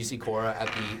 And you see Cora at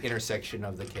the intersection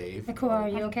of the cave. Cora, are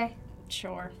you okay?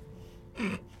 Sure.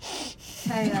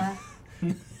 Hey,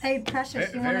 hey,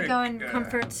 Precious, you want to Very, go and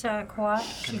comfort Cora?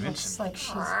 She looks convincing. like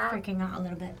she's freaking out a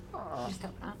little bit. Just go,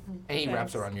 And he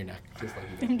wraps around your neck, just like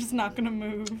you did. I'm just not gonna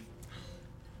move.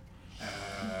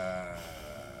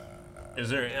 Is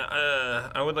there?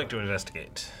 I would like to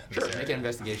investigate. Sure, make an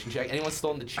investigation check. Anyone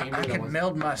still in the chamber? I that can wants-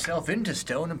 meld myself into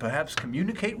stone and perhaps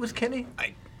communicate with Kenny.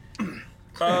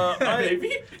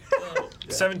 Maybe.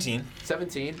 17.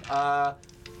 17.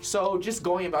 So just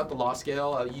going about the law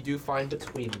scale, you do find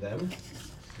between them.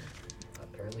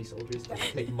 Apparently, soldiers don't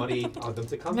take money on them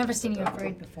to come. I've never seen you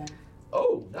afraid before.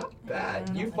 Oh, not bad.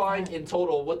 Yeah, You not find bad. in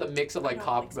total, with a mix of like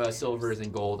silvers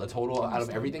and gold, a total out of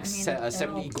everything, I mean, 70 they're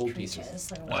all gold creatures, pieces.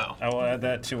 so Wow. I will add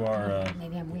that to our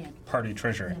Maybe I'm weird. party I've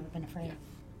treasure. never been afraid.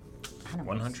 I don't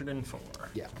know. 104.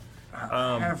 Yeah.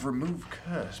 I have removed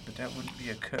curse, but that wouldn't be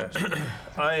a curse.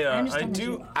 I understand that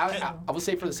do. you- I will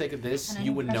say for the sake of this, And I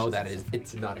you know would know Precious that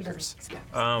it's not a curse. is-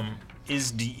 Yeah.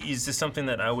 Is this something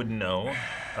that I would know,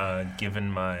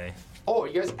 given my? Oh, are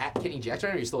you guys at Kenny Jack's right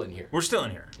now, or are you still in here? We're still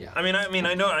in here. Yeah. I mean, I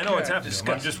know what's Yeah, happening. I'm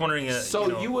disgusting. just wondering. So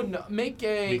you know, you would make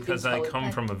a because I come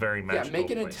intelli- from a very yeah, magical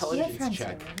make an place. We have intelligence friends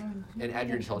check here. and add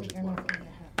your Make sure intelligence that you're more. not gonna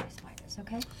get hurt by spiders,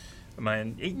 okay? Am I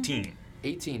an 18?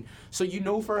 18. So you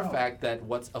know for a fact that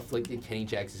what's afflicted Kenny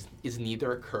Jax is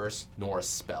neither a curse nor a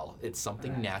spell. It's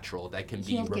something natural that can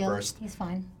be Healed Gil, reversed he's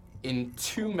fine. in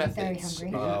two methods.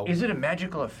 hungry. Is it a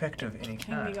magical effect of any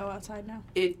Can we kind? go outside now?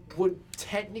 It would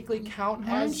technically count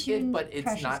Why as don't you it, and but it's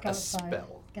Precious not go a outside?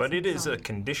 spell. Get But some it is a sun.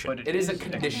 condition. But It is a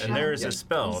condition. And there is Yeah. a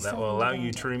spell He's that so will allow you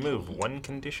young. to remove one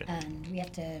condition. And we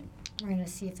have to, we're gonna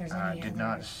see if there's any I other did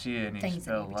not see any things that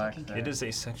spell need to be like taken that. care It is a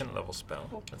second level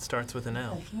spell. It starts with an But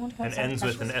L if you want to go and outside, ends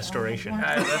with an Precious, estoration.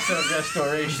 That's a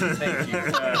restoration, thank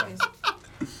you.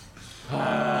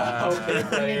 Okay, Maybe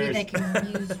players. they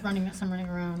can use running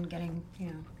around, getting, you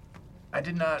know, I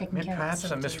did not, taking care of perhaps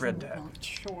I facilities misread and that. whatnot.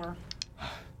 Sure.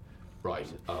 Right.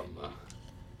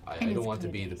 I And don't it's want to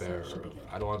be clear, the so bearer. it should be good.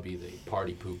 I don't want to be the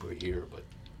party pooper here, but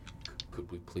could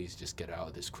we please just get out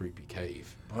of this creepy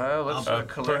cave? Well, let's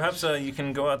collect. Perhaps you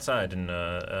can go outside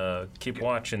and keep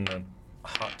watch in the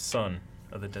hot sun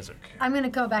of the desert. I'm gonna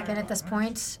go back in at this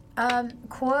point.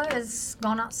 Cora is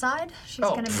gone outside. She's Oh.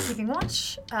 gonna be keeping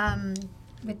watch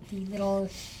with the little,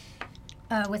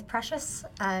 with Precious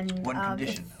and One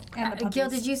condition. And the Gil,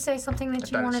 puppies. did you say something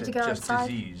that you I wanted said to go just outside?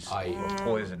 disease I- or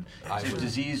poison. I Just would-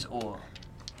 disease or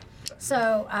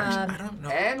So,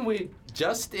 And we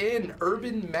just in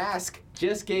Urban Mask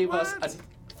just gave us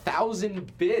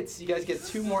 1,000 bits. You guys get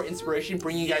 2 more inspiration,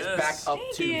 bringing you guys Yes. back up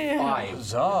Thank to you.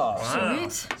 5. Wow.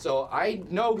 sweet. So I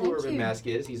know who Thank Urban you. Mask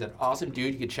is. He's an awesome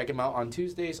dude. You can check him out on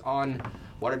Tuesdays on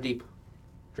Waterdeep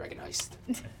Dragon Heist.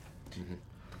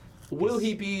 Will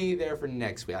he be there for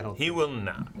next week? I don't. He will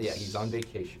not. Yeah, he's on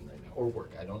vacation right now, or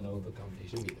work. I don't know the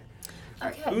combination either.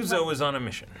 Okay. Uzo is on a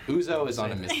mission. Uzo is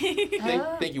on a mission.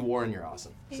 Thank you, Warren. You're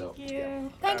awesome. So Thank yeah.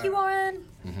 you. Thank you, Warren.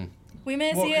 We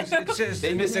miss well, you. 'cause it says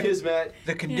They miss Kismet.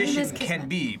 the condition Kismet. can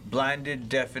be blinded,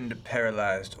 deafened,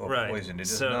 paralyzed, or Right. poisoned. It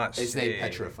does So- not It's say named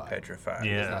petrified. Petrified.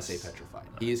 Yeah. Does not say petrified.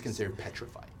 He is considered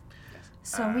petrified.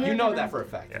 So we You are know gonna- that for a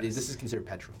fact. Yes. This is considered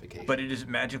petrification. But it is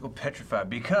magical petrified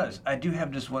because I do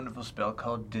have this wonderful spell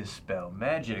called Dispel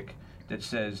Magic that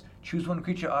says choose one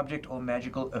creature, object, or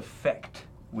magical effect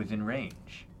within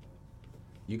range.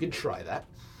 you can try that.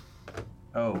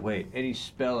 Oh, wait. Any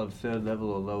spell of 3rd level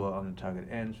or lower on the target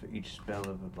ends for each spell of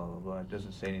a blah, blah, blah. It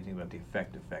doesn't say anything about the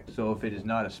effect. So if it is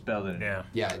not a spell, then Yeah.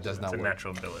 Yeah, it does It's not a work.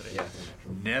 natural ability. Yeah, it's a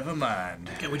natural. never mind.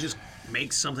 Can we just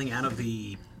make something out of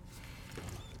the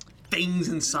things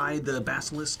inside the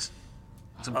basilisks?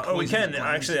 Some Oh, we poisonous can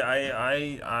glands? actually.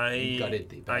 I Gutted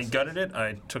the I gutted it.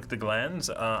 I took the glands.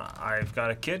 I've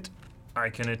got a kit. I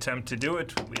can attempt to do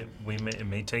it. It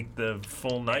may take the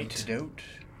full night. Antidote.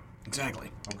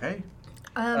 Exactly. Okay.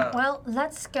 Well,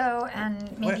 let's go and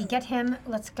maybe Where- get him.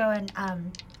 Let's go and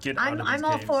Get out of I'm these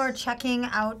all caves. for checking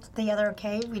out the other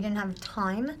cave. We didn't have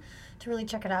time to really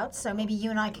check it out, so maybe you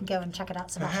and I can go and check it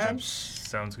out, Sebastian. Perhaps.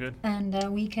 Sounds good.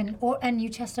 And we can, and you,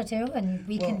 Chester, too, and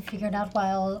we can figure it out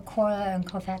while Cora and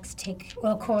Kofax take.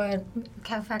 Well,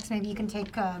 Kofax, maybe you can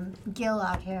take Gil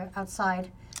out here outside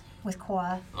with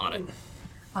Cora. On it.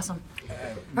 Awesome.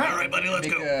 All right, buddy, let's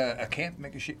Make go. a camp,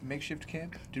 make a makeshift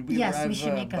camp. Did we Yes, arrive we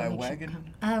should make by a makeshift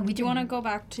wagon? camp. We Do you want to go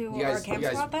back to You our guys, camp you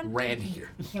guys spot then? ran here.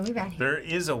 Yeah, we ran here. There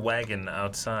is a wagon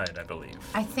outside, I believe.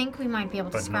 I think we might be able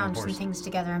to But no scrounge some horses. things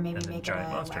together and maybe And a make it giant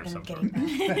a monster of wagon some of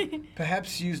getting back.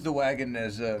 Perhaps use the wagon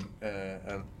as a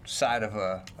side of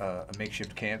a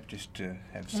makeshift camp, just to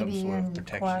have some Maybe sort you of and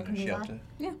protection Cora and can do that? shelter.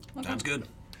 Yeah. Okay. Sounds good.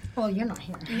 Well, you're not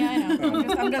here. Yeah, I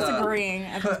know. I'm just agreeing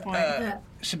at this point. Yeah.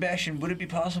 Sebastian, would it be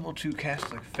possible to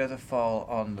cast like Featherfall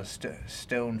on the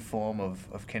stone form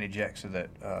of Kenny Jack so that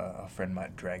our friend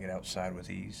might drag it outside with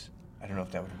ease? I don't know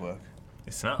if that would work.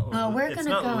 It's not. We're it's gonna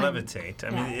not go and- levitate. I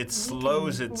yeah, mean, it we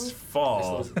slows can- its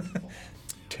fall.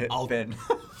 I'll- Ben.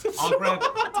 I'll grab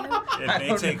It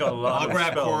may take a lot. I'll of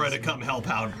grab spells. Cora to come help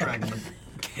out dragging the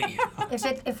kitty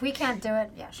out. If we can't do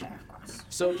it, yeah, sure, of course.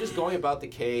 So just going about the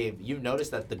cave, you notice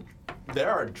that there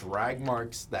are drag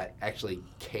marks that actually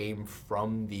came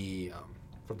from the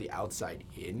outside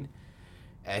in,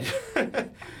 and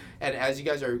and as you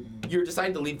guys you're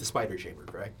deciding to leave the spider chamber,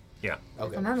 correct? Yeah.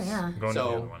 Okay. Remember, yeah. Going so to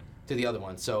the other one. to the other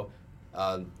one. So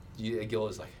Gil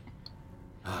is like,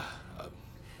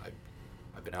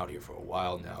 I've been out here for a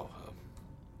while now.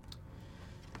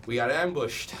 We got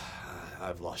ambushed.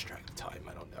 I've lost track of time.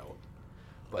 I don't know,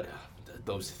 but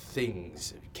those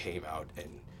things came out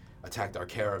and attacked our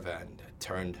caravan,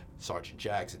 turned Sergeant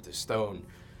Jax into stone,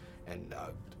 and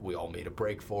we all made a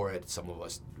break for it. Some of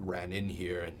us ran in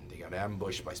here, and they got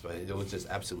ambushed by spiders. It was just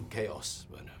absolute chaos.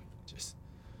 But just,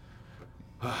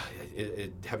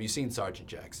 have you seen Sergeant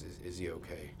Jax? Is he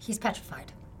okay? He's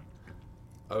petrified.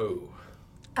 Oh,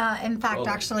 In fact, Well,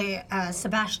 actually,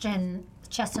 Sebastian,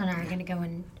 Chester, and I are going to go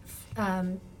and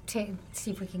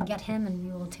see if we can get him, and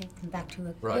we will take him back to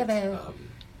a. right. We have a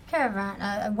caravan,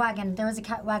 a wagon. There was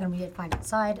a wagon we did find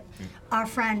outside. Our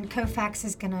friend Kofax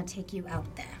is going to take you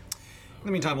out there. In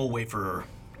the meantime, we'll wait for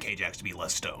K-Jax to be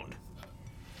less stoned.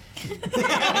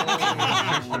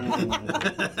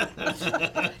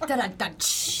 Dun-dun-dun.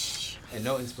 and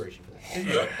no inspiration for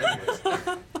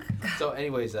that.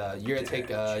 Anyways, you're gonna take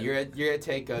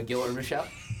Gil Ermish out.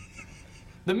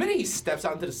 The minute he steps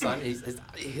out into the sun,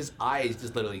 his eyes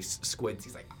just literally squints.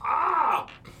 He's like,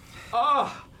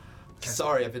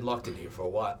 sorry, I've been locked in here for a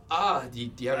while. Do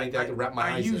you have anything I can wrap my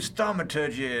I eyes in? use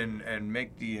thaumaturgy and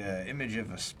make the image of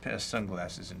a pair of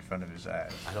sunglasses in front of his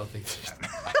eyes. I don't think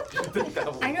that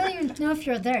will. I don't even know if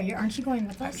you're there. Aren't you going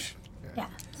with us? Yeah.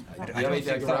 Do you have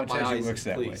anything I can wrap my thaumaturgy eyes works in,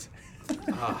 that way. please?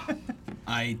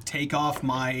 I take off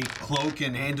my cloak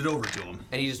and hand it over to him.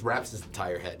 And he just wraps his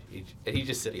entire head. He's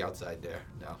just sitting outside there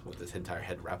now with his entire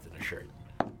head wrapped in a shirt.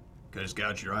 Could just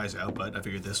gouge your eyes out, but I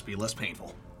figured this would be less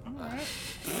painful.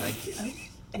 Thank you.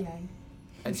 Yeah.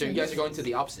 And so you guys are going to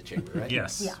the opposite chamber, right?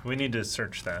 Yes. Yeah. We need to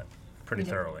search that pretty We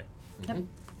do. thoroughly.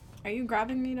 Are you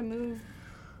grabbing me to move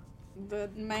the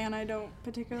man I don't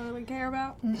particularly care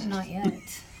about? Not yet.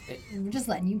 We're just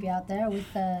letting you be out there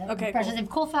with the Okay, pressures. cool. If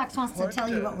Colfax wants to What, tell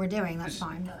you what we're doing, that's is-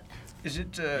 fine. But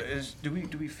Do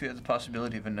we fear the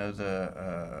possibility of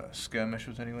another skirmish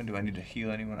with anyone? Do I need to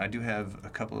heal anyone? I do have a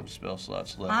couple of spell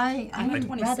slots left. I'm at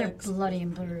rather 26. bloody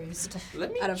and bruised.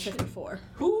 Let me Out of check. 54.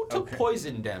 Who took Okay.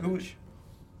 poison damage?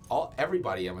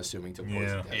 Everybody, I'm assuming, took poison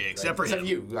Yeah. damage. Except for Except him.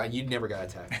 you. You never got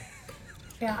attacked.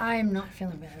 Yeah, I'm not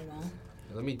feeling very well.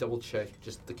 Let me double check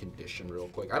just the condition real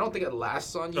quick. I don't think it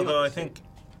lasts on you. Although I think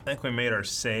we made our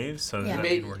saves, so Yeah. that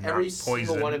made we're every not single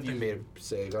poisoned. one of you made a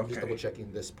save. I'm just Okay. double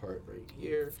checking this part right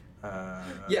here. Yeah.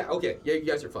 Yeah. Okay. Yeah. You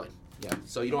guys are fine. Yeah.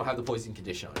 So you don't have the poison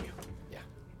condition on you. Yeah.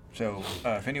 So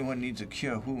if anyone needs a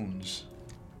cure wounds,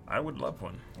 I would love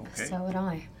one. okay. So would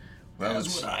I. well,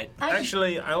 As would I.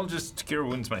 Actually, I'll just cure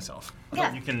wounds myself.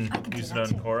 Yeah, You can I can do use it that on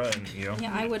too. Cora and you.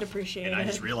 Yeah, I would appreciate And I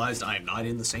just it. realized I am not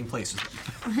in the same place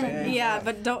as them. Yeah,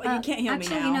 but don't you can't heal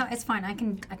actually, me now. you know, it's fine. I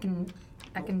can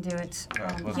do it.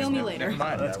 well, Heal me never- later. Never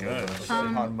mind. That's I will good. sit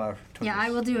on my Yeah,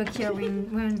 I will do a cure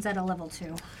wounds at a level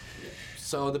 2.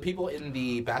 So the people in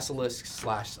the basilisk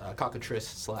slash cockatrice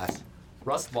slash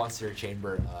rust monster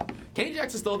chamber, Kenny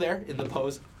Jax is still there in the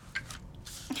pose.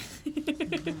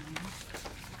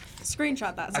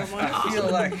 Screenshot that, someone. I feel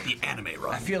like The anime I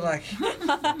run. feel like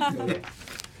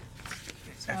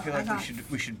So I feel I like got-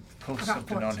 we should post I got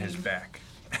something on his 14. back.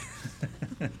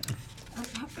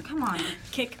 Come on.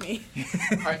 Kick me.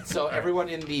 All right, so everyone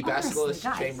in the Honestly, basilisk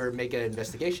guys. chamber make an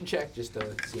investigation check just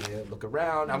to see look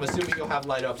around. I'm assuming you'll have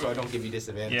light up, so I don't give you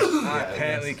disadvantage. Yeah. I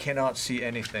apparently cannot see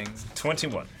anything.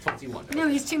 21. 21. No,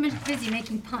 he's too busy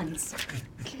making puns.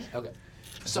 Okay.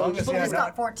 As So long as you they are He's not,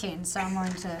 got 14, so I'm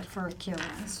going to for cure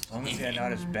wounds. as long as they're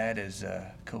not as bad as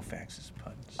Kofax's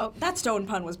puns. Oh, that stone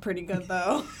pun was pretty good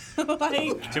though.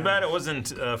 Like, Too bad it wasn't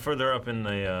further up in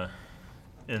the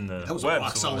That was a webs,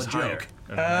 rock so it was solid higher. joke.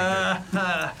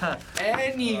 And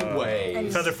anyway,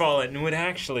 Feather fall it would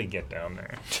actually get down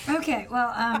there. Okay, well,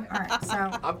 all right,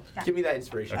 so give me that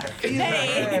inspiration.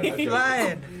 hey.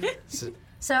 Flying.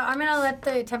 so I'm gonna let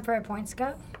the temporary points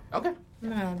go. Okay. I'm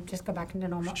gonna just go back into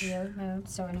normal mode.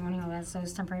 So anyone who has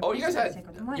those temporary Oh, points, you guys can had take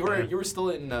what they want. you were still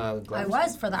in. I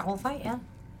was for that whole fight, yeah.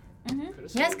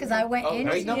 Yes, because I went in.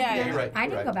 Right? No, Yeah. you're right. I you're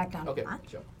didn't right. go back down. Okay, Huh?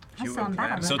 sure. I'm You still in were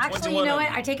battle. So Actually, 21 you know of what?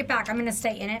 them. I take it back. I'm gonna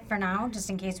stay in it for now, just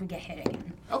in case we get hit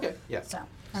again. Okay, yeah. So,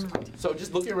 never mind. So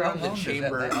just looking around How the long does that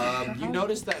chamber, last? you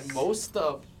notice that most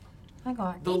of I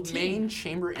got the 18. main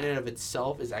chamber in and of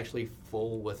itself is actually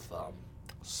full with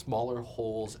smaller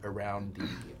holes around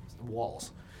the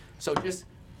walls. So just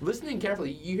listening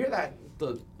carefully, you hear that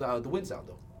the wind sound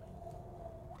though.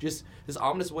 Just this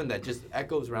ominous wind that just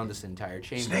echoes around this entire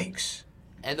chamber. Snakes.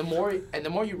 And the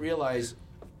more you realize,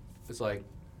 it's like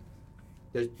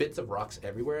there's bits of rocks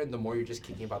everywhere, and the more you're just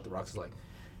kicking about the rocks, it's like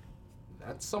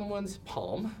that's someone's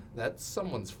palm, that's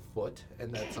someone's foot,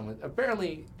 and that's someone.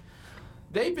 Apparently,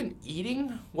 they've been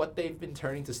eating what they've been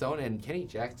turning to stone, and Kenny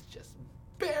Jax just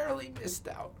barely missed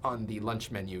out on the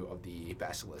lunch menu of the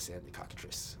basilisk and the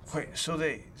cockatrice. Wait, so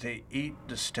they eat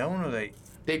the stone, or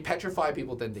They petrify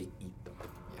people, then they eat them.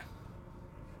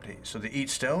 Yeah. so they eat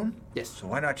stone? Yes. So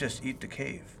why not just eat the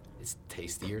cave? It's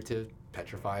tastier to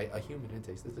petrify a human and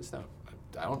taste the stone.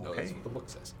 I don't know. That's Okay. what the book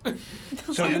says.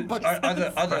 So are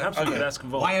the Perhaps we could ask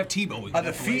Volk. Why have Tebow? We are can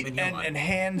the have filet feet mignon. and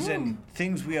hands and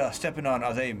things we are stepping on,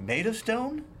 are they made of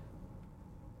stone?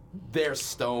 They're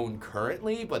stone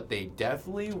currently, but they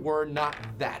definitely were not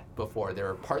that before. There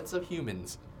are parts of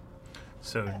humans.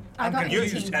 So I got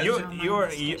confused 18.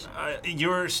 as-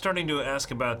 you're starting to ask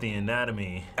about the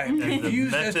anatomy I'm and the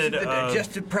confused as to method the of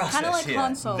digestive process Kind of like here.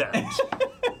 Han Solo.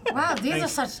 that. Wow, these are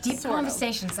such deep Sort of.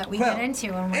 conversations that we Well, get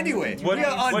into. When we're anyway, doing what- we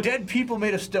are on what- dead people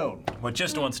made of stone. What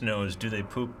just wants to know is, do they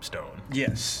poop stone?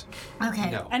 Yes. Okay.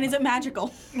 No. And is it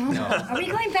magical? No. Are we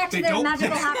going back to They the don't-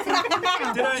 magical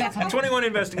accident? Did I 21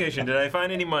 investigation? Did I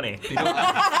find any money?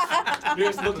 You're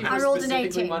just looking I for rolled an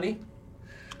specifically 18. money.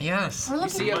 Yes. We're You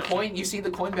looking see a coin. You see the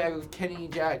coin bag of Kenny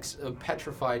Jax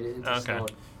petrified into Okay. stone.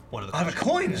 One of the Are the questions.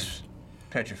 coins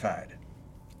petrified?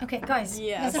 Okay, guys.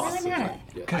 Yes. Does it really Possibly.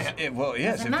 matter? Yeah. Well,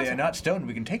 yes, Doesn't if they matter. are not stone,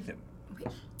 we can take them.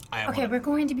 I have Okay, one. we're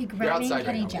going to be grabbing outside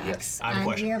Kenny right now, Jax, yes. I have a and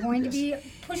question. we are going to be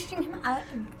pushing him out,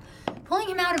 pulling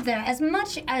him out of there. As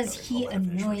much as he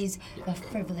annoys the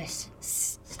frivolous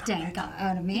stink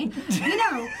out of me, you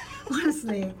know,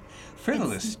 honestly,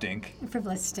 Frivolous stink.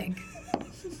 frivolous stink.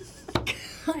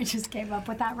 I just came up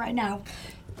with that right now.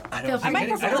 I Feel free I might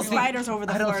to- prefer the spiders over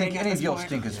the I don't flirting think at any this of your point.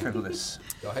 stink is frivolous.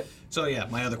 Go ahead. So yeah,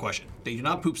 my other question. They do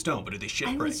not poop stone, but do they shit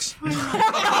I was bricks? trying to-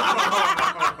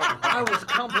 I was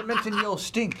complimenting your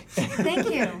stink. Thank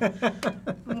you.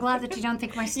 I'm glad that you don't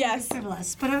think my stink Yes. is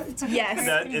frivolous, but it's okay. Yes.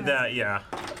 That yeah.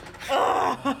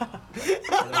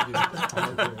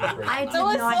 I did That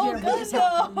was not so hear what good just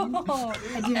happened. though.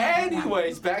 I do not hear that.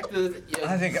 Anyways, back to the.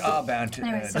 I think our bound to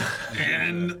Anyway, so-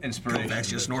 And inspiration. Kovacs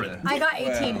just snorted. I got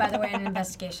 18, by the way, in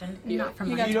investigation. Not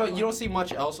from You my don't see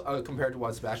much else compared to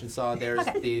what Sebastian saw. There's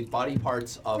Okay. the body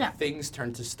parts of Yeah. things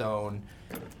turned to stone.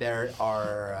 There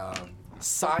are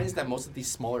signs that most of these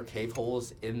smaller cave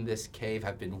holes in this cave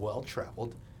have been well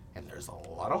traveled, and there's a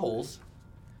lot of holes.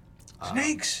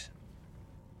 Snakes.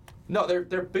 No,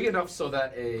 they're big enough so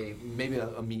that maybe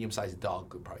a medium-sized dog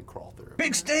could probably crawl through.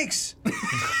 Big snakes.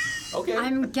 Okay.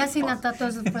 I'm guessing that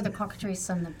those are for the cockatrice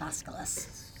and the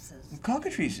basilisks.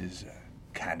 Cockatrice is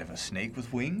kind of a snake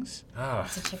with wings. Ah,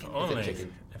 It's a chicken. if only, It's a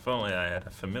chicken. if only I had a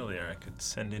familiar I could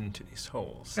send into these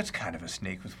holes. That's kind of a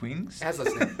snake with wings. It has a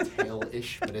snake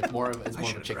tail-ish, but it's more of I a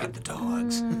should have chicken. grabbed the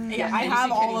dogs. Yeah, I and you have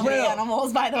see all of the Kenny-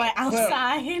 animals, by the way,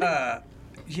 outside.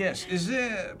 Yes. Is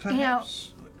there perhaps?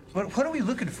 What are we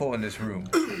looking for in this room?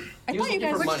 I He was thought you looking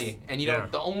guys for were money, and you know Yeah.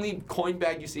 the only coin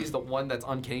bag you see is the one that's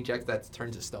on Kenny Jax that's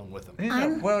turned to stone with him. It's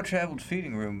a well-traveled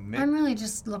feeding room. I'm really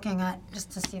just looking at just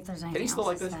to see if there's anything Kenny's still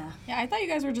else like this? there. Yeah, I thought you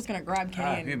guys were just gonna grab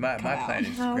Kenny and my come out. plan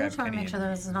is to No, we're grab trying to Kenny make sure and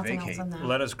there's nothing else vacate. in there.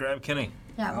 Let us grab Kenny.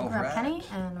 Yeah, we'll grab Alright. Kenny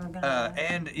and we're gonna.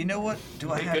 And you know what?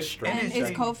 Do I Make have a straight. And is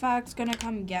anything? Kofax gonna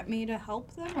come get me to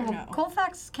help them or no?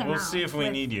 Colfax came We'll out. see if we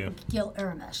with need you. Gil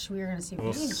Irmish. We were gonna see if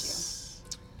We'll we needed you.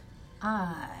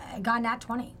 I got nat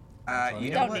 20. You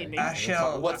know Don't what? need me. I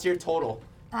shall. What's your total?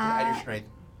 Add your strength.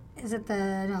 Is it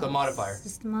the no, The modifier.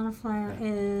 The modifier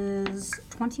is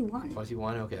 21.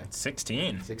 21. Okay.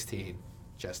 16. 16.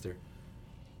 Chester.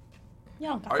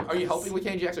 Yeah. Are you helping with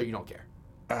Kenny Jax or you don't care?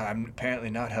 I'm apparently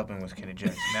not helping with Kenny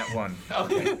Jackson. That one.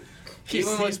 Okay. He's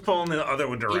even with, pulling the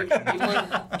other direction.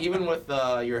 even with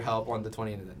your help on the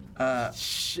 20 and then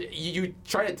you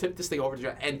try to tip this thing over to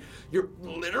you and you're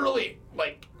literally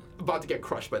like about to get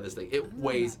crushed by this thing. It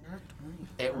weighs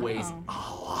a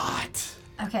lot.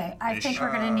 Okay, I think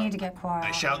we're gonna need to get Quora.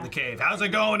 I shout in the cave. How's it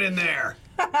going in there?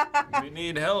 We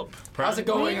need help. How's it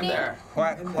going in there?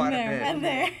 Quite a bit. And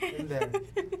there. In there.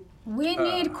 We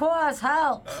need Quora's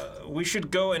help. We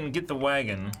should go and get the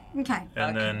wagon Okay.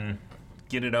 and then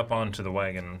get it up onto the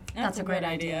wagon. That's a great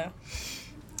idea.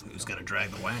 Who's gonna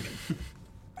drag the wagon?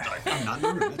 I'm not in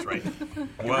the room. That's right.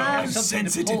 Well, I'm something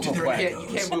to sensitive pull to the their wagon. You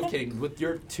can't move, Kenny. With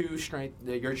your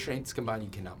your strengths combined, you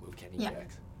cannot move, Kenny. Yeah.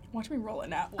 Jax. Watch me roll it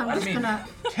now. I'm just gonna.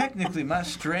 Technically, my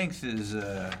strength is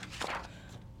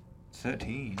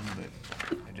 13,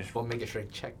 but I just We'll make a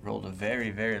strength check. rolled a very,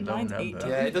 very low Mine's number. 18.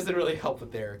 Yeah, it doesn't really help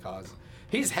with their cause.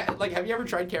 Have you ever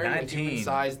tried carrying a 19.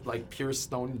 human-sized, like, pure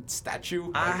stone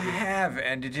statue? I have,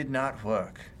 and it did not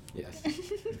work. Yes.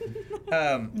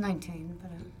 19,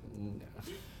 but.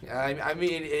 No. I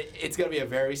mean, it's gonna be a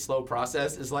very slow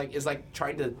process. It's like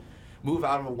trying to move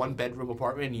out of a one-bedroom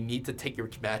apartment and you need to take your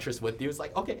mattress with you. It's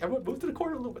like, okay, everyone move to the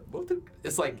corner a little bit.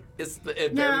 It's a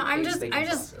No, very I'm painstaking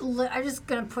process. I'm just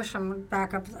gonna push him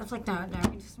back up. I was like, no,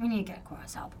 we need to get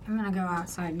Cora's help. I'm gonna go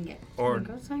outside and get. or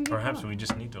go outside and get perhaps Cora. we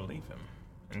just need to leave him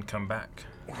and come back.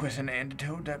 With an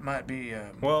antidote, that might be.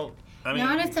 Well, I mean,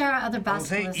 Not if there are other Oh,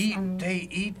 basilisks. they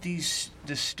eat the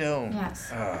stone. Yes.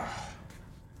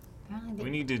 Apparently they- we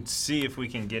need to see if we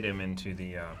can get him into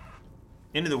the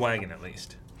wagon at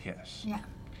least. Yes. Yeah.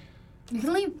 We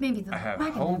can leave maybe the I have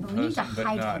wagon there, hold but we need to person, but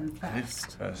hide not him this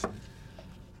first. person.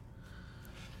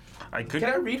 I could. Can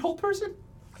I read whole person?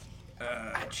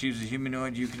 Choose a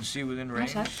humanoid you can see within range.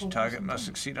 Actually, that's hold Target person must too.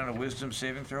 succeed on a wisdom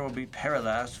saving throw or be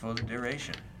paralyzed for the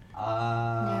duration.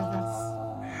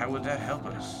 Yeah, How would that help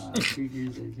us?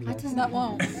 That doesn't. That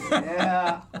won't.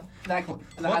 Yeah, exactly.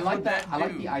 I What like would that. that I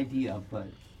like do? the idea, but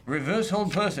Reverse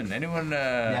hold person. Anyone?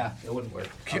 yeah. It wouldn't work.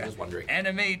 I was just wondering.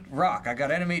 Animate rock. I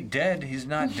got animate dead. He's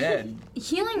not dead.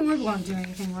 Healing word won't do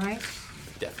anything, right?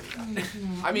 Definitely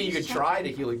not. I mean, you could try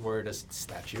to healing word a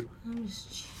statue. I'm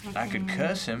just I could checking.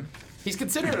 curse him. He's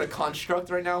considered a construct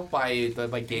right now by the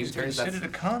game He's terms. considered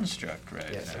a construct right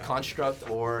Yes, a now. construct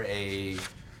or a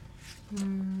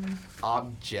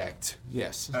object.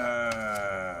 Yes.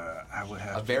 I would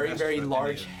have A to very, rest very for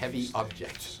large, any of heavy these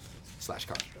object things. /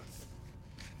 construct.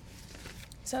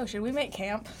 So, should we make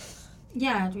camp?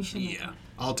 Yeah, we should. Yeah.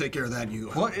 I'll take care of that. You.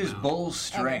 What is Bull's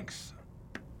strength?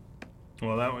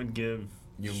 Well, that would give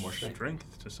You more strength.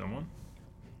 to someone.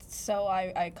 So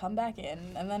I come back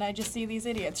in, and then I just see these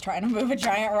idiots trying to move a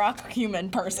giant rock human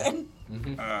person.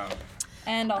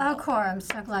 And I'll Oh, Cora, I'm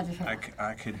so glad you're here.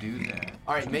 I could do that.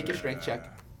 All right, make your strength check.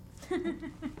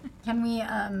 Can we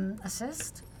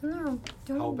assist? No,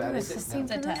 do How we bad do is it assisting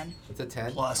now? It's a for this? 10. It's a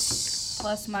 10.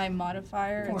 Plus my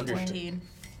modifier is 14.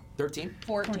 13?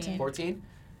 14. 14?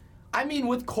 I mean,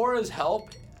 with Cora's help,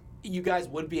 you guys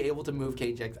would be able to move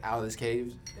KJX out of this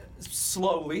cave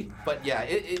slowly. But yeah,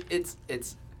 it's.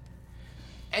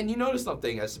 And you notice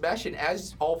something, Sebastian,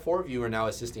 as all 4 of you are now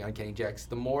assisting on Kenny Jax,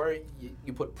 the more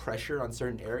you put pressure on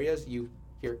certain areas, you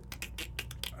hear.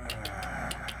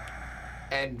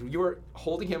 And you're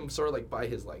holding him sort of like by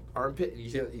his like armpit, and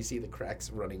you see the cracks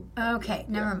running. Okay,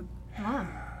 never. Wow.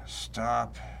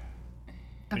 Stop.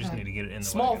 We just Okay. need to get it in the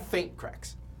Small, wagon. faint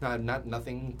cracks. Not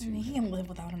nothing I mean, too. he can live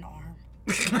without an arm.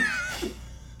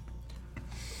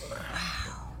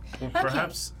 Well,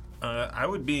 perhaps I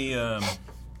would be.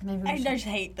 Maybe we I should. just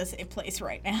hate this place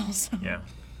right now. So. Yeah.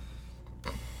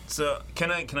 So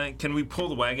can we pull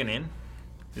the wagon in?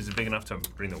 Is it big enough to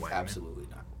bring the wagon Absolutely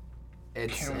not.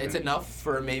 It's Can we- it's enough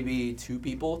for maybe 2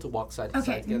 people to walk side to Okay,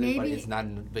 side together, but maybe- it's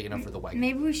not big enough for the wagon.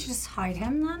 Maybe we should just hide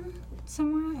him then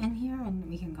somewhere in here, and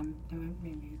we can come. Maybe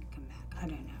we can come back. I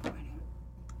don't know.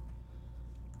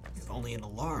 If only an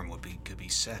alarm could be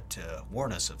set to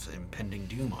warn us of impending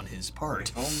doom on his part.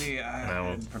 If only I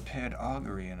No. had prepared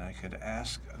augury and I could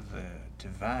ask the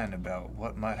divine about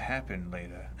what might happen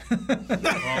later.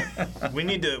 Well, we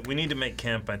need to make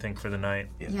camp. I think for the night.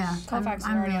 Yeah, Kovacs are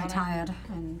I'm already really on it. tired,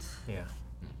 and Yeah.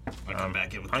 I come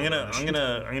back in with I'm Coalition.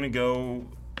 gonna go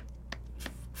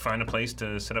find a place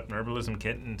to set up an herbalism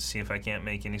kit and see if I can't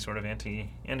make any sort of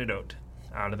antidote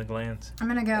out of the glands. I'm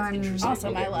gonna go and. Interesting.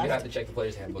 Awesome, I You left. have to check the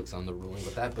player's handbooks on the ruling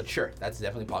with that, but sure, that's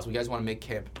definitely possible. You guys want to make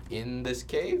camp in this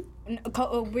cave?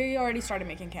 We already started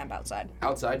making camp outside.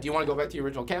 Outside? Do you want to go back to your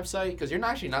original campsite? Because you're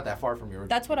actually not that far from your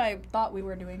original. That's what I thought we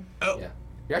were doing. Yeah.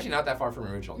 You're actually not that far from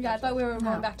your original Yeah, I campsite. thought we were No.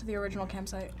 going back to the original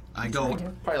campsite. I go.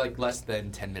 Probably like less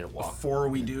than 10-minute walk. Before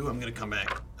we do, I'm gonna come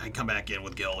back. I come back in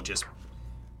with Gil. Just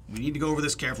we need to go over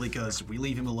this carefully because if we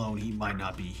leave him alone, he might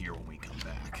not be here when we come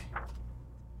back.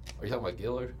 Are you talking about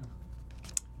Gil or?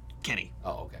 Kenny.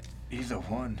 Oh, okay. Either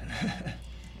one.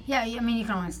 Yeah, I mean, you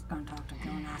can always go and talk to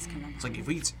him and ask him. It's like if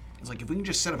we can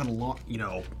just set up an alarm.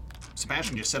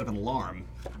 Sebastian just set up an alarm.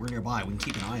 We're nearby. We can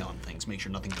keep an eye on things, make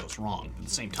sure nothing goes wrong. At the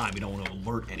same time, we don't want to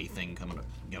alert anything coming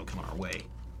our way.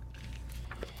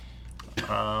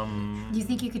 Do you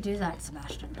think you could do that,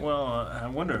 Sebastian? Well, I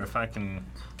wonder if I can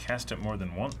cast it more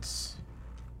than once.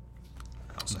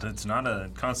 How's that? It's not a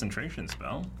concentration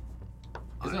spell.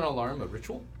 Isn't an alarm a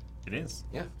ritual? It is.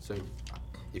 Yeah. So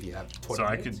if you have 20 So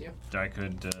I minutes, could yeah. I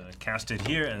could cast it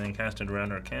here and then cast it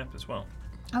around our camp as well.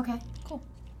 Okay. Cool.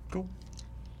 Cool.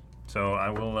 So I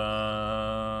will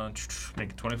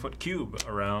make a 20-foot cube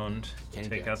around. Candy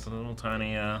take jacks. out the little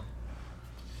tiny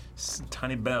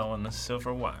tiny bell and the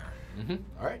silver wire.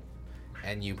 All right.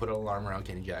 And you put an alarm around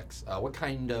Candy Jacks. What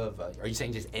kind of? Are you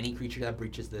saying just any creature that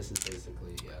breaches this is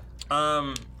basically?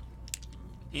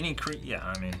 Any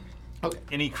I mean, Okay.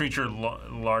 any creature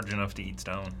large enough to eat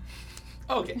stone.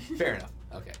 Okay. Fair enough.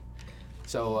 Okay.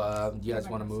 So you guys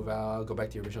want to move out? Go back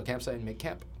to your original campsite and make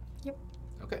camp. Yep.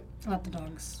 Okay. Let the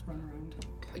dogs run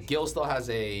around. Gil still has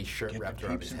a shirt Get wrapped the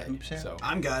around peeps his and head. poops out. So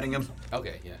I'm guiding him.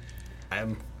 okay. Yeah.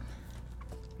 I'm,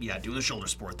 doing the shoulder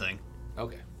sport thing.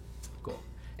 Okay, cool.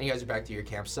 And you guys are back to your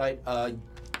campsite.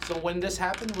 So when this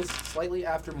happened was slightly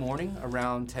after morning,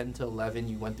 around 10 to 11.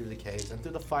 You went through the caves and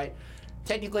through the fight.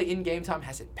 Technically, in game time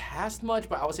hasn't passed much,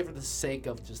 but I would say for the sake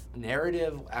of just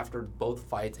narrative, after both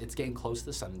fights, it's getting close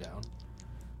to sundown.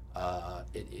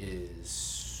 It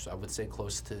is, I would say,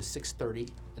 close to 6:30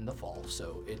 in the fall,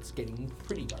 so it's getting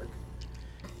pretty dark.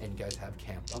 And you guys have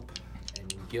camp up,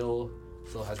 and Gil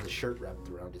still has the shirt wrapped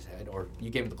around his head, or you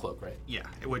gave him the cloak, right? Yeah,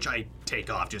 which I take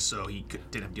off just so he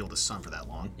didn't have to deal with the sun for that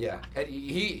long. Yeah, and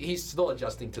he's still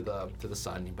adjusting to the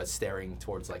sun, but staring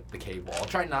towards like the cave wall.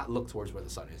 Try not look towards where the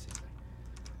sun is. He's like,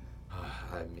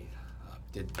 I mean,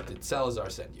 did Salazar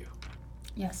send you?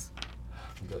 Yes.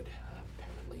 Good.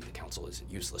 Apparently the council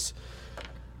isn't useless.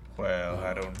 Well,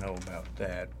 I don't know about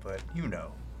that, but you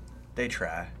know, they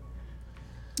try.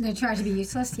 They try to be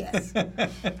useless. Yes.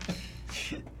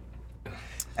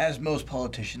 As most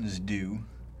politicians do.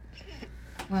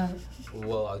 Well,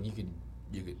 Well, you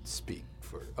could speak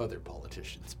for other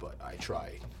politicians, but I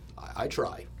try. I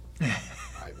try.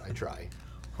 I try.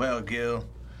 Well, Gil,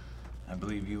 I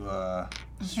believe you are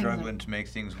struggling to make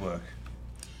things work.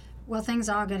 well, things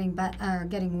are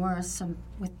getting worse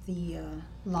with the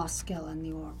lost skill and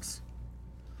the orcs.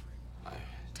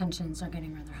 Tensions are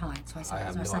getting rather high, so I I said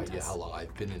have our no sentence. idea how long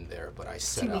I've been in there, but I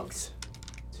set 2 out. weeks.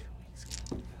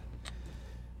 2 weeks.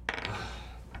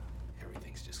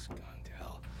 Everything's just going to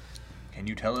hell. Can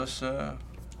you tell us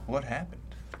what happened?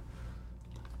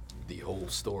 The whole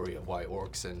story of why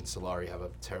orcs and Solari have a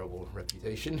terrible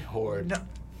reputation, or No,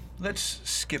 let's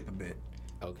skip a bit.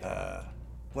 okay.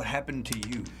 What happened to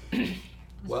you?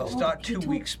 Well, Start he 2 told-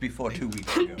 weeks before 2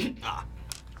 weeks ago.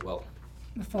 well,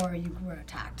 Before you were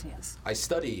attacked, yes. I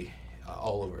study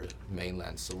all over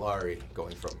mainland Solari,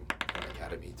 going from one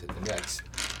academy to the next.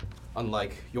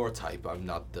 Unlike your type, I'm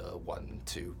not the one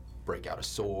to break out a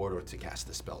sword or to cast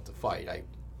a spell to fight.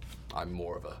 I'm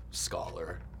more of a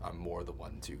scholar. I'm more the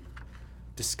one to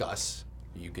discuss.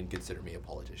 You can consider me a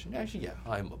politician. Actually, yeah,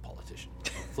 I'm a politician.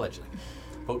 Fledgling.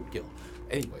 Vote Gil.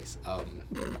 Anyways,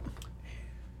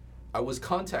 I was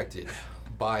contacted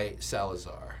by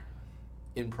Salazar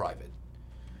in private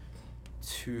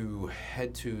to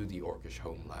head to the Orcish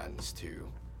homelands to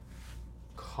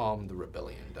calm the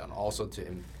rebellion down. Also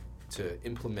to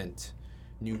implement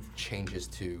new changes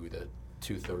to the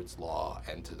 2/3 law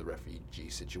and to the refugee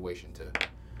situation to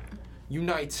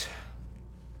unite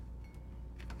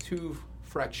two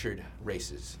fractured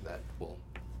races that will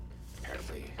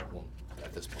apparently won't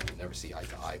at this point never see eye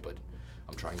to eye, but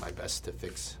I'm trying my best to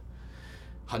fix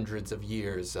hundreds of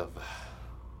years of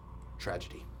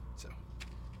tragedy. So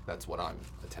that's what I'm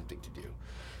attempting to do.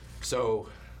 So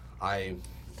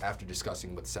after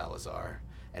discussing with Salazar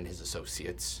and his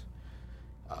associates,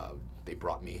 they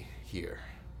brought me here.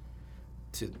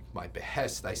 To my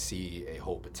behest, I see a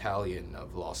whole battalion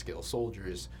of law-scale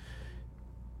soldiers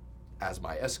as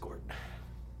my escort.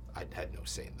 I had no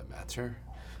say in the matter.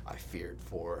 I feared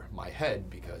for my head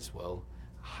because, well,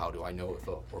 how do I know if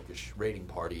a Orcish raiding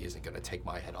party isn't going to take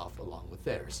my head off along with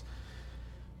theirs?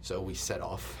 So we set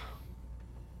off.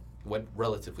 Went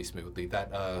relatively smoothly.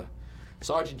 That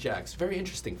Sergeant Jax, very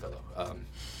interesting fellow.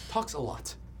 Talks a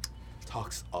lot.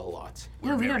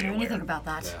 No, we don't very know anything aware. about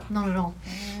that. Yeah. Not at all.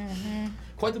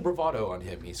 Quite the bravado on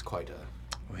him. He's quite a.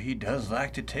 Well, he does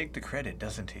like to take the credit,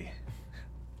 doesn't he?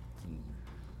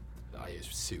 I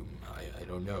assume. I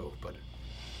don't know, but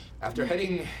after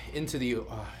heading into the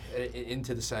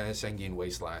Sanguine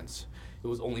Wastelands, it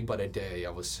was only but a day. I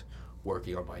was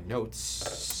working on my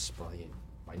notes.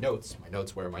 My notes.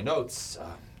 Where are my notes?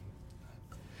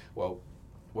 Well,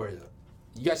 where?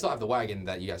 You guys still have the wagon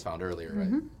that you guys found earlier,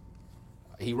 right?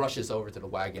 He rushes over to the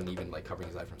wagon, even like covering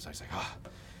his eye from his side. He's like,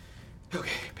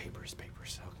 okay, papers.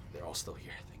 Oh, they're all still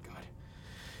here, thank God.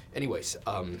 Anyways,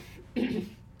 it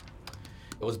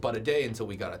was but a day until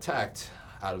we got attacked.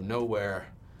 Out of nowhere,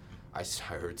 I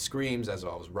heard screams as I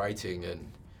was writing,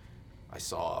 and I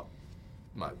saw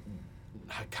my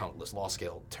countless law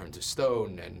scale turn to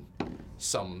stone, and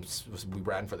we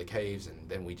ran for the caves, and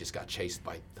then we just got chased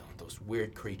by those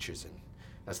weird creatures, and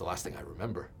that's the last thing I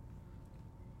remember.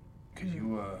 Could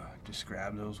you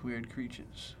describe those weird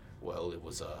creatures? Well, it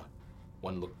was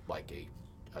one looked like a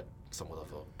somewhat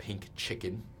of a pink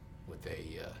chicken with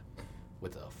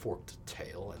a forked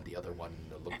tail, and the other one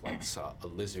looked like a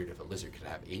lizard. If a lizard could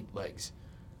have 8 legs.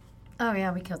 Oh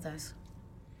yeah, we killed those.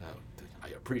 I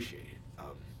appreciate it.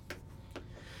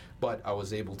 But I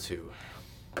was able to,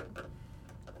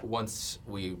 once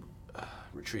we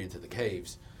retreated to the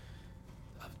caves,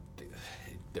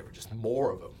 there were just more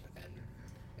of them,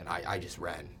 and I just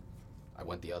ran. I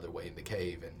went the other way in the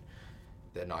cave, and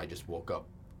then I just woke up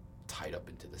tied up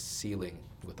into the ceiling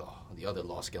with the other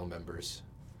Law Scale members.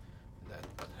 That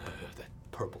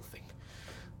purple thing.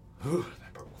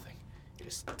 That purple thing. It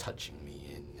is touching me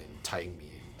and tying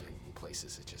me in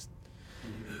places. It just...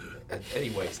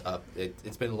 Anyways,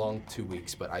 it's been a long 2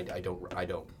 weeks, but I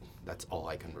don't, that's all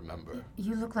I can remember.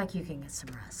 You look like you can get some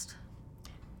rest.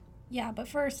 Yeah, but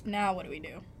first, now what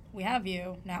do? We have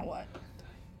you, now what?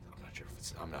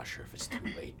 I'm not sure if it's too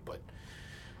late, but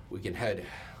we can head.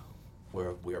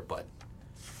 We're but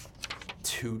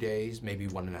 2 days, maybe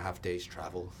 1.5 days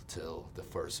travel till the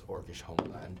first Orcish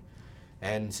homeland.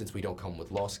 And since we don't come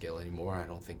with Law Scale anymore, I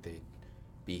don't think they'd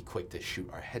be quick to shoot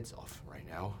our heads off right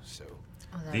now, so...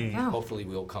 there you go. Hopefully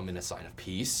we'll come in a sign of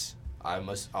peace.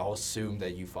 I'll assume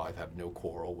that you 5 have no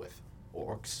quarrel with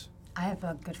orcs. I have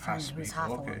a good friend who's speak half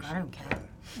orc. Orcish. I don't care.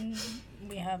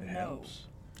 We have It no. helps.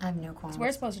 I have no qualms.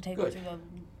 We're supposed to take Good. you to the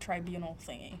tribunal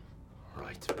thingy.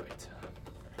 Right.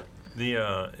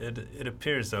 It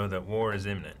appears though that war is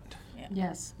imminent.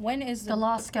 Yes. When is The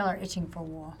Lost Scale are itching for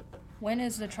war. when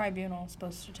is the tribunal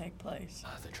supposed to take place?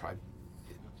 The tribe,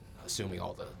 assuming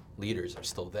all the leaders are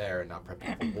still there and not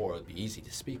prepping for war, it'd be easy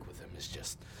to speak with them. It's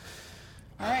just...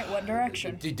 All right, what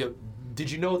direction? Did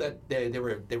you know that they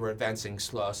were advancing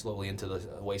slowly into the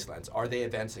wastelands? Are they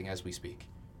advancing as we speak?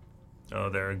 Oh,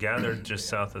 they're gathered just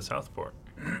south of Southport.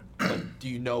 But do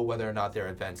you know whether or not they're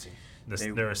advancing?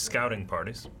 There are scouting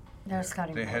parties. They're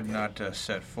scouting. They had not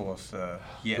set forth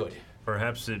yet. Good.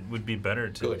 Perhaps it would be better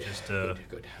to Good. just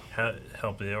Good.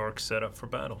 help the orcs set up for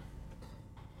battle.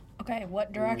 Okay,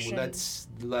 what direction?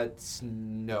 Let's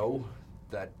know.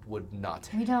 That would not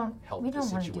We don't help want the to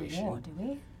do situation. war, do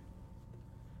we?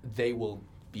 They will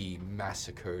be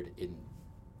massacred in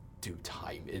due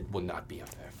time. It will not be a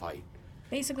fair fight.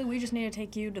 Basically, we just need to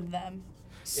take you to them.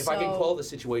 If I can quell the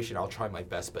situation, I'll try my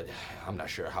best, but I'm not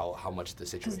sure how much the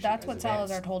situation. Because that's has what advanced.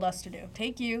 Salazar told us to do.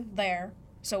 Take you there.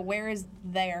 So where is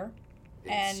there?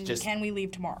 It's And just- can we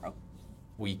leave tomorrow?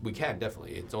 We can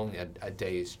definitely. It's only a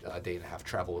day and a half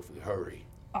travel if we hurry.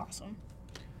 Awesome.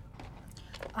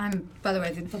 By the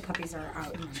way, the puppies are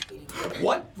out and I'm feeding them.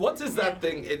 What is that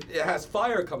thing? It has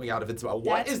fire coming out of its mouth.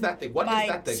 What That's is that thing? What is my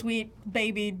that thing? sweet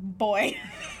baby boy.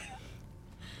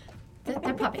 They're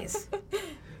puppies.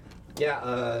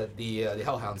 Yeah, the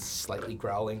hellhound's slightly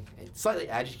growling, and slightly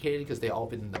agitated because they all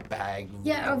been in the bag.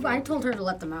 Yeah, I told her to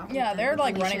let them out. Yeah, with they're, the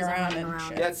like, running leashes around and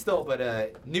shit. Yeah, still,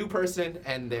 but new person,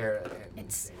 and they're and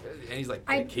he's like,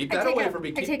 I keep I that take away out- from me.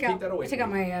 I Keep take out that away I take from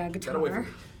out me. my That away guitar, from me.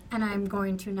 and I'm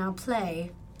going to now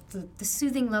play the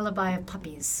soothing lullaby of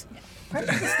puppies.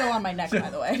 Precious is still on my neck, by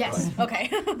the way. Yes. Okay.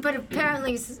 But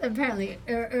apparently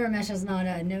Uramesh has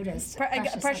not noticed.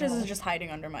 Precious is just hiding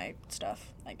under my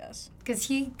stuff, I guess.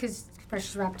 because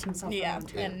Precious wrapped himself Yeah,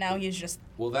 around. and now he's just.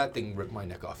 Well, that thing ripped my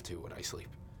neck off too when I sleep.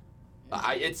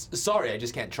 It's sorry, I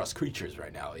just can't trust creatures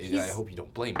right now. I hope you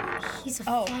don't blame me. He's a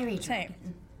Oh, fairy same. dragon.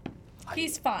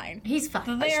 He's fine. He's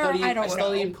fine. There, I don't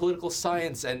study know. in political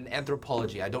science and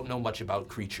anthropology. I don't know much about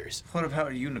creatures. What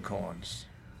about unicorns?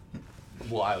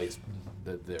 Well,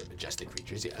 they're majestic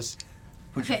creatures, yes.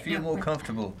 Would you Okay, feel no, more we're-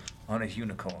 comfortable on a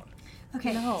unicorn?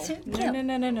 Okay. No. so-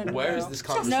 No. Where is this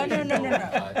conversation? No. going?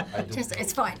 I don't Just, know.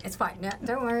 it's fine. It's fine. No,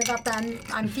 don't worry about them.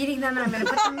 I'm feeding them, and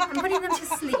I'm putting them to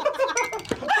sleep.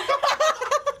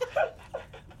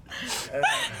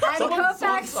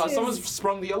 Someone's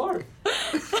sprung the alarm.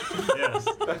 Yes.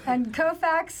 And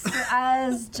Kofax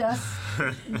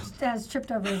has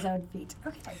tripped over his own feet.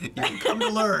 Okay. You come to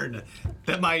learn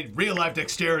that my real life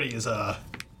dexterity is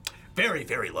very,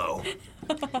 very low.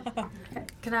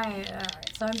 Can I?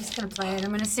 Alright, so I'm just gonna play it.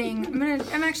 I'm gonna sing.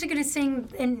 I'm actually gonna sing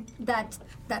in that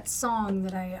song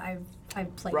that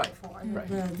I've played Right, before.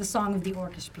 right. The song of the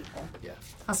Orcish people. Yeah.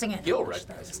 I'll sing it. in Gil English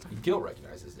though recognizes this it. time. Gil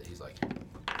recognizes it. He's like,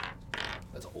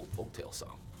 that's an old folktale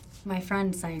song. My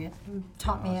friend sang it.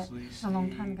 Taught me it a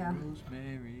long time ago.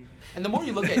 And the more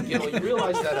you look at Gil, you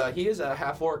realize that he is a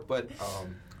half orc, but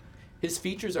his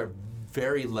features are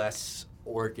very less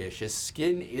orcish. His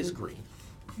skin is green,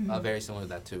 very similar to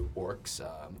that to orcs.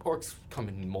 Orcs come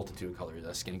in a multitude of colors.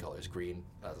 Skin color is green,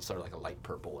 sort of like a light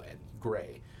purple and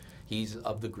gray. He's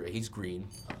of the gray. He's green,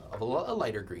 of a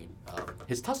lighter green.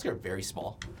 His tusks are very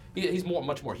small. He's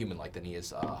much more human-like than he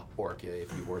is orc.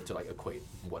 If you were to like equate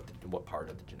what part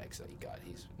of the genetics that he got,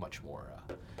 he's much more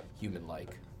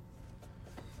human-like.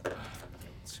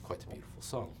 It's quite a beautiful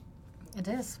song. It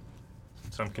is.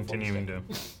 So I'm continuing to.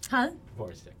 Huh?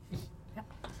 Performance check.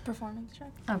 Performance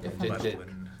check. Oh, Yeah, performance.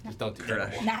 just don't do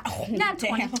Crash. that. Not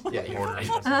 20. Yeah, you're right.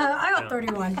 I got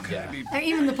 31. Yeah.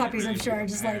 Even the puppies, I'm sure, are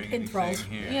just like enthralled.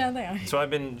 Yeah, they are. So I've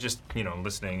been just,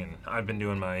 listening, and I've been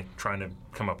doing trying to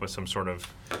come up with some sort of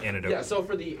antidote. Yeah, so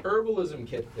for the herbalism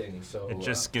kit thing, so... It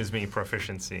just gives me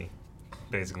proficiency,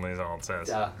 basically, is all it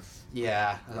says.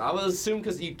 yeah, I would assume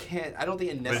because you can't... I don't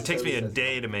think it But necessarily it takes me a says-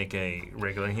 day to make a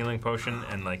regular healing potion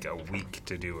and like a week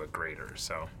to do a greater.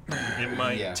 So it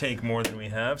might Yeah. take more than we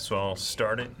have. So I'll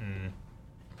start it and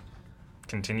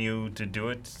continue to do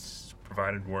it,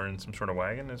 provided we're in some sort of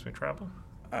wagon as we travel.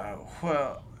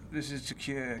 Well, this is to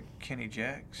cure Kenny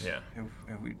Jax. Yeah.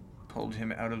 Have we pulled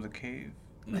him out of the cave?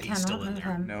 We He's still cannot in move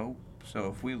there. him. No. So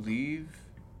if we leave,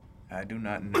 I do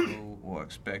not know or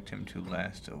expect him to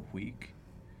last a week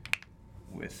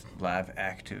with live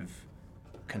active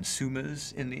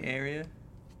consumers in the area.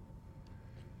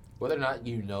 Whether or not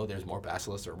you know there's more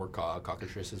basilisks or more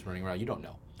cockatrices running around, you don't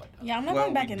know. But, Yeah, I'm not Well,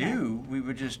 going back we in do. We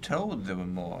were just told there were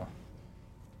more.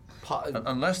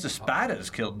 Unless the spiders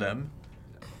killed them.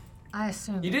 I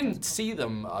assume. You didn't see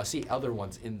them, see other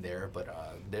ones in there, but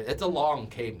it's a long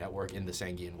cave network in the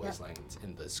Sangian Wastelands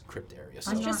in this crypt area.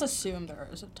 So there. Just assume there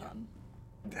is a ton.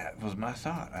 That was my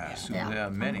thought. I assume Yeah, there are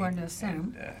I'm many. going to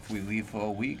assume. And, if we leave for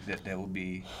a week, that there will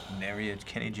be nary a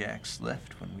Kenny Jax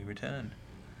left when we return.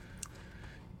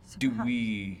 So Do perhaps-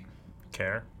 we?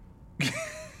 Care?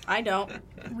 I don't.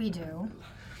 We do.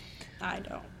 I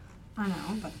don't. I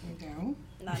know, but we do.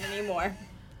 Not anymore.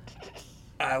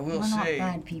 I will We're not say.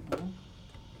 bad people.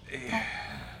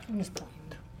 I'm just playing.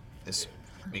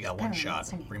 We got one Oh, shot.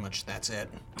 that's okay. Pretty much that's it.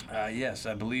 Yes,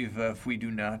 I believe if we do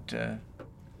not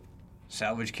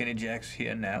salvage Kenny Jax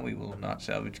here now, we will not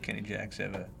salvage Kenny Jax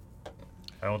ever.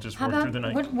 I will just How work about through the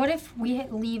night. what if we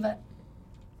leave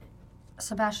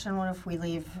Sebastian? What if we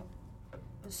leave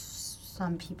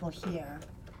some people here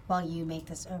while you make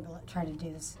this herbal? Try to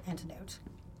do this antidote,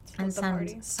 and the party.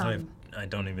 send some. I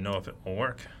don't even know if it will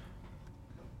work.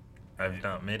 I've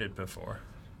not made it before.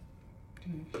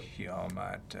 Y'all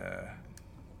might.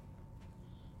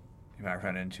 You might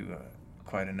run into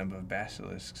quite a number of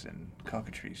basilisks and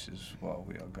cockatrices while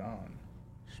we are gone.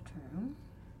 It's true.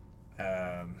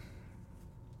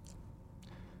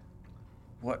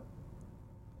 What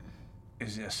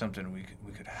is there something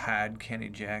we could hide Kenny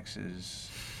Jax's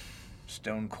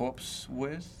stone corpse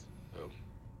with?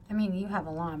 I mean, you have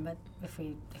alarm, but if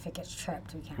it gets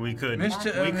tripped, we can't. We could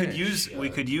Mr. we could Amish, we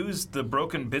could use the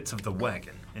broken bits of the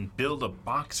wagon and build a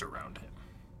box around him.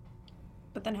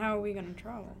 But then how are we going to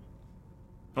travel?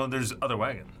 Well, there's other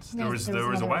wagons. There Yes, was a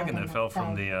another wagon that wagon fell that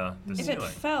from fell. the If it ceiling.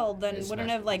 fell, then It wouldn't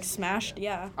it have like smashed?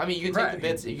 Yeah. I mean, you can take the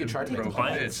bits. You can try to make the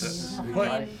Broken bits. bits.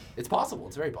 What? It's possible.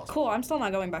 It's very possible. Cool. I'm still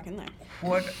not going back in there.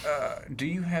 What do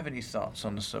you have any thoughts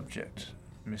on the subject,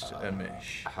 Mr.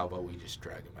 Amish? How about we just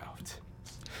drag him out?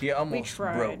 He almost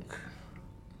tried. broke.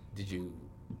 Did you?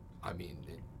 I mean,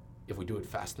 if we do it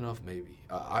fast enough, maybe.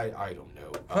 I don't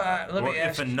know. Let Or me if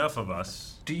ask. enough of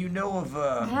us. Do you know of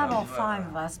We have all 5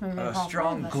 of us. Maybe a all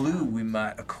strong 5 of us glue now. we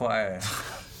might acquire at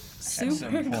some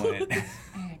Super point?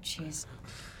 Oh, jeez.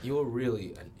 You're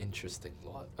really an interesting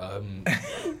lot.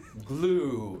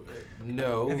 Glue,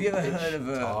 no. Have you ever Pitch, heard of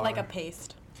a- tar. Like a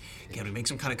paste. Can we make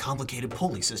some kind of complicated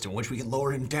pulley system in which we can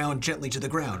lower him down gently to the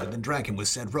ground and then drag him with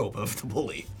said rope of the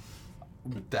pulley?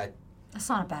 That That's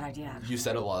not a bad idea. you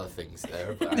said a lot of things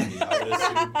there, but I mean,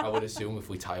 I would assume if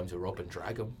we tie him to a rope and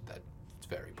drag him, that's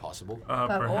very possible.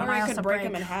 But Or Perhaps. I I also could break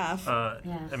him break- in half.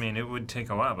 Yes. I mean, it would take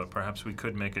a while, but perhaps we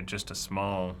could make it just a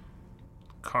small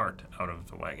cart out of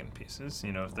the wagon pieces.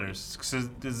 You know, if there's, 'cause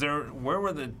is there, where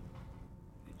were the?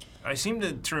 I seem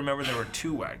to remember there were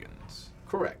 2 wagons.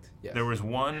 Correct. Yes. There was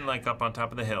one like up on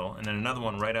top of the hill, and then another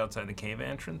one right outside the cave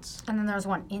entrance. And then there's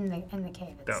one in the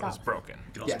cave That itself. was broken.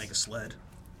 You could also Yes. make a sled.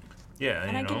 Yeah,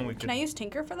 And you know, we can could. I use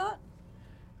Tinker for that?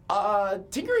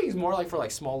 Tinkering is more like for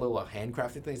like small little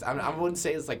handcrafted things. I wouldn't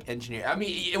say it's like engineering. I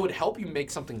mean, it would help you make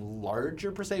something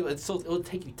larger per se, but it would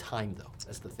take you time though.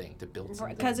 That's the thing to build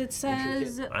something. Because it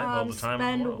says intricate. I have all the time in the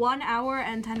spend world. 1 hour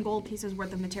and 10 gold pieces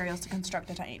worth of materials to construct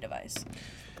a tiny device.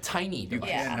 Tiny. You device.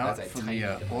 Yeah. cannot That's a for tiny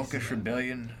the device. Orcish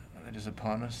rebellion that is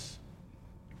upon us.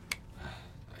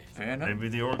 I Fair enough. Maybe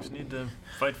the orcs need to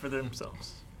fight for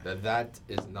themselves. That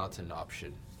is not an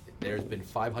option. There's been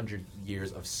 500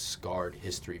 years of scarred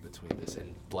history between this,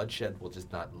 and bloodshed will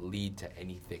just not lead to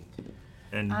anything.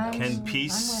 And I'm can with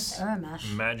peace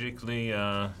Urmesh. magically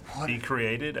be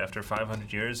created after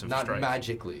 500 years of Not strife?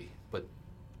 magically, but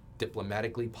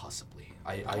diplomatically, possibly.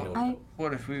 I don't I- know.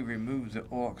 What if we remove the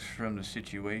orcs from the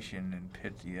situation and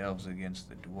pit the elves against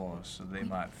the dwarves so they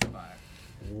might fly?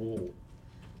 Whoa.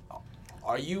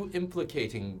 Are you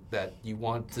implicating that you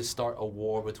want to start a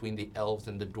war between the elves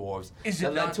and the dwarves Is that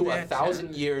it led not to their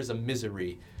 1,000 years of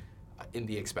misery in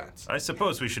the expanse? I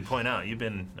suppose we should point out you've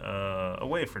been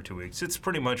away for 2 weeks. It's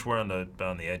pretty much we're on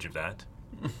the edge of that.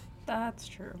 That's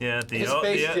true. Yeah, the His el-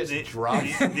 face the, just the,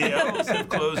 dropped. the elves have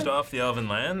closed off the elven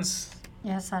lands.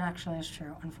 Yes, that actually is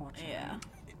true, unfortunately. Yeah.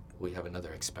 We have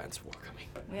another expanse war coming.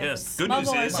 We have Yes, to good news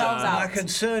smuggle is, ourselves my My out.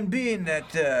 concern being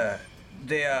that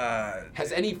they are.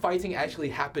 Has any fighting actually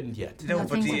happened yet? No, but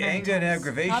Nothing's the about anger and us. Not that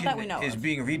aggravation we know is of.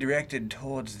 being redirected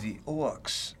towards the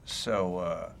orcs.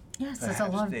 So, Yes, there's a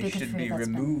perhaps lot of they bigotry should be that's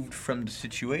been- removed from the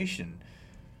situation.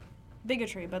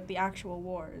 Bigotry, but the actual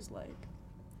war is like.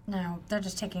 No, they're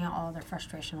just taking out all their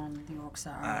frustration on the orcs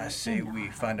that are. I say in we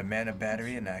our- find a mana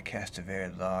battery and I cast a very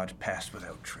large pass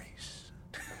without trace.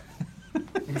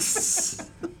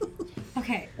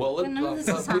 Okay. Well, but none of this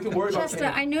is we can worry about Chester,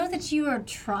 I know that you are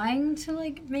trying to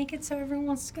like make it so everyone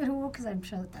wants to go to war because I'm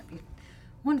sure that'd be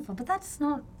wonderful, but that's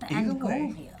not the Either end goal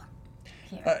way. here.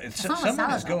 It's, That's not what someone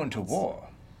is Salazar going to wants. war.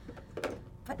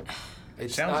 But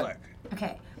It's Sounds not- like.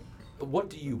 okay, What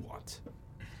do you want?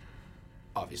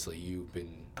 Obviously, you've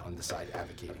been on the side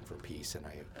advocating for peace, and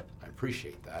I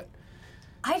appreciate that.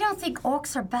 I don't think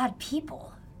orcs are bad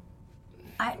people.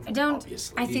 I don't.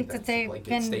 Obviously, I think that's that a they've blanket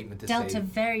been statement to dealt say- a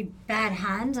very bad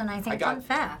hand, and I think it's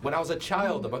unfair. When I was a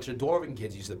child, a bunch of dwarven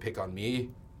kids used to pick on me,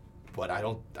 but I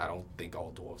don't think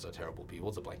all dwarves are terrible people.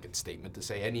 It's a blanket statement to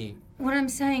say any. What I'm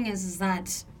saying is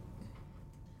that,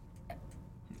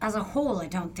 as a whole, I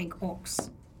don't think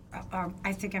orcs are.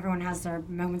 I think everyone has their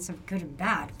moments of good and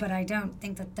bad, but I don't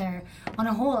think that they're. On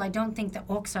a whole, I don't think that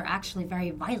orcs are actually very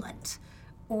violent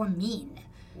or mean.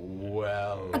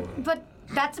 Well, But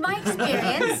that's my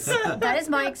experience. That is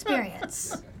my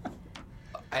experience.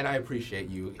 and I appreciate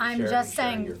you. I'm sharing just your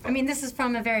saying. I mean, this is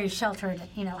from a very sheltered,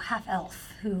 half elf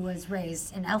who was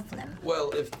raised in Elfland.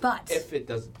 Well, But-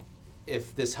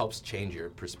 if this helps change your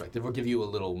perspective or give you a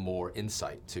little more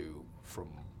insight from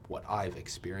what I've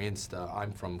experienced,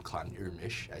 I'm from Clan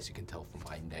Urmish, as you can tell from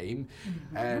my name,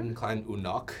 and Clan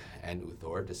Unok and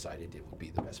Uthor decided it would be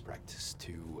the best practice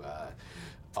to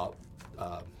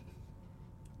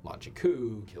launch a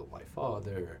coup, kill my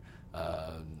father.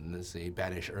 Let's see,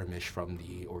 banish Urmish from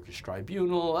the Orcish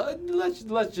Tribunal.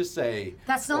 Let's just say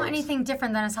That's not orcs- anything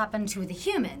different than has happened to the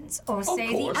humans, or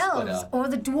say course, the but, elves, or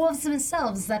the dwarves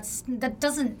themselves. That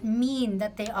doesn't mean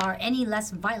that they are any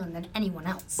less violent than anyone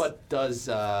else. But does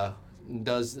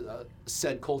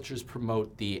said cultures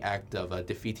promote the act of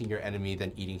defeating your enemy,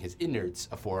 then eating his innards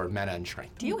for mana and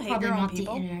strength? Do you hate Probably your own not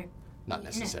people? the inner. Not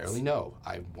necessarily. No,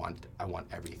 I want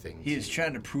everything. He is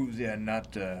trying to prove they are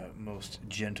not the most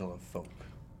gentle of folk.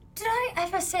 Did I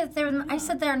ever say that they're? I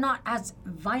said they're not as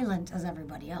violent as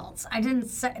everybody else. I didn't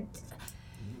say.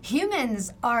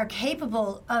 Humans are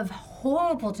capable of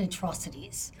horrible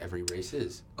atrocities. Every race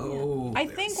is. I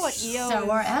think what EO So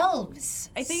are is- elves.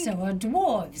 I think- So are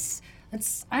dwarves.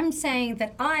 I'm saying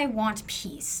that I want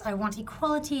peace. I want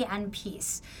equality and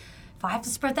peace. If I have to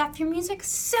spread that through music,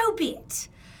 so be it.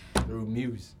 Through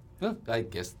muse. Huh, I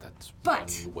guess that's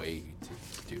But- one way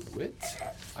to do it.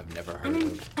 I've never heard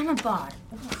of. I'm a bard.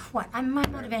 What? My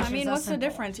motivation. I mean, is what's the simple.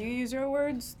 difference? You use your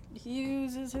words, he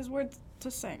uses his words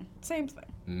to sing. Same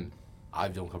thing. I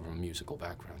don't come from a musical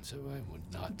background, so I would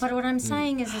not. But what I'm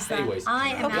saying is that Anyways, I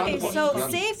am. Beyond Okay, the point, so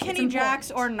beyond- save It's Kenny Jacks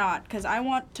important. or not, because I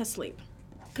want to sleep.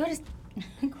 Good as.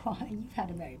 You've had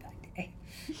a very bad day.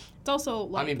 It's also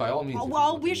like. I mean, by all means. if you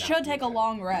Well, want we to nap, should you take a can.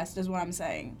 long rest, is what I'm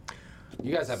saying.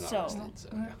 You guys have not So- rested, so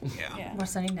yeah. Yeah. We're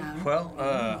sitting down.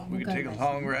 Well, we we'll can go take a rest.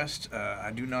 long rest.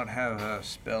 I do not have a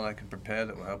spell I can prepare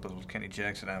that will help us with Kenny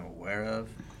Jacks that I'm aware of.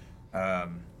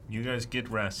 You guys get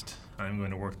rest. I'm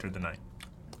going to work through the night.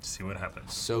 See what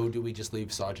happens. So do we just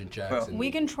leave Sergeant Jackson?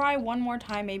 We can try one more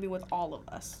time, maybe with all of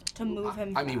us, to move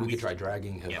him. I mean, we could fast. try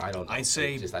dragging him. Yeah, I don't know. I'd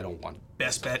say It's just I don't want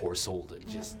best this bet- poor soul to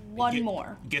just. One Get-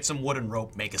 more. Get some wood and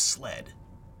rope, make a sled.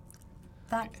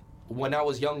 That. When I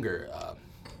was younger,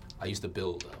 I used to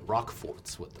build rock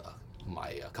forts with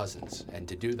my cousins, and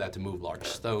to do that, to move large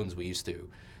stones, we used to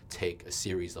take a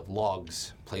series of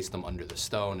logs, place them under the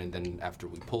stone, and then after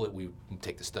we pull it, we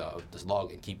take this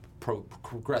log and keep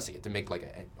progressing it to make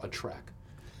like a track.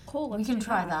 Cool. We Let's can do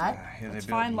try I that. hear they Let's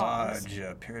build find logs.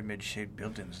 large pyramid-shaped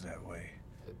buildings that way.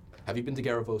 Have you been to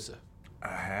Garavosa? I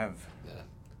have. Yeah.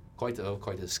 Quite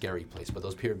a scary place, but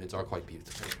those pyramids are quite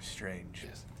beautiful. Very strange.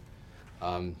 Yes.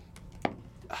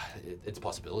 It's a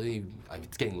possibility. I mean,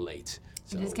 it's getting late.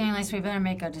 So It is getting late, so we better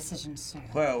make our decision soon.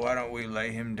 Well, why don't we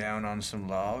lay him down on some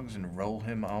logs and roll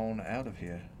him on out of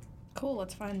here? Cool.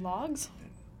 Let's find logs.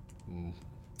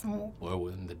 Oh, well,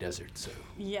 we're in the desert, so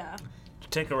Yeah.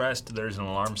 Take a rest. There's an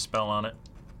alarm spell on it.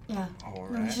 yeah. All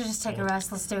We right. should just take a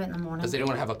rest. Let's do it in the morning. does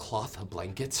anyone have a cloth, a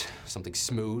blanket, something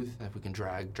smooth that we can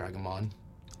drag him on?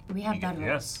 We have bedrolls.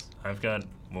 Yes, I've got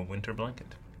a winter blanket.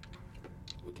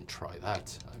 We can try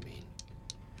that. I mean,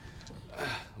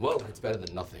 well, it's better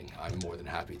than nothing. I'm more than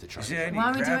happy to try. Is there any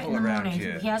Why don't we do it gravel in the around morning?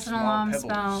 here? If he has an Small alarm pebbles.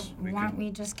 spell, We why don't could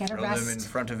we just get a throw them in rest?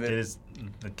 front of It it. is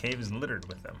the cave is littered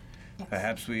with them.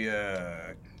 Perhaps we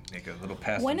make a little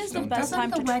path. When of is the stone best temple. time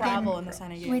to Doesn't the wagon- travel in the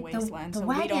Senegate Wait, wasteland the so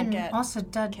we don't wagon get also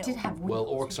did killed? have wheels. Well,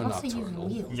 orcs are We also use nocturnal.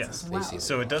 wheels Yes, as they well. seem-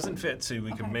 So it doesn't fit. So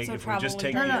we Okay, can make so if we travel just with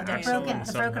take the No, no, the the axle broken, and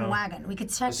the broken somehow- wagon. We could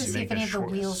check to Just see if make any a of the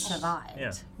short- wheels survived.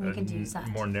 Yeah, We can use that.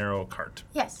 More narrow cart.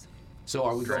 Yes. So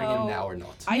are we dragging him So- now or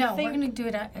not? I no, think- we're gonna do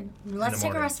it. Let's take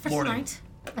a morning. rest for Morning. tonight.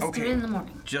 Let's do Okay. it in the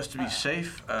morning. Just to be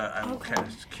safe, I will Okay.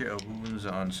 cast Cure Wounds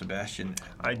on Sebastian.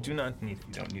 I do not need.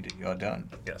 You don't need it. You're done.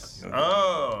 Yes. You're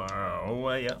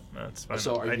Yeah, that's fine.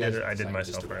 So are you I did guys it. I did deciding just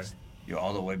myself to already. rest? You're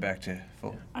all the way back to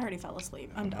full. I already fell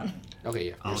asleep. I'm done. Okay, yeah.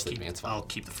 You're I'll sleeping. It's fine. I'll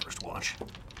keep the first watch.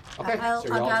 Okay, I'll so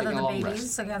you're all gather taking a the long babies.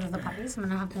 rest. I'll gather the puppies. I'm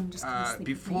gonna have them just sleep.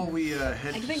 Before we head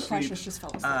I to think sleep, Precious just fell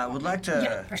asleep. I would like to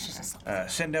Yeah, Precious is asleep.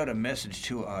 send out a message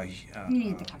to our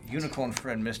need the comfort. unicorn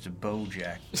friend, Mr.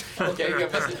 Bojack. Okay, you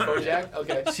got message Bojack?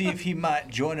 Okay. See if he might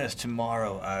join us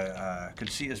tomorrow. I could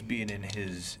see us being in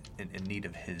need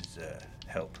of his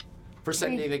help. For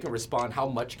sending, they can respond. How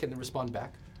much can they respond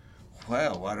back?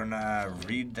 Well, why don't I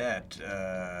read that?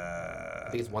 I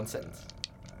think it's one sentence.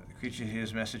 The creature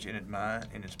hears message in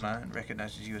its mind,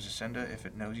 recognizes you as a sender if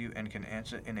it knows you, and can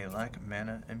answer in a like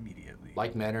manner immediately.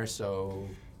 Like manner, so...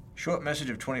 Short message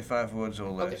of 25 words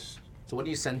or less. Okay. So what do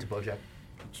you send to Bojack?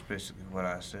 That's basically what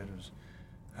I said. Was,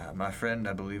 my friend,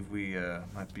 I believe we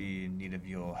might be in need of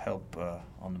your help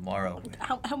on the morrow.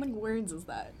 How many words is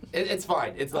that? It's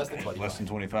fine. It's less than 25. Less than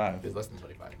 25. It's less than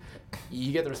 25.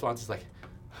 You get the response, it's like,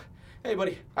 hey,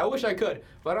 buddy, I wish I could,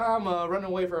 but I'm running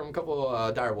away from a couple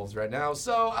dire wolves right now,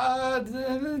 so,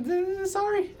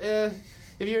 sorry.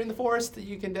 If you're in the forest,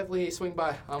 you can definitely swing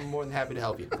by. I'm more than happy to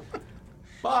help you.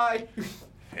 Bye.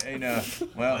 Hey, no.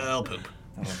 Well, Well, poop.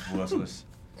 that was worthless.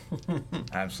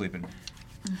 I'm sleeping.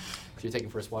 So you're taking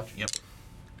first watch? Yep.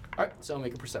 All right, so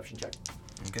make a perception check.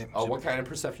 Okay. Oh, what kind of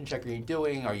perception check are you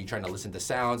doing? Are you trying to listen to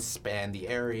sounds, span the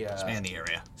area? Span the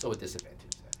area. So with disadvantage,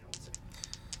 I don't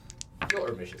say. Your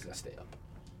Ermish gonna stay up.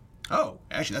 Oh,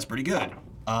 actually, that's pretty good.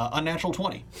 Unnatural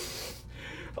 20.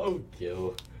 Oh,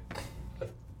 Gil.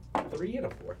 A 3 and a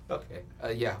 4. Okay.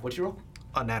 Yeah, what'd you roll?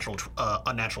 Unnatural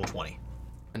 20.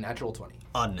 A natural 20.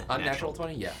 Unnatural.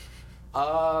 20, yeah.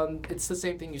 It's the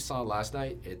same thing you saw last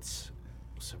night. It's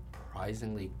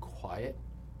surprisingly quiet.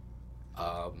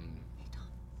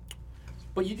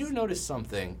 But you do notice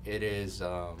something. It is, The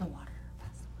water.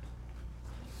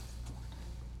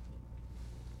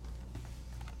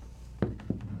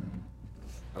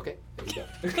 okay, there you go.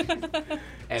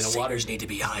 And the water. Singers need to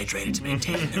be hydrated to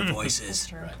maintain their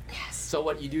voices. Right. So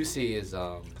what you do see is,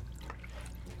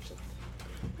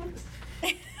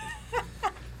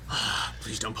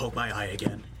 Please don't poke my eye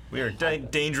again. We are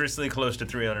dangerously close to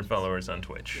 300 followers on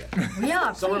Twitch.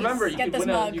 Yeah. so remember, you Get can, this win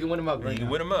a, mug. you can win a mug You right can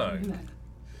now. win a mug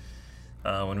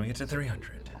when we get to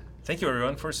 300. Thank you,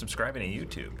 everyone, for subscribing to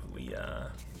YouTube. We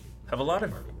have a lot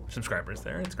of subscribers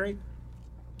there. It's great.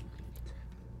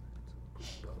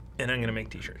 And I'm going to make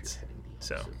t-shirts.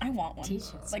 So, I want one.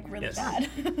 T-shirts. Like really Yes. bad.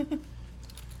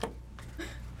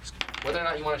 Whether or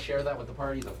not you want to share that with the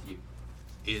party is up to you.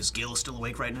 Is Gil still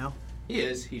awake right now? He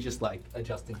is. He's just like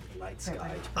adjusting to the night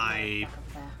sky. I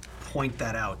point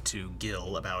that out to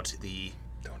Gil about the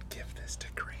don't give this to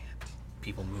Grant.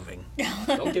 people moving.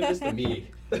 Don't give this to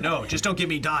me. No, just don't get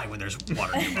me die when there's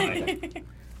water nearby.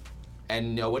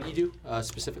 And what do you do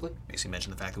specifically? Basically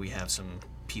mention the fact that we have some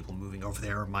people moving over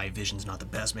there. My vision's not the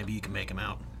best. Maybe you can make them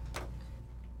out.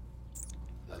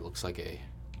 That looks like a...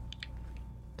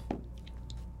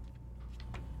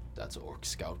 That's an orc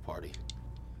scout party.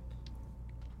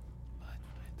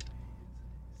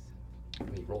 I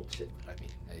mean, he rolled shit, but I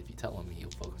mean, if you tell him, he'll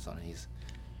focus on it. He's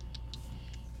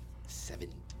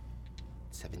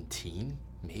 17,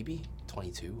 maybe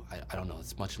 22. I don't know.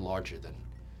 It's much larger than.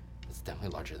 It's definitely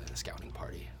larger than a scouting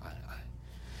party.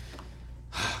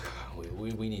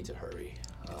 We need to hurry.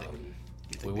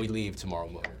 You we leave tomorrow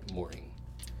morning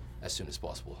as soon as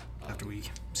possible. After we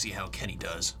see how Kenny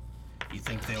does, you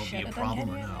think there'll be a Should've done problem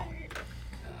or Kenny no?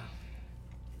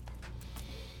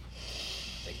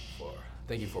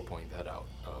 Thank you for pointing that out.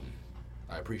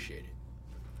 I appreciate it.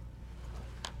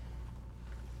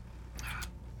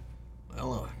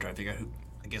 Well, try to figure out who.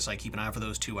 I guess I keep an eye out for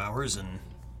those 2 hours, and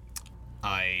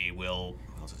I will.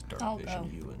 How's this dark I'll vision? go.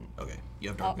 You and okay, you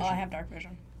have dark Oh, vision. I have dark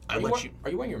vision. I Are you, let you.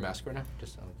 are you wearing your mask right now?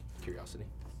 Just out of curiosity.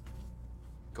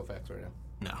 Kofax right now.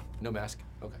 No. No mask?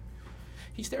 Okay.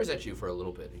 He stares at you for a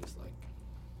little bit. He's like,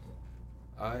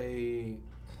 the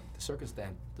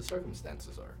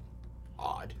circumstances are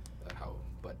odd,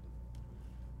 but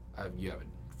you haven't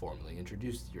formally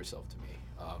introduced yourself to me.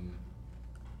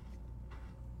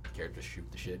 Care to just shoot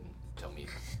the shit and tell me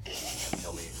a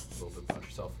little bit about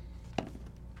yourself?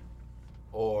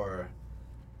 Or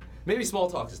maybe small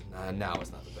talk is now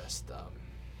is not the best.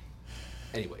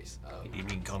 Anyways, You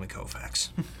can call me Kofax.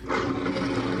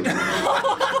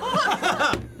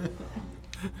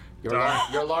 your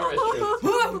alarm is tripped.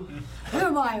 Who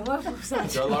am I? What was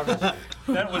that? Your alarm is tripped.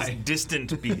 That was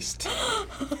Distant Beast.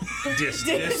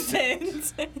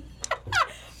 Distance.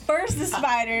 First the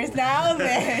spiders, now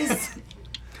this.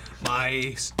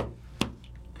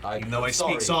 Even though I I'm speak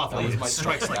sorry, softly, that was it my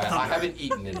strikes like I thunder. haven't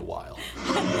eaten in a while.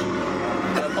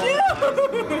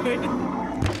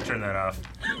 Turn that off.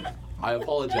 I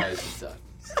apologize.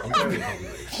 I'm very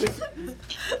hungry.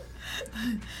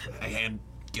 I hand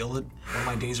Gillet one of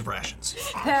my days of rations.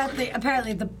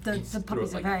 Apparently the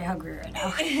puppies are like- very hungry right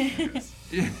now.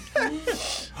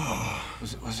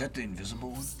 Was that the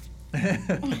invisible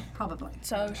one? Probably.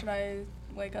 So should I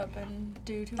wake up and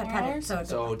do 2 I more pet it, hours? so it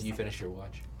So, goes. do you finish your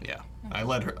watch? Yeah, I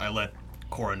let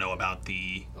Cora know about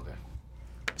the Okay.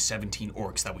 17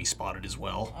 orcs that we spotted as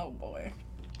well. Oh boy.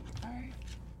 Alright.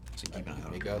 So keep an eye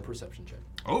Make out. a perception check.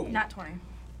 Oh, Not 20.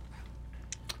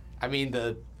 I mean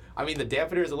the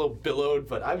dampener is a little billowed,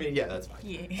 but I mean yeah, that's fine.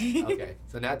 Yeah. Okay,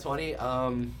 so nat 20.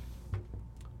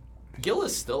 Gil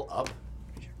is still up.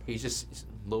 He's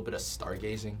a little bit of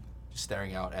stargazing, just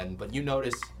staring out, but you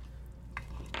notice.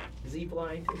 Is he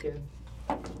blind again?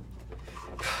 God,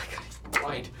 he's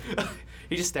blind.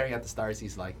 He's just staring at the stars.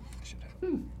 He's like,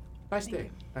 nice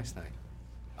day, nice night.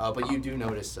 But you do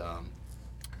notice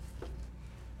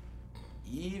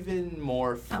even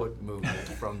more foot movement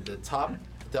from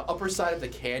the upper side of the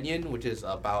canyon, which is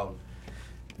about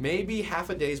maybe half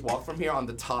a day's walk from here on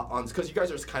the top, because you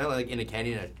guys are kind of like in a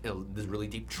canyon, in this really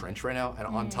deep trench right now, and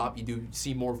on top you do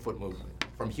see more foot movement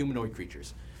from humanoid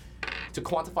creatures. To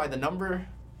quantify the number,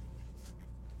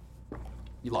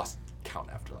 you lost count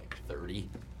after like 30.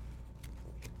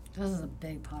 This is a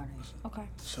big party. Okay.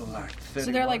 So like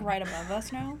So they're like right above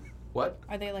us now? What?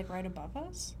 Are they like right above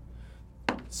us?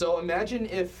 So imagine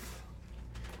if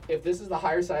this is the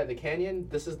higher side of the canyon,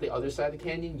 this is the other side of the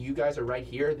canyon, you guys are right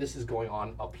here, this is going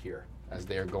on up here as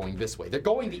they're going this way. They're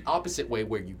going the opposite way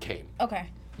where you came. Okay.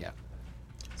 Yeah.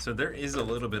 So there is a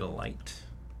little bit of light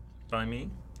by me,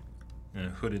 a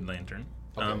hooded lantern,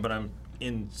 Okay. but I'm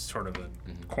in sort of a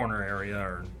corner area,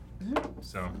 or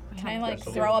so. Can I like Just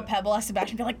a throw little a bit. pebble at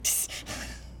Sebastian and be like, "Tss."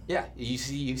 Yeah, you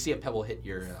see a pebble hit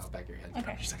your back of your head.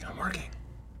 Okay. She's like, I'm working.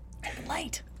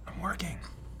 Light. I'm working.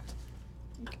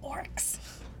 Orcs.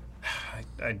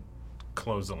 I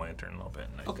close the lantern a little bit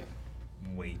and I Okay.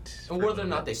 wait. And for a whether or little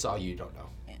not bit. they saw you, you don't know.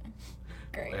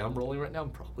 Great. The way I'm rolling right now,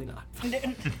 probably not.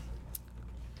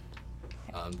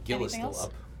 Gil is Anything still else?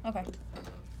 up. Okay.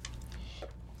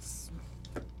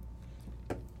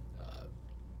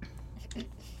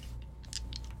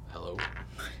 Hello.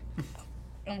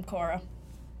 I'm Cora.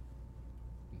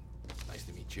 Nice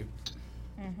to meet you.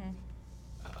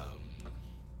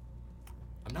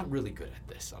 I'm not really good at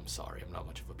this. I'm sorry. I'm not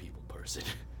much of a people person.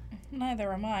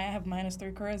 Neither am I. I have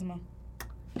 -3 charisma.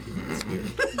 It's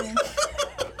weird.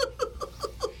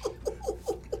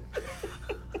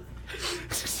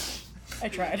 I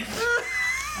tried.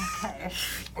 Okay.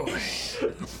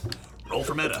 roll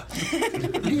for meta.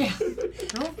 Yeah.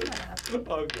 Go for that.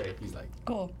 Okay. He's like,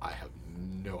 Cool. I have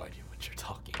no idea what you're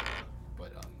talking about,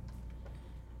 but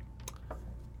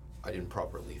I didn't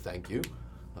properly thank you,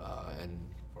 and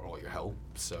for all your help.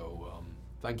 So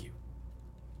thank you.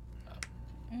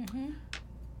 I'm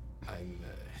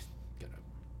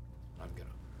gonna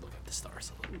look at the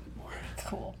stars a little bit more.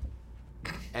 Cool.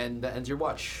 And that ends your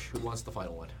watch. Who wants the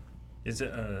final one? Is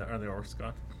it? Are the orcs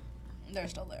gone? They're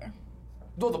still there.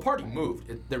 No, the party moved.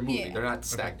 They're moving. Yeah. They're not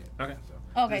stagnant. Okay.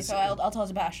 Okay, so I'll tell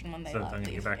Sebastian when they So left. I'm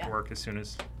gonna get back to work as soon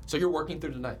as So you're working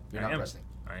through the night. You're I not am. resting.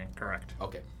 I am correct.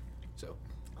 Okay. So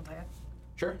I'll take it.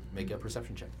 sure, make a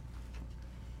perception check.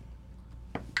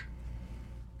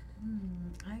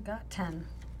 I got 10.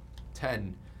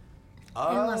 10.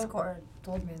 Unless Cora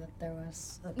told me that there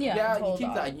was. Yeah. Yeah, you hold keep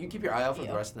on. that. You keep your eye out for the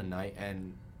Yeah. rest of the night,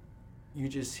 and you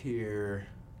just hear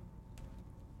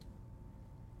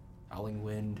howling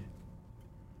wind,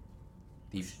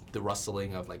 the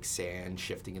rustling of like sand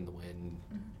shifting in the wind.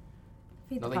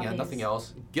 Feed the Nothing puppies.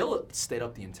 else. Gil stayed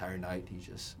up the entire night. He's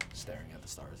just staring at the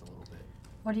stars a little bit.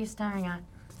 What are you staring at?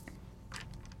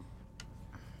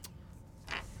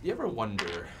 You ever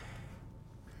wonder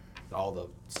all the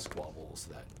squabbles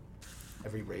that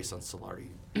every race on Solari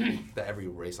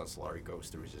goes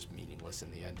through is just meaningless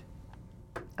in the end?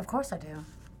 Of course I do.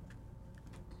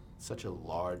 Such a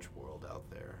large world out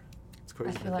there. It's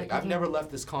crazy feel to like think. we I've can- never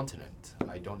left this continent.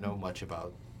 I don't know much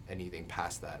about anything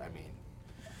past that. I mean,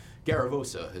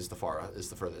 Garavosa is the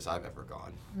furthest I've ever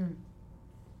gone.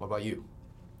 What about you?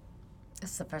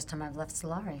 It's the first time I've left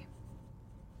Solari.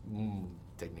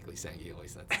 Technically, Sangi only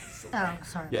sent us. Oh,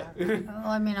 sorry. Yeah. about that. Well,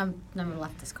 I mean, I've never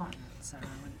left this continent, so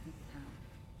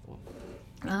I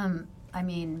wouldn't know. I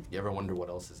mean, You ever wonder what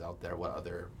else is out there? What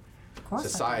other of course. I do.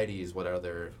 societies? What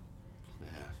other? Yeah.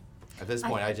 At this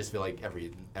point, I just feel like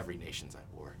every nation's at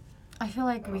war. I feel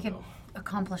like I we don't could know.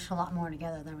 accomplish a lot more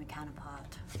together than we can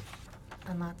apart.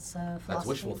 And that's That's philosophy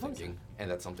wishful of life. thinking, and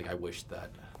that's something I wish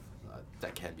that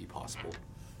that can be possible.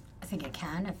 I think it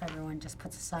can if everyone just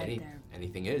puts aside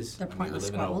Anything is. their I mean, pointless we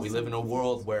squabbles. live in a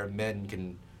world where men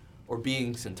can, or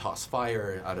beings can toss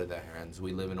fire out of their hands.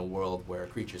 We live in a world where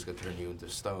creatures can turn you into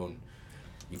stone.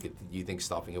 You think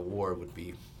stopping a war would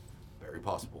be very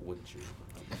possible, wouldn't you?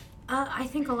 I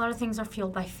think a lot of things are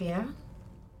fueled by fear.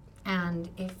 And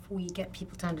if we get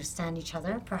people to understand each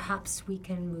other, perhaps we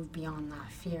can move beyond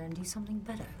that fear and do something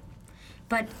better.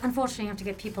 But unfortunately, you have to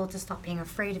get people to stop being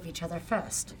afraid of each other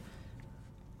first.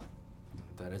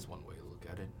 That is one way to look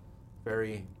at it.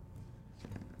 Very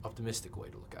optimistic way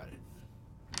to look at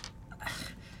it.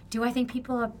 Do I think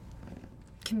people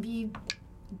can be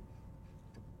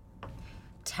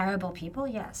terrible people?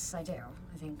 Yes, I do.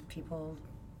 I think people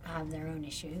have their own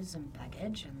issues and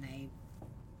baggage, and they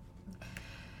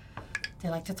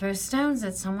like to throw stones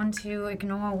at someone to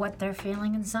ignore what they're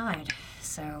feeling inside.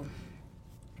 So,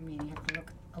 I mean, you have to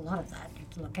look at a lot of that. You have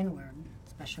to look inward,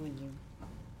 especially when you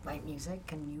write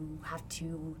music, and you have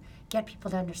to get people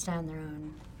to understand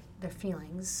their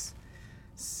feelings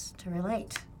to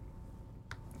relate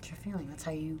to your feeling. That's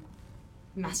how you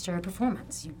master a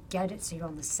performance. You get it so you're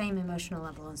on the same emotional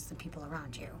level as the people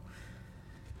around you.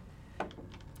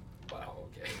 Wow.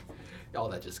 Okay. All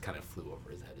that just kind of flew over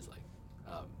his head. Is like,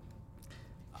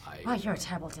 Oh, you're a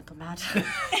terrible diplomat.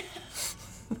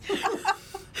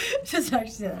 Just actually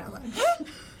say that out loud.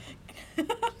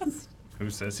 Who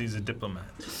says he's a diplomat?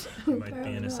 He might be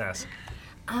an assassin.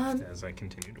 As I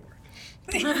continue to work.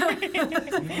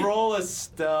 roll a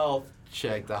stealth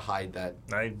check to hide that.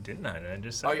 I didn't hide it. I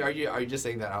just said. Oh, are you just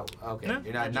saying that out? Okay. No,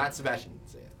 You're not Sebastian.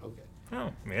 Say it. Okay.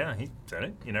 Oh, yeah, he said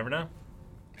it. You never know.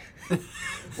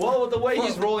 Well, with the way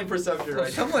he's rolling perception right now.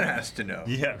 Someone has to know.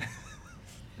 Yeah.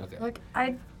 Okay. Look,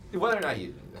 Whether or not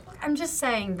you. I'm just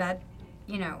saying that,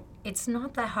 it's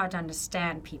not that hard to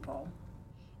understand people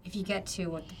if you get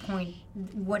to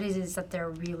what it is that they're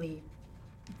really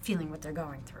feeling, what they're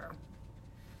going through.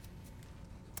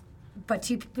 But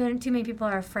too many people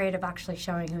are afraid of actually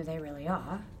showing who they really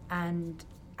are and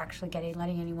actually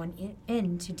letting anyone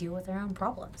in to deal with their own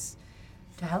problems,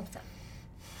 to help them.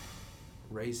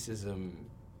 Racism,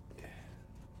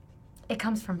 It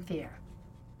comes from fear.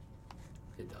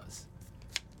 it does.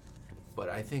 But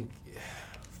I think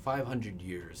 500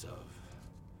 years of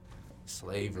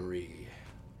slavery,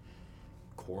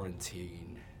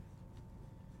 quarantine,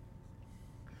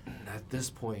 at this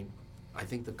point, I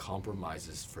think the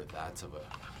compromises for at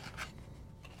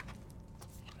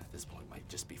this point might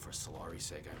just be for Solari's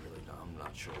sake. I'm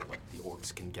not sure what the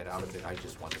orcs can get out of it. I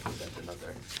just want to prevent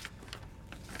another.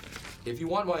 If you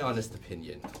want my honest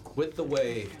opinion, with the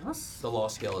way the Law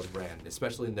Scale is ran,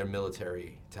 especially in their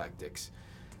military tactics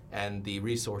and the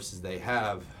resources they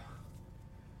have,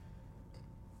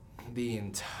 the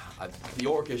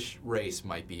orcish race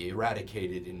might be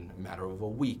eradicated in a matter of a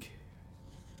week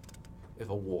if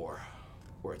a war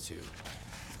were to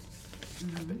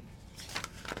happen.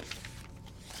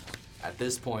 At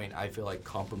this point, I feel like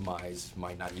compromise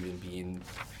might not even be in.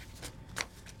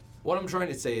 What I'm trying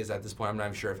to say is, at this point, I'm not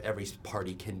even sure if every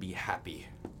party can be happy.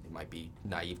 It might be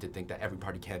naive to think that every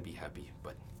party can be happy,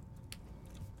 but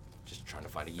just trying to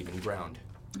find an even ground.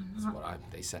 That's what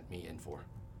they sent me in for.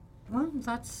 Well,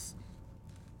 that's...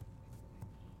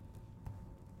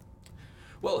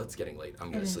 Well, it's getting late. I'm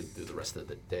It gonna is. sleep through the rest of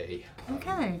the day.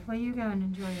 Okay, well, you go and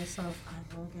enjoy yourself.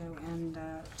 I will go and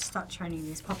start training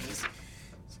these puppies.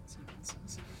 Since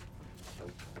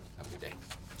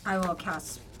I will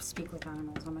cast Speak with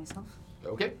Animals on myself.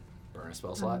 Okay. Burn a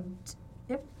spell slot.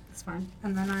 Yep, that's fine.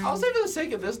 And then I'll say for the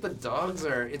sake of this, the dogs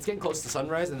are. It's getting close to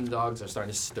sunrise, and the dogs are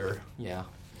starting to stir. Yeah.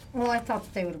 Well, I thought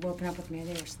that they would have woken up with me.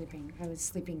 They were sleeping. I was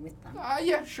sleeping with them.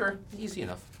 Yeah, sure. Easy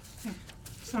enough.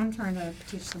 So I'm trying to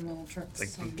teach them little tricks. Like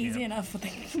and- Easy enough, but they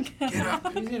can get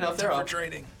Easy enough. They're up.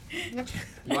 training. Yep.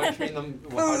 You want to train them?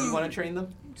 How do you want to train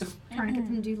them? Trying to get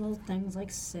them to do little things like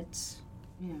sit.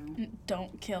 You know,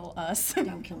 Don't kill us.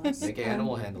 don't kill us. Make an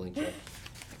animal handling check.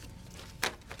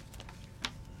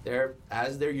 They're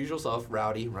as their usual self,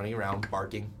 rowdy, running around,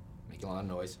 barking, making a lot of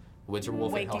noise. Winter wolf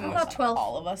and Waking hellhound. About 12.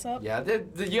 all of us up. Yeah,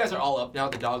 you guys are all up now.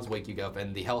 The dogs wake you up,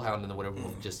 and the hellhound and the winter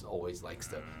wolf just always likes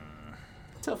to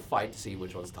fight to see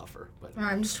which one's tougher. But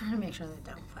I'm just trying to make sure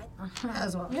they don't fight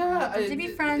as well. yeah, to be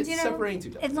friends, it's you know. separating two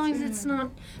dogs. As long as it's not,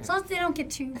 as long as they don't get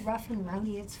too rough and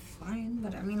rowdy, it's fine.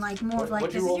 But I mean, like more of like,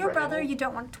 What'd you this roll is your for brother. animal? You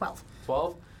don't want 12.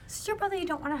 12. This is your brother. You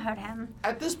don't want to hurt him.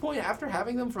 At this point, after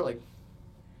having them for like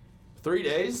 3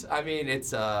 days, I mean,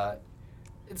 it's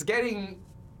getting.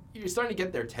 You're starting to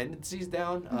get their tendencies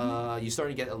down. You're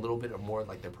starting to get a little bit of more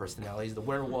like their personalities. The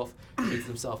werewolf treats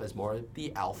himself as more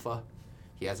the alpha.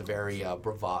 He has a very he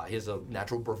has a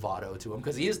natural bravado to him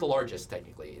because he is the largest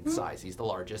technically in size. He's the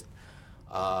largest.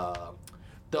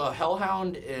 The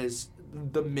hellhound is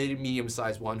the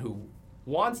medium-sized one who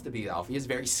wants to be the alpha. He is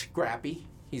very scrappy.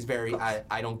 He's very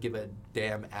I don't give a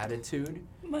damn attitude.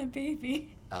 My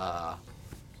baby.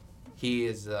 He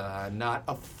is not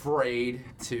afraid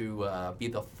to be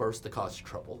the first to cause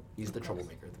trouble. He's the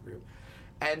troublemaker of the group.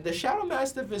 And the Shadow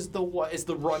Mastiff is the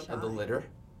runt of the litter.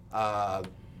 A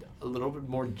little bit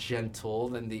more gentle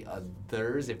than the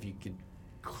others, if you could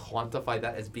quantify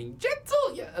that as being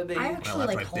gentle. Yeah, they. I Well, actually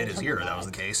after like I hold bit his him ear, back. that was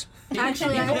the case.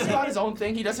 Actually, he I goes would about say- his own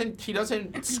thing. He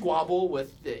doesn't squabble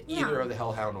with either Yeah. of the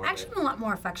Hellhound or Actually, I'm a lot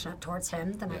more affectionate towards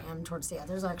him than Yeah. I am towards the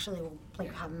others. I actually will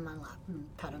like have him in my lap and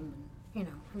pet him, and you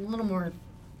know, I'm a little more.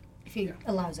 If he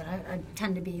allows it, I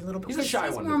tend to be a little bit. He's the shy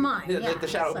he's one. more mine. The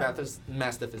Shadow so-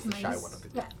 Mastiff is the shy He's- one of the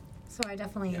group. Yeah. So I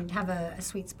definitely have a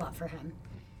sweet spot for him.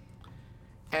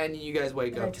 And you guys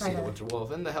wake But I up to try see the to- Winter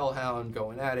Wolf and the Hellhound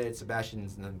going at it.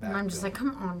 Sebastian's in the back. And I'm just going, like,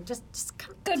 come on, just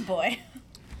come. Good boy.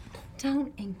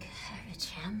 Don't encourage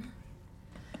him.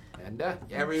 And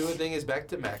everything is back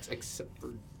to max except for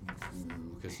you,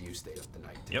 because you stayed up the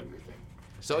night to Yep. do your thing.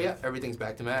 So yeah, everything's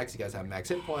back to max. You guys have max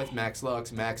hit points, max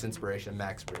lux, max inspiration,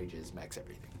 max rages, max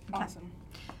everything. Awesome.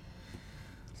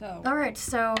 So, All right,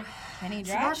 so any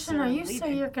drops? Sebastian, or are you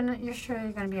leaving? you're sure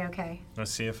you're gonna be okay?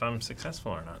 Let's see if I'm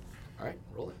successful or not. All right,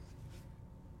 roll it.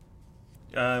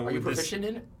 Are Are you proficient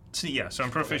in it? So yeah, so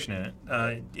I'm proficient in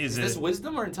it. Is Is it this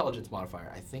wisdom or intelligence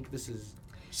modifier? I think this is.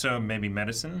 so maybe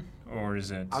medicine or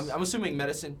is it? I'm assuming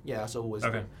medicine. Yeah, so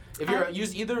wisdom. Okay. If you're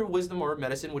use either wisdom or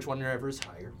medicine, whichever is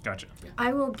higher. Gotcha.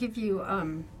 I will give you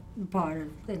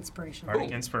Bard Inspiration. Bardic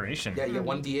inspiration. Yeah, you get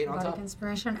 1d8 on Bardic top.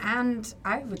 Inspiration, and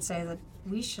I would say that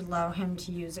we should allow him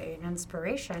to use an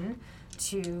inspiration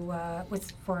to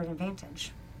for an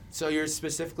advantage. So you're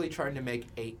specifically trying to make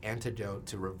a antidote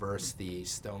to reverse the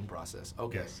stone process.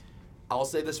 Okay. Yes. I'll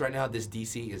say this right now, this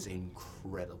DC is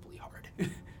incredibly hard.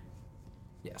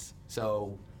 Yes.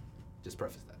 So just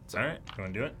preface that. So, All right. You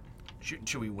want to do it?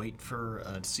 Should we wait for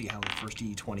to see how the first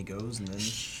D20 goes and then?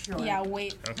 Sure. Yeah,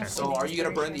 wait. Okay. so are you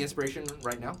gonna burn the inspiration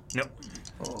right now? Nope.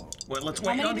 Oh, well, let's How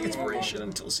wait many on do the we have? inspiration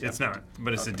until. It's not,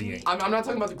 but it's a D8. I'm not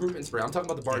talking about the group inspiration. I'm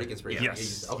talking about the bardic inspiration.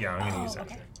 Yes. Okay. Yeah, I'm gonna use Oh, that.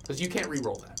 okay. Because you can't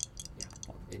re-roll that. Yeah.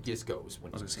 It just goes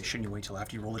when I was gonna say, shouldn't you wait till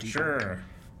after you roll a D20? Sure.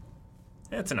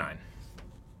 It's a 9.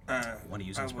 Want to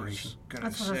use I inspiration? was gonna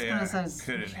That's what I was say gonna I say is-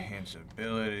 could enhance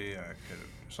ability. I could have.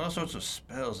 There's all sorts of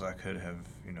spells I could have,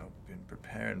 been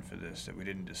preparing for this that we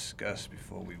didn't discuss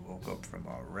before we woke up from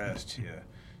our rest here.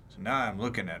 So now I'm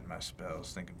looking at my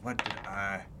spells, thinking, what did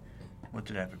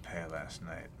I prepare last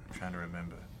night? I'm trying to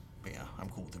remember. Yeah, I'm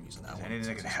cool with them using that Is one. there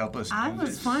anything that can help us? I do was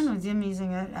this? fine with him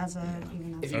using it as a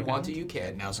even as If you a want to, advantage. you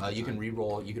can. Now's a good You can time.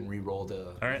 re-roll. You can re-roll the.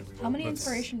 All right. How many Let's-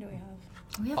 inspiration do we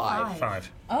have? We have 5.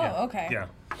 5. Oh, Yeah. okay. Yeah.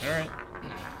 All right.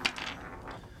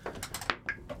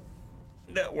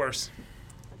 That worse.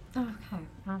 Oh, okay.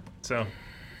 Well, So,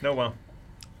 no well.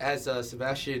 As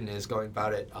Sebastian is going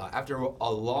about it, after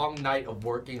a long night of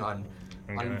working on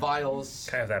Okay. vials.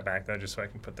 Can I have that back though, just so I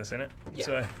can put this in it? Yeah.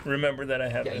 So I remember that I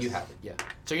have Yeah, this. you have it. Yeah.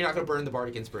 So you're not going to burn the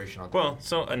bardic inspiration on. Well,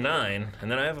 so a 9,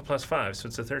 and then I have a +5, so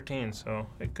it's a 13. So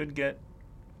it could get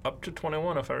up to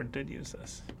 21 if I did use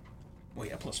this. Well,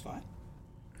 yeah, +5.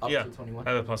 Up yeah, to 21.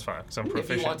 I have a +5, so I'm If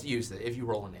proficient. you want to use it, if you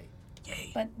roll an 8.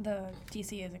 Yay. But the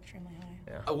DC is extremely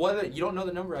high. Yeah. Whether you don't know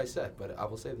the number I said, but I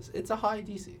will say this: it's a high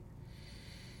DC.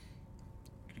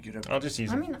 Get up. I'll just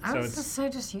use I it. mean, I so was it's just say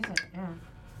just use it. Yeah.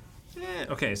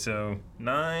 Okay, so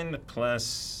 9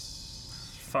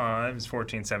 plus 5 is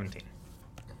 14, 17.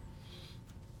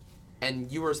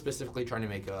 And you were specifically trying to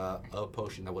make a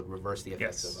potion that would reverse the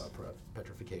effects Yes. of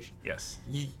petrification. Yes.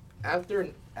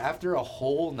 After a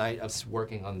whole night of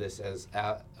working on this,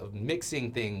 of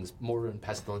mixing things, mortar and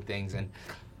pestle and things, and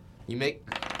you make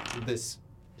this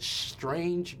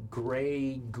strange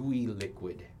gray gooey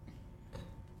liquid.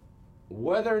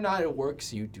 Whether or not it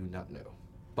works, you do not know.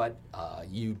 But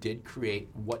you did create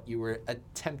what you were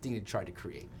attempting to try to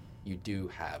create. You do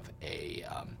have a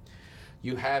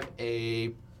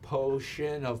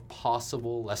potion of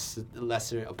possible lesser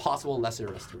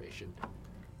restoration.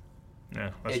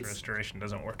 Yeah, lesser It's- restoration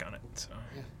doesn't work on it. So.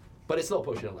 Yeah. But it's still a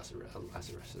potion of lesser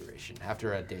restoration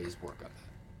after a day's work on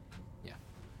that. Yeah.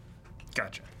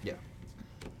 Gotcha. Yeah.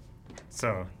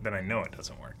 So then I know it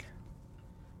doesn't work.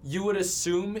 You would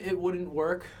assume it wouldn't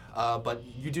work, but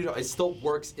you do know it still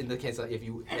works in the case that it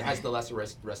has the lesser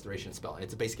restoration spell, and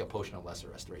it's basically a potion of lesser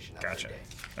restoration after Gotcha. a day.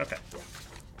 Okay. Yeah.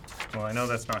 Well, I know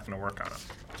that's not going to work on it.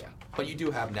 Yeah. But you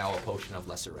do have now a potion of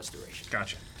lesser restoration.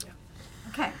 Gotcha.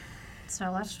 Okay,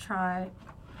 so let's try.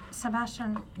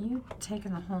 Sebastian, you've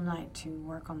taken the whole night to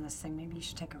work on this thing. Maybe you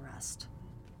should take a rest.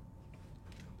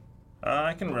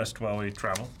 I can rest while we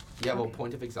travel. You have a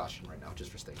point of exhaustion right now just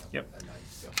for staying up Yep. at night.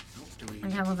 So.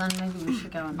 Okay, well then maybe we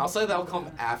should go and. I'll say that'll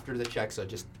come after the check, so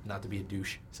just not to be a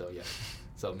douche. So yeah.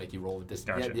 So make you roll with this.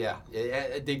 Gotcha. Yeah.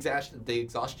 The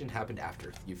exhaustion happened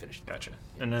after you finished. Gotcha.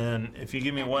 And then if you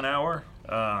give me 1 hour,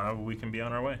 we can be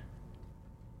on our way.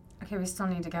 Okay, we still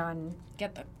need to go and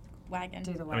Get the wagon.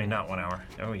 do the work. I mean, not 1 hour.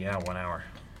 Oh, yeah, 1 hour.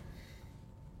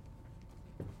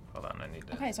 Hold on, I need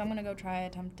to... Okay, so I'm gonna go try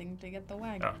attempting to get the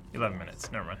wagon Oh, 11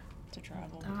 minutes. Never mind. to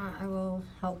travel. I will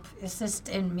help assist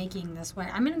in making this way.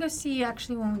 I'm gonna go see,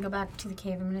 actually, when we go back to the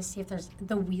cave, I'm gonna see if there's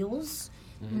the wheels.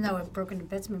 Even though it broke into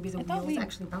bits, maybe the I thought wheels we-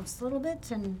 actually bounced a little bit.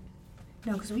 And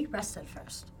no, because we rested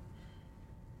first.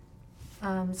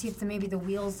 See if maybe the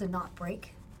wheels did not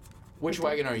break. Which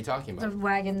wagon are you talking The about?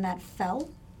 wagon that fell.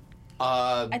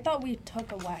 I thought we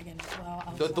took a wagon as well.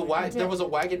 Outside. There was a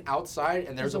wagon outside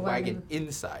and there's There's a a wagon wagon.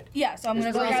 inside. Yeah, so I'm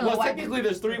gonna go There's grab also the Well, wagon. technically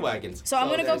there's 3 wagons. So I'm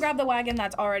gonna go there's- grab the wagon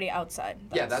that's already outside.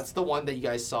 Yeah, that's the one that you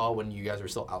guys saw when you guys were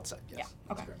still outside. Yes. Yeah,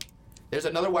 that's okay. correct. There's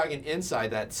another wagon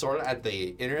inside that's sort of at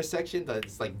the intersection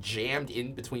that's like jammed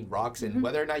in between rocks, and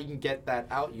whether or not you can get that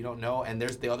out, you don't know. And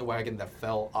there's the other wagon that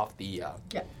fell off the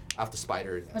off the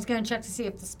spider. I was gonna check to see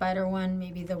if the spider one,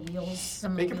 maybe the wheels.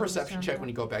 Some of the Make a wheels perception don't check go. when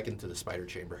you go back into the spider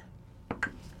chamber.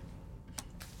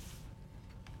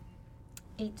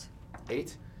 8.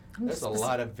 8. I'm There's a just-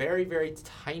 lot of very, very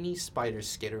tiny spiders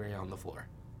skittering on the floor.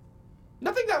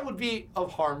 Nothing that would be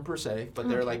of harm per se, but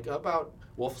they're like about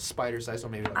wolf spider size, or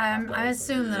maybe like half I that.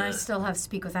 assume that I still have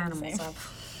speak with animals Same. up.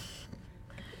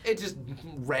 It's just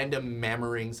random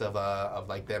mammerings of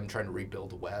like them trying to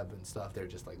rebuild a web and stuff. They're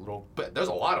just like little, but there's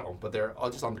a lot of them, but they're all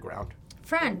just on the ground.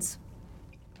 Friends.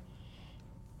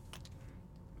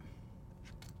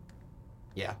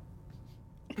 Yeah.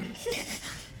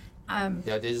 Um,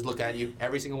 Yeah, they just look at you.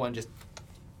 Every single one just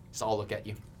all look at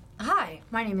you. hi,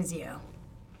 my name is Io.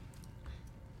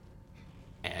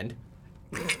 And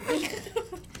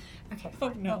Okay. Oh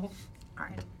no. All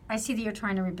right. I see that you're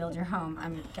trying to rebuild your home.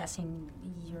 I'm guessing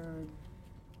you're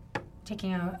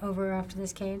taking over after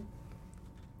this cave.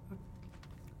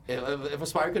 if a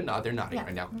spider could nod, they're nodding Yeah,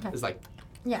 right now. okay. It's like,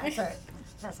 Yeah, sorry.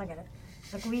 Yes, I get it.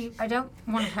 Like I don't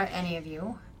want to hurt any of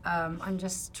you. I'm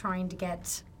just trying to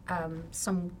get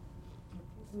some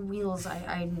wheels.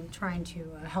 I'm trying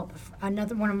to help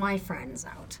another one of my friends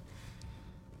out.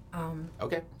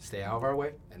 okay, stay out of our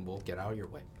way, and we'll get out of your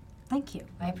way. Thank you.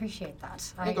 I appreciate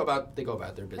that. They go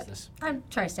about their business. I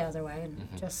try to stay out of their way and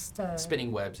just.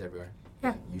 Spinning webs everywhere.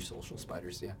 Yeah. You social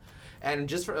spiders, yeah. And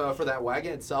just for that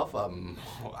wagon itself,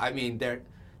 I mean,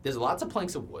 there's lots of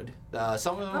planks of wood.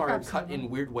 Some of them I'll are grab cut some. in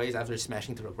weird ways after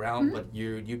smashing through the ground, but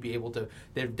you'd be able to.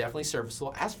 They're definitely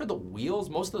serviceable. As for the wheels,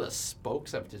 most of the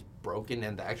spokes have just broken,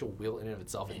 and the actual wheel in and of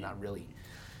itself is not really.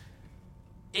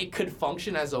 It could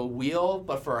function as a wheel,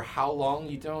 but for how long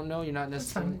you don't know. You're not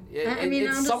necessarily. I mean, it's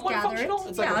I'll just somewhat gather functional. it.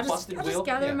 It's like yeah, a I'll busted just, wheel. I'll just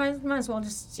gather. Yeah. Might as well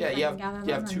just. See Yeah, if you I have can gather you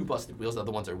them have 2 and- busted wheels. The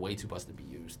other ones are way too busted to be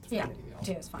used. For Yeah, anything else.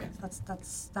 2 is fine. Yeah.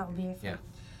 That would be it. Yeah.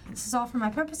 This is all for my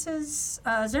purposes.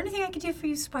 Is there anything I could do for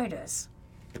you, spiders?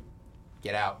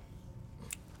 Get out.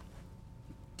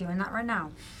 Doing that right now.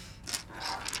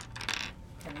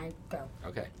 Then I go.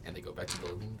 Okay, and they go back to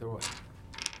building their way.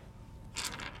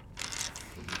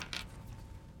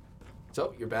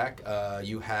 So you're back.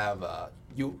 You have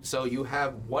you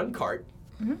have 1 cart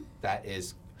that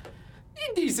is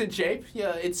in decent shape.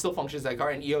 Yeah, it still functions as that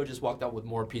cart. And Io just walked out with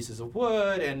more pieces of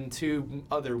wood and 2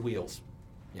 other wheels.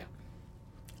 Yeah.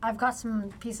 I've got some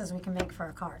pieces we can make for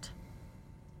a cart.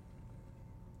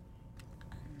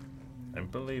 I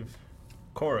believe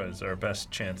Cora is our best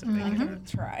chance at making it.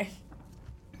 Try.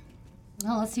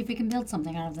 Well, let's see if we can build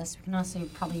something out of this. We can also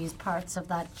probably use parts of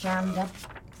that jammed up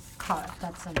cart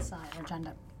that's inside, or jammed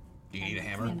up Do you need a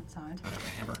hammer? inside.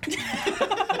 Hammer.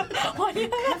 Why do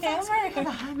you have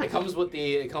a hammer?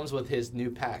 It comes with his new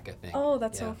pack, I think. Oh,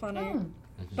 that's Yeah. so funny. Oh.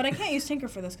 But I can't use Tinker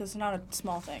for this because it's not a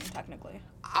small thing, technically.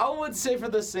 I would say for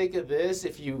the sake of this,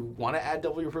 if you want to add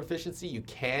double your proficiency, you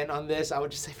can on this. I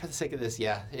would just say for the sake of this,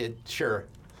 yeah, sure.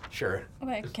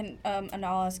 Okay, and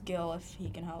I'll ask Gil if he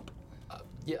can help.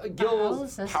 Yeah, I'll Gil's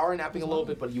assist power napping a little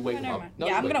bit, but you wake Oh, him never up. mind. No,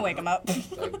 Yeah, you I'm gonna wake him up.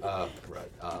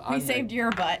 Right. We saved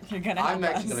your butt. You're gonna help I'm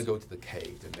actually us. gonna go to the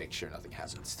cave to make sure nothing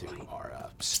happens to our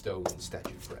stone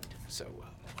statue friend. So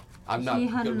I'm not He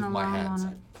had good an with my alarm hands. on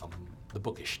it. I'm the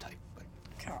bookish type. But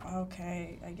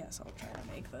Okay, I guess I'll try to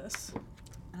make this.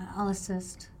 I'll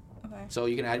assist. Okay. so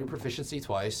you can add your proficiency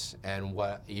twice, and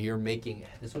what you're making.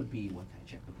 This would be what kind of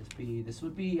check would this be? This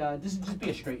would just be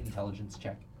a straight intelligence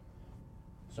check.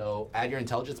 So add your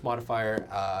intelligence modifier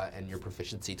and your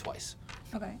proficiency twice.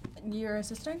 Okay. You're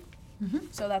assisting?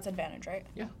 Mhm. So that's advantage, right?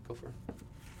 Yeah, go for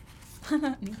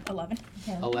it. 11.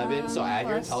 Okay. 11. So add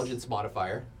your plus intelligence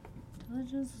modifier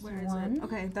Intelligence Where is one. it?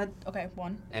 Okay,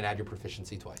 1. and add your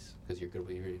proficiency twice because you're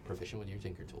proficient with your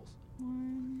tinker tools.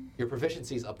 Your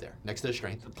proficiency is up there next to the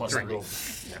strength. Plus Strength.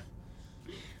 three.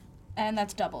 Yeah. And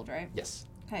that's doubled, right? Yes.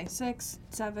 Okay, 6,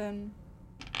 7,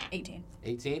 18.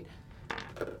 18.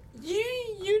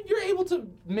 You're able to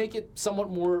make it somewhat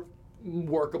more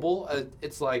workable.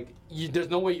 It's like there's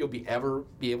no way you'll ever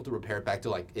be able to repair it back to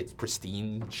like its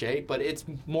pristine shape, but it's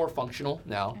more functional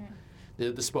now.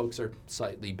 The spokes are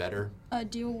slightly better.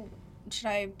 Should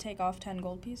I take off 10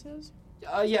 gold pieces?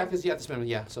 Yeah, because you have to spend.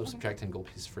 Yeah, so subtract 10 gold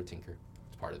pieces for tinker.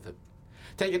 It's part of it.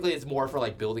 Technically, it's more for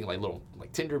like building like little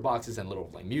like tinder boxes and little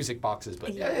like music boxes,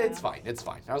 but Yeah. it's fine. It's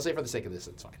fine. I'll say for the sake of this,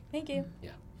 it's fine. Thank you.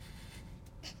 Yeah.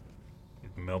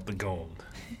 Melt the gold.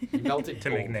 Melted To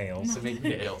gold. make nails. To make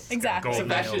nails. Exactly. Gold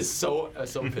Sebastian nails. is so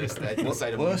pissed at the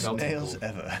sight of Worst melted nails gold.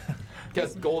 ever.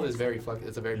 Because gold is very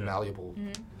it's a very malleable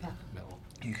Yeah. metal.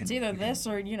 You can, It's either this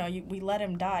or, we let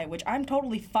him die, which I'm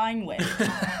totally fine with.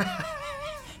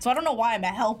 So I don't know why I'm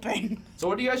helping. So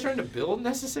what are you guys trying to build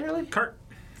necessarily? Cart.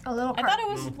 A little I cart. thought it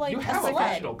was like You a have a sled.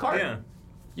 functional cart. Yeah.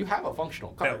 You have a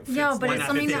functional cart. No, but Why it's not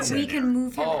something fit that this we in can there?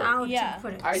 move him Oh. out Yeah. to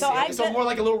put it. I So see. I So bet- more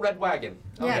like a little red wagon.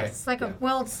 Yeah, Okay. it's like Yeah.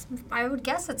 I would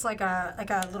guess it's like a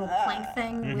little plank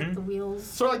thing with the wheels.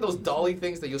 Sort of like those dolly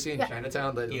things that you'll see in Yeah.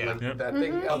 Chinatown. That, Yeah. like, Yep. that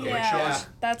thing. Okay. Yeah,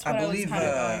 that's what I, was kind of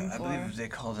going I for. believe they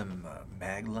call them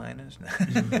mag liners.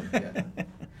 Yeah.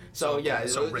 So yeah,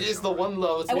 So it's rickshaw. the one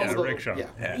low. It's I one was- low. rickshaw.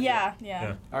 Yeah.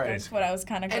 Yeah. All right. That's what I was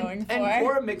kind of going And for.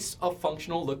 Cora makes a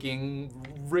functional looking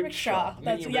rickshaw.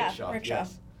 That's- mini yeah, rickshaw. rickshaw.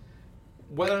 Yes.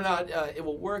 Whether or not it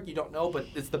will work, you don't know, but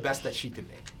it's the best that she can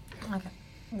make. Okay.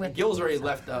 With Gil's already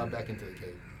left back into the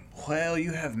cave. Well,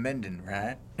 you have Menden,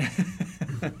 right?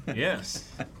 Yes.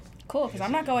 Cool, because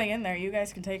I'm not going in there. You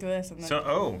guys can take this and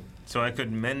then. So I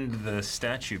could mend the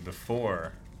statue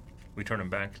before we turn him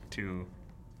back to.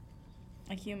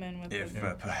 a human with If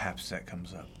a... perhaps that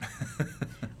comes up.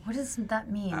 What does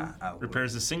that mean? I would-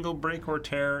 Repairs a single break or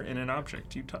tear in an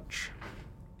object you touch.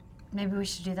 Maybe we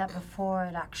should do that before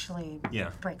it actually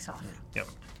Yeah. breaks off. Yep.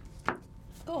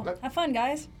 Cool. Okay. Have fun,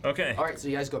 guys. Okay. All right, so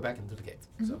you guys go back into the cave.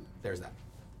 So there's that.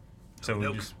 So we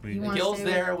Nope. just You wanna Gil's stay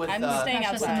there with- with I'm staying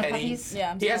Precious outside. and the Penny. puppies?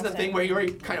 Yeah, I'm He has still the thing staying. where you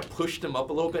already kind of pushed him up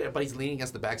a little bit, but he's leaning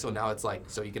against the back, so now it's like,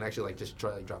 so you can actually like just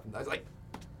try to drop him. I was like,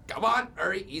 come on,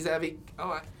 hurry, he's heavy, come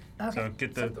on. Okay. So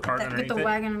get the cart Get underneath the it.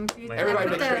 wagon. Like- Everybody I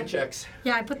make put strength the, checks.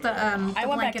 yeah, I put the I went back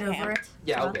blanket to over hand. it.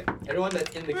 Yeah, So- okay. Everyone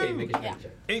that's in the cave, make a strength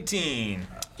check. 18.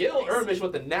 Gil Ermish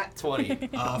with the nat 20.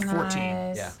 14.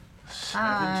 Nice. Yeah.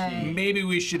 I Maybe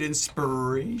we should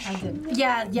inspiration. did.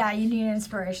 Yeah, you need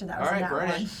inspiration. That was All right, that burn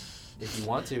one. it. If you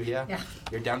want to, yeah. Yeah.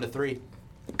 You're down to 3.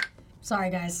 Sorry,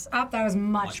 guys. Oh, that was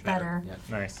much, Much better. better.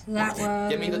 Yeah. Nice. That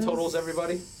was. Give me the totals,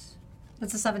 everybody.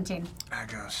 That's a 17. I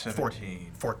got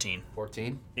 17. 14.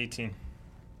 14, 18.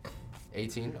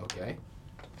 18, okay.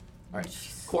 All right.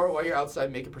 Cora, while you're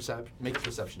outside, make a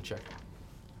perception check.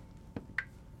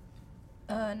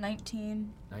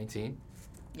 19. 19.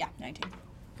 Yeah, 19.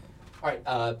 All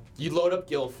right, you load up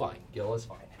Gil, fine. Gil is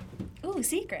fine. Ooh,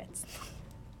 secrets.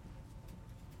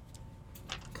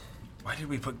 Why did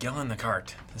we put Gil in the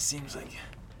cart? This seems like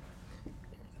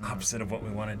opposite of what we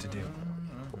wanted to do.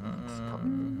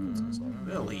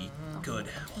 Really good.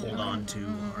 Hold on to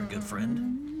our good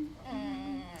friend.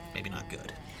 Maybe not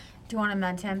good. Do you want to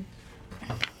mend him?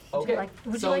 Okay.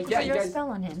 Would so you like to yeah, put you your guys. spell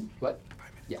on him? What?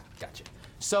 Yeah, gotcha.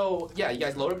 So yeah, you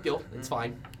guys load up Gil. It's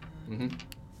fine. Mm-hmm.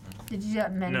 Did you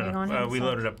have mending on him? we So-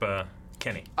 loaded up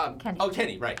Kenny. Kenny. Oh,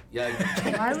 Kenny, right? Yeah.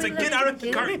 Why It's would like, they get out of the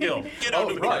give cart, him- Gil. Get out Oh,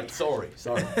 of the right. cart. Sorry.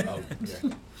 Oh, yeah.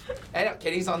 And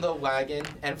Kenny's on the wagon,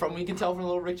 and from what you can tell from the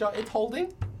little rickshaw, it's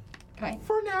holding Okay.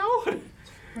 for now.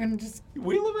 We're gonna just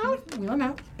Wheel him out. wheel him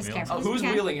out as Wheel. carefully as Who's we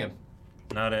can. wheeling him?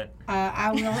 Not it.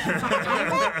 I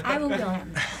will. I will wheel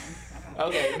him.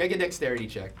 Okay, make a dexterity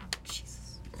check.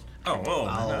 Oh, well,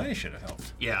 I'll- I should have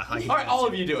helped. Yeah. All right, all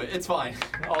of you do it. It's fine.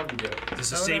 All of you do it.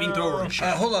 This is saving throw or a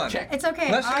shot. Hold on. Check. It's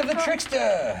okay. Let's I have the got-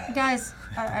 trickster. Guys,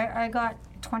 I got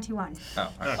 21.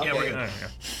 Oh, Oh, yeah, Okay. we're good.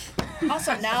 Yeah.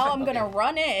 Also, now I'm gonna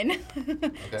run in,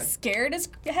 Okay. scared as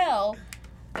hell.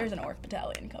 There's an orc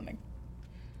battalion coming.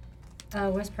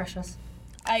 Where's Precious?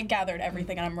 I gathered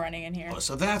everything and I'm running in here. Oh,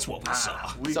 so that's what we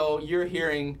saw. So you're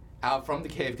hearing out from the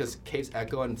cave because caves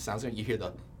echo and sounds like you hear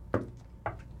the.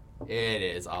 It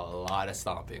is a lot of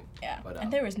stomping. Yeah, But,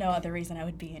 and there was no other reason I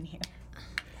would be in here.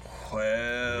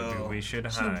 Maybe well, we should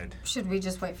hide. Should we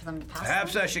just wait for them to pass?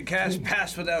 perhaps I should cast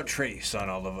Pass Without Trace on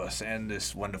all of us and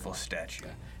this wonderful statue.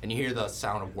 And you hear the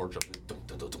sound of wardrobe.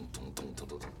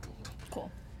 Cool.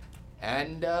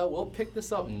 And we'll pick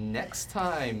this up next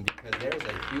time because there's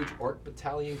a huge orc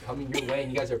battalion coming your way,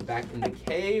 and you guys are back in the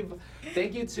cave.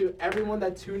 Thank you to everyone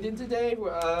that tuned in today.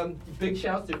 Big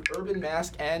shouts to Urban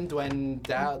Mask and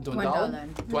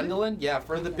Gwendolyn. Yeah,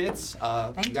 for the bits.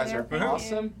 You guys are you.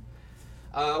 awesome.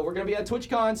 We're gonna be at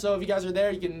TwitchCon, so if you guys are there,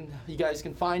 you guys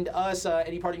can find us.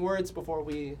 Any parting words before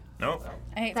we? Nope.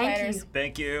 I hate Thank spiders. you.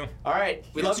 Thank you. All right,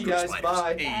 we love you screw guys. spiders.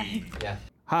 Bye. Hey. Yeah.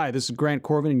 Hi, this is Grant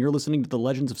Corbin, and you're listening to the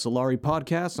Legends of Solari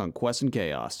podcast on Quest and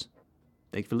Chaos.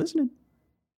 Thanks for listening.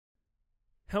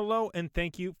 Hello, and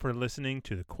thank you for listening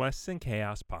to the Quests and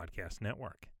Chaos Podcast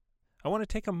Network. I want to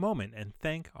take a moment and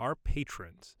thank our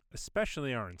patrons,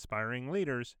 especially our inspiring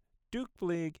leaders, Duke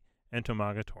Fleeg and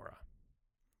Tomaga Tora.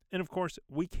 And of course,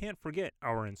 we can't forget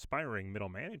our inspiring middle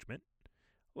management,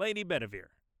 Lady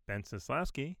Bedivere, Ben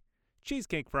Sislowski,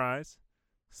 Cheesecake Fries,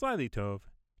 Slyly Tove,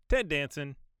 Ted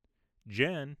Danson,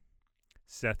 Jen,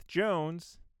 Seth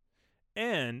Jones,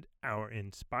 and our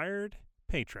inspired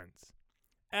patrons,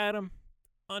 Adam,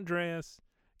 Andreas,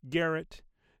 Garrett,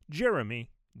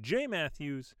 Jeremy, Jay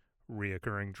Matthews,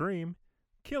 Reoccurring Dream,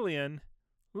 Killian,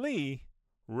 Lee,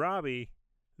 Robbie,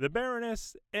 the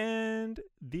Baroness, and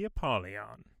the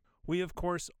Apollyon. We, of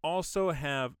course, also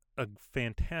have a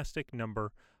fantastic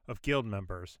number of guild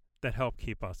members that help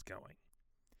keep us going.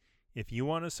 If you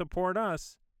want to support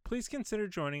us, please consider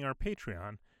joining our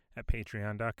Patreon at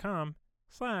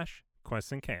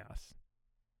patreon.com/questsandchaos.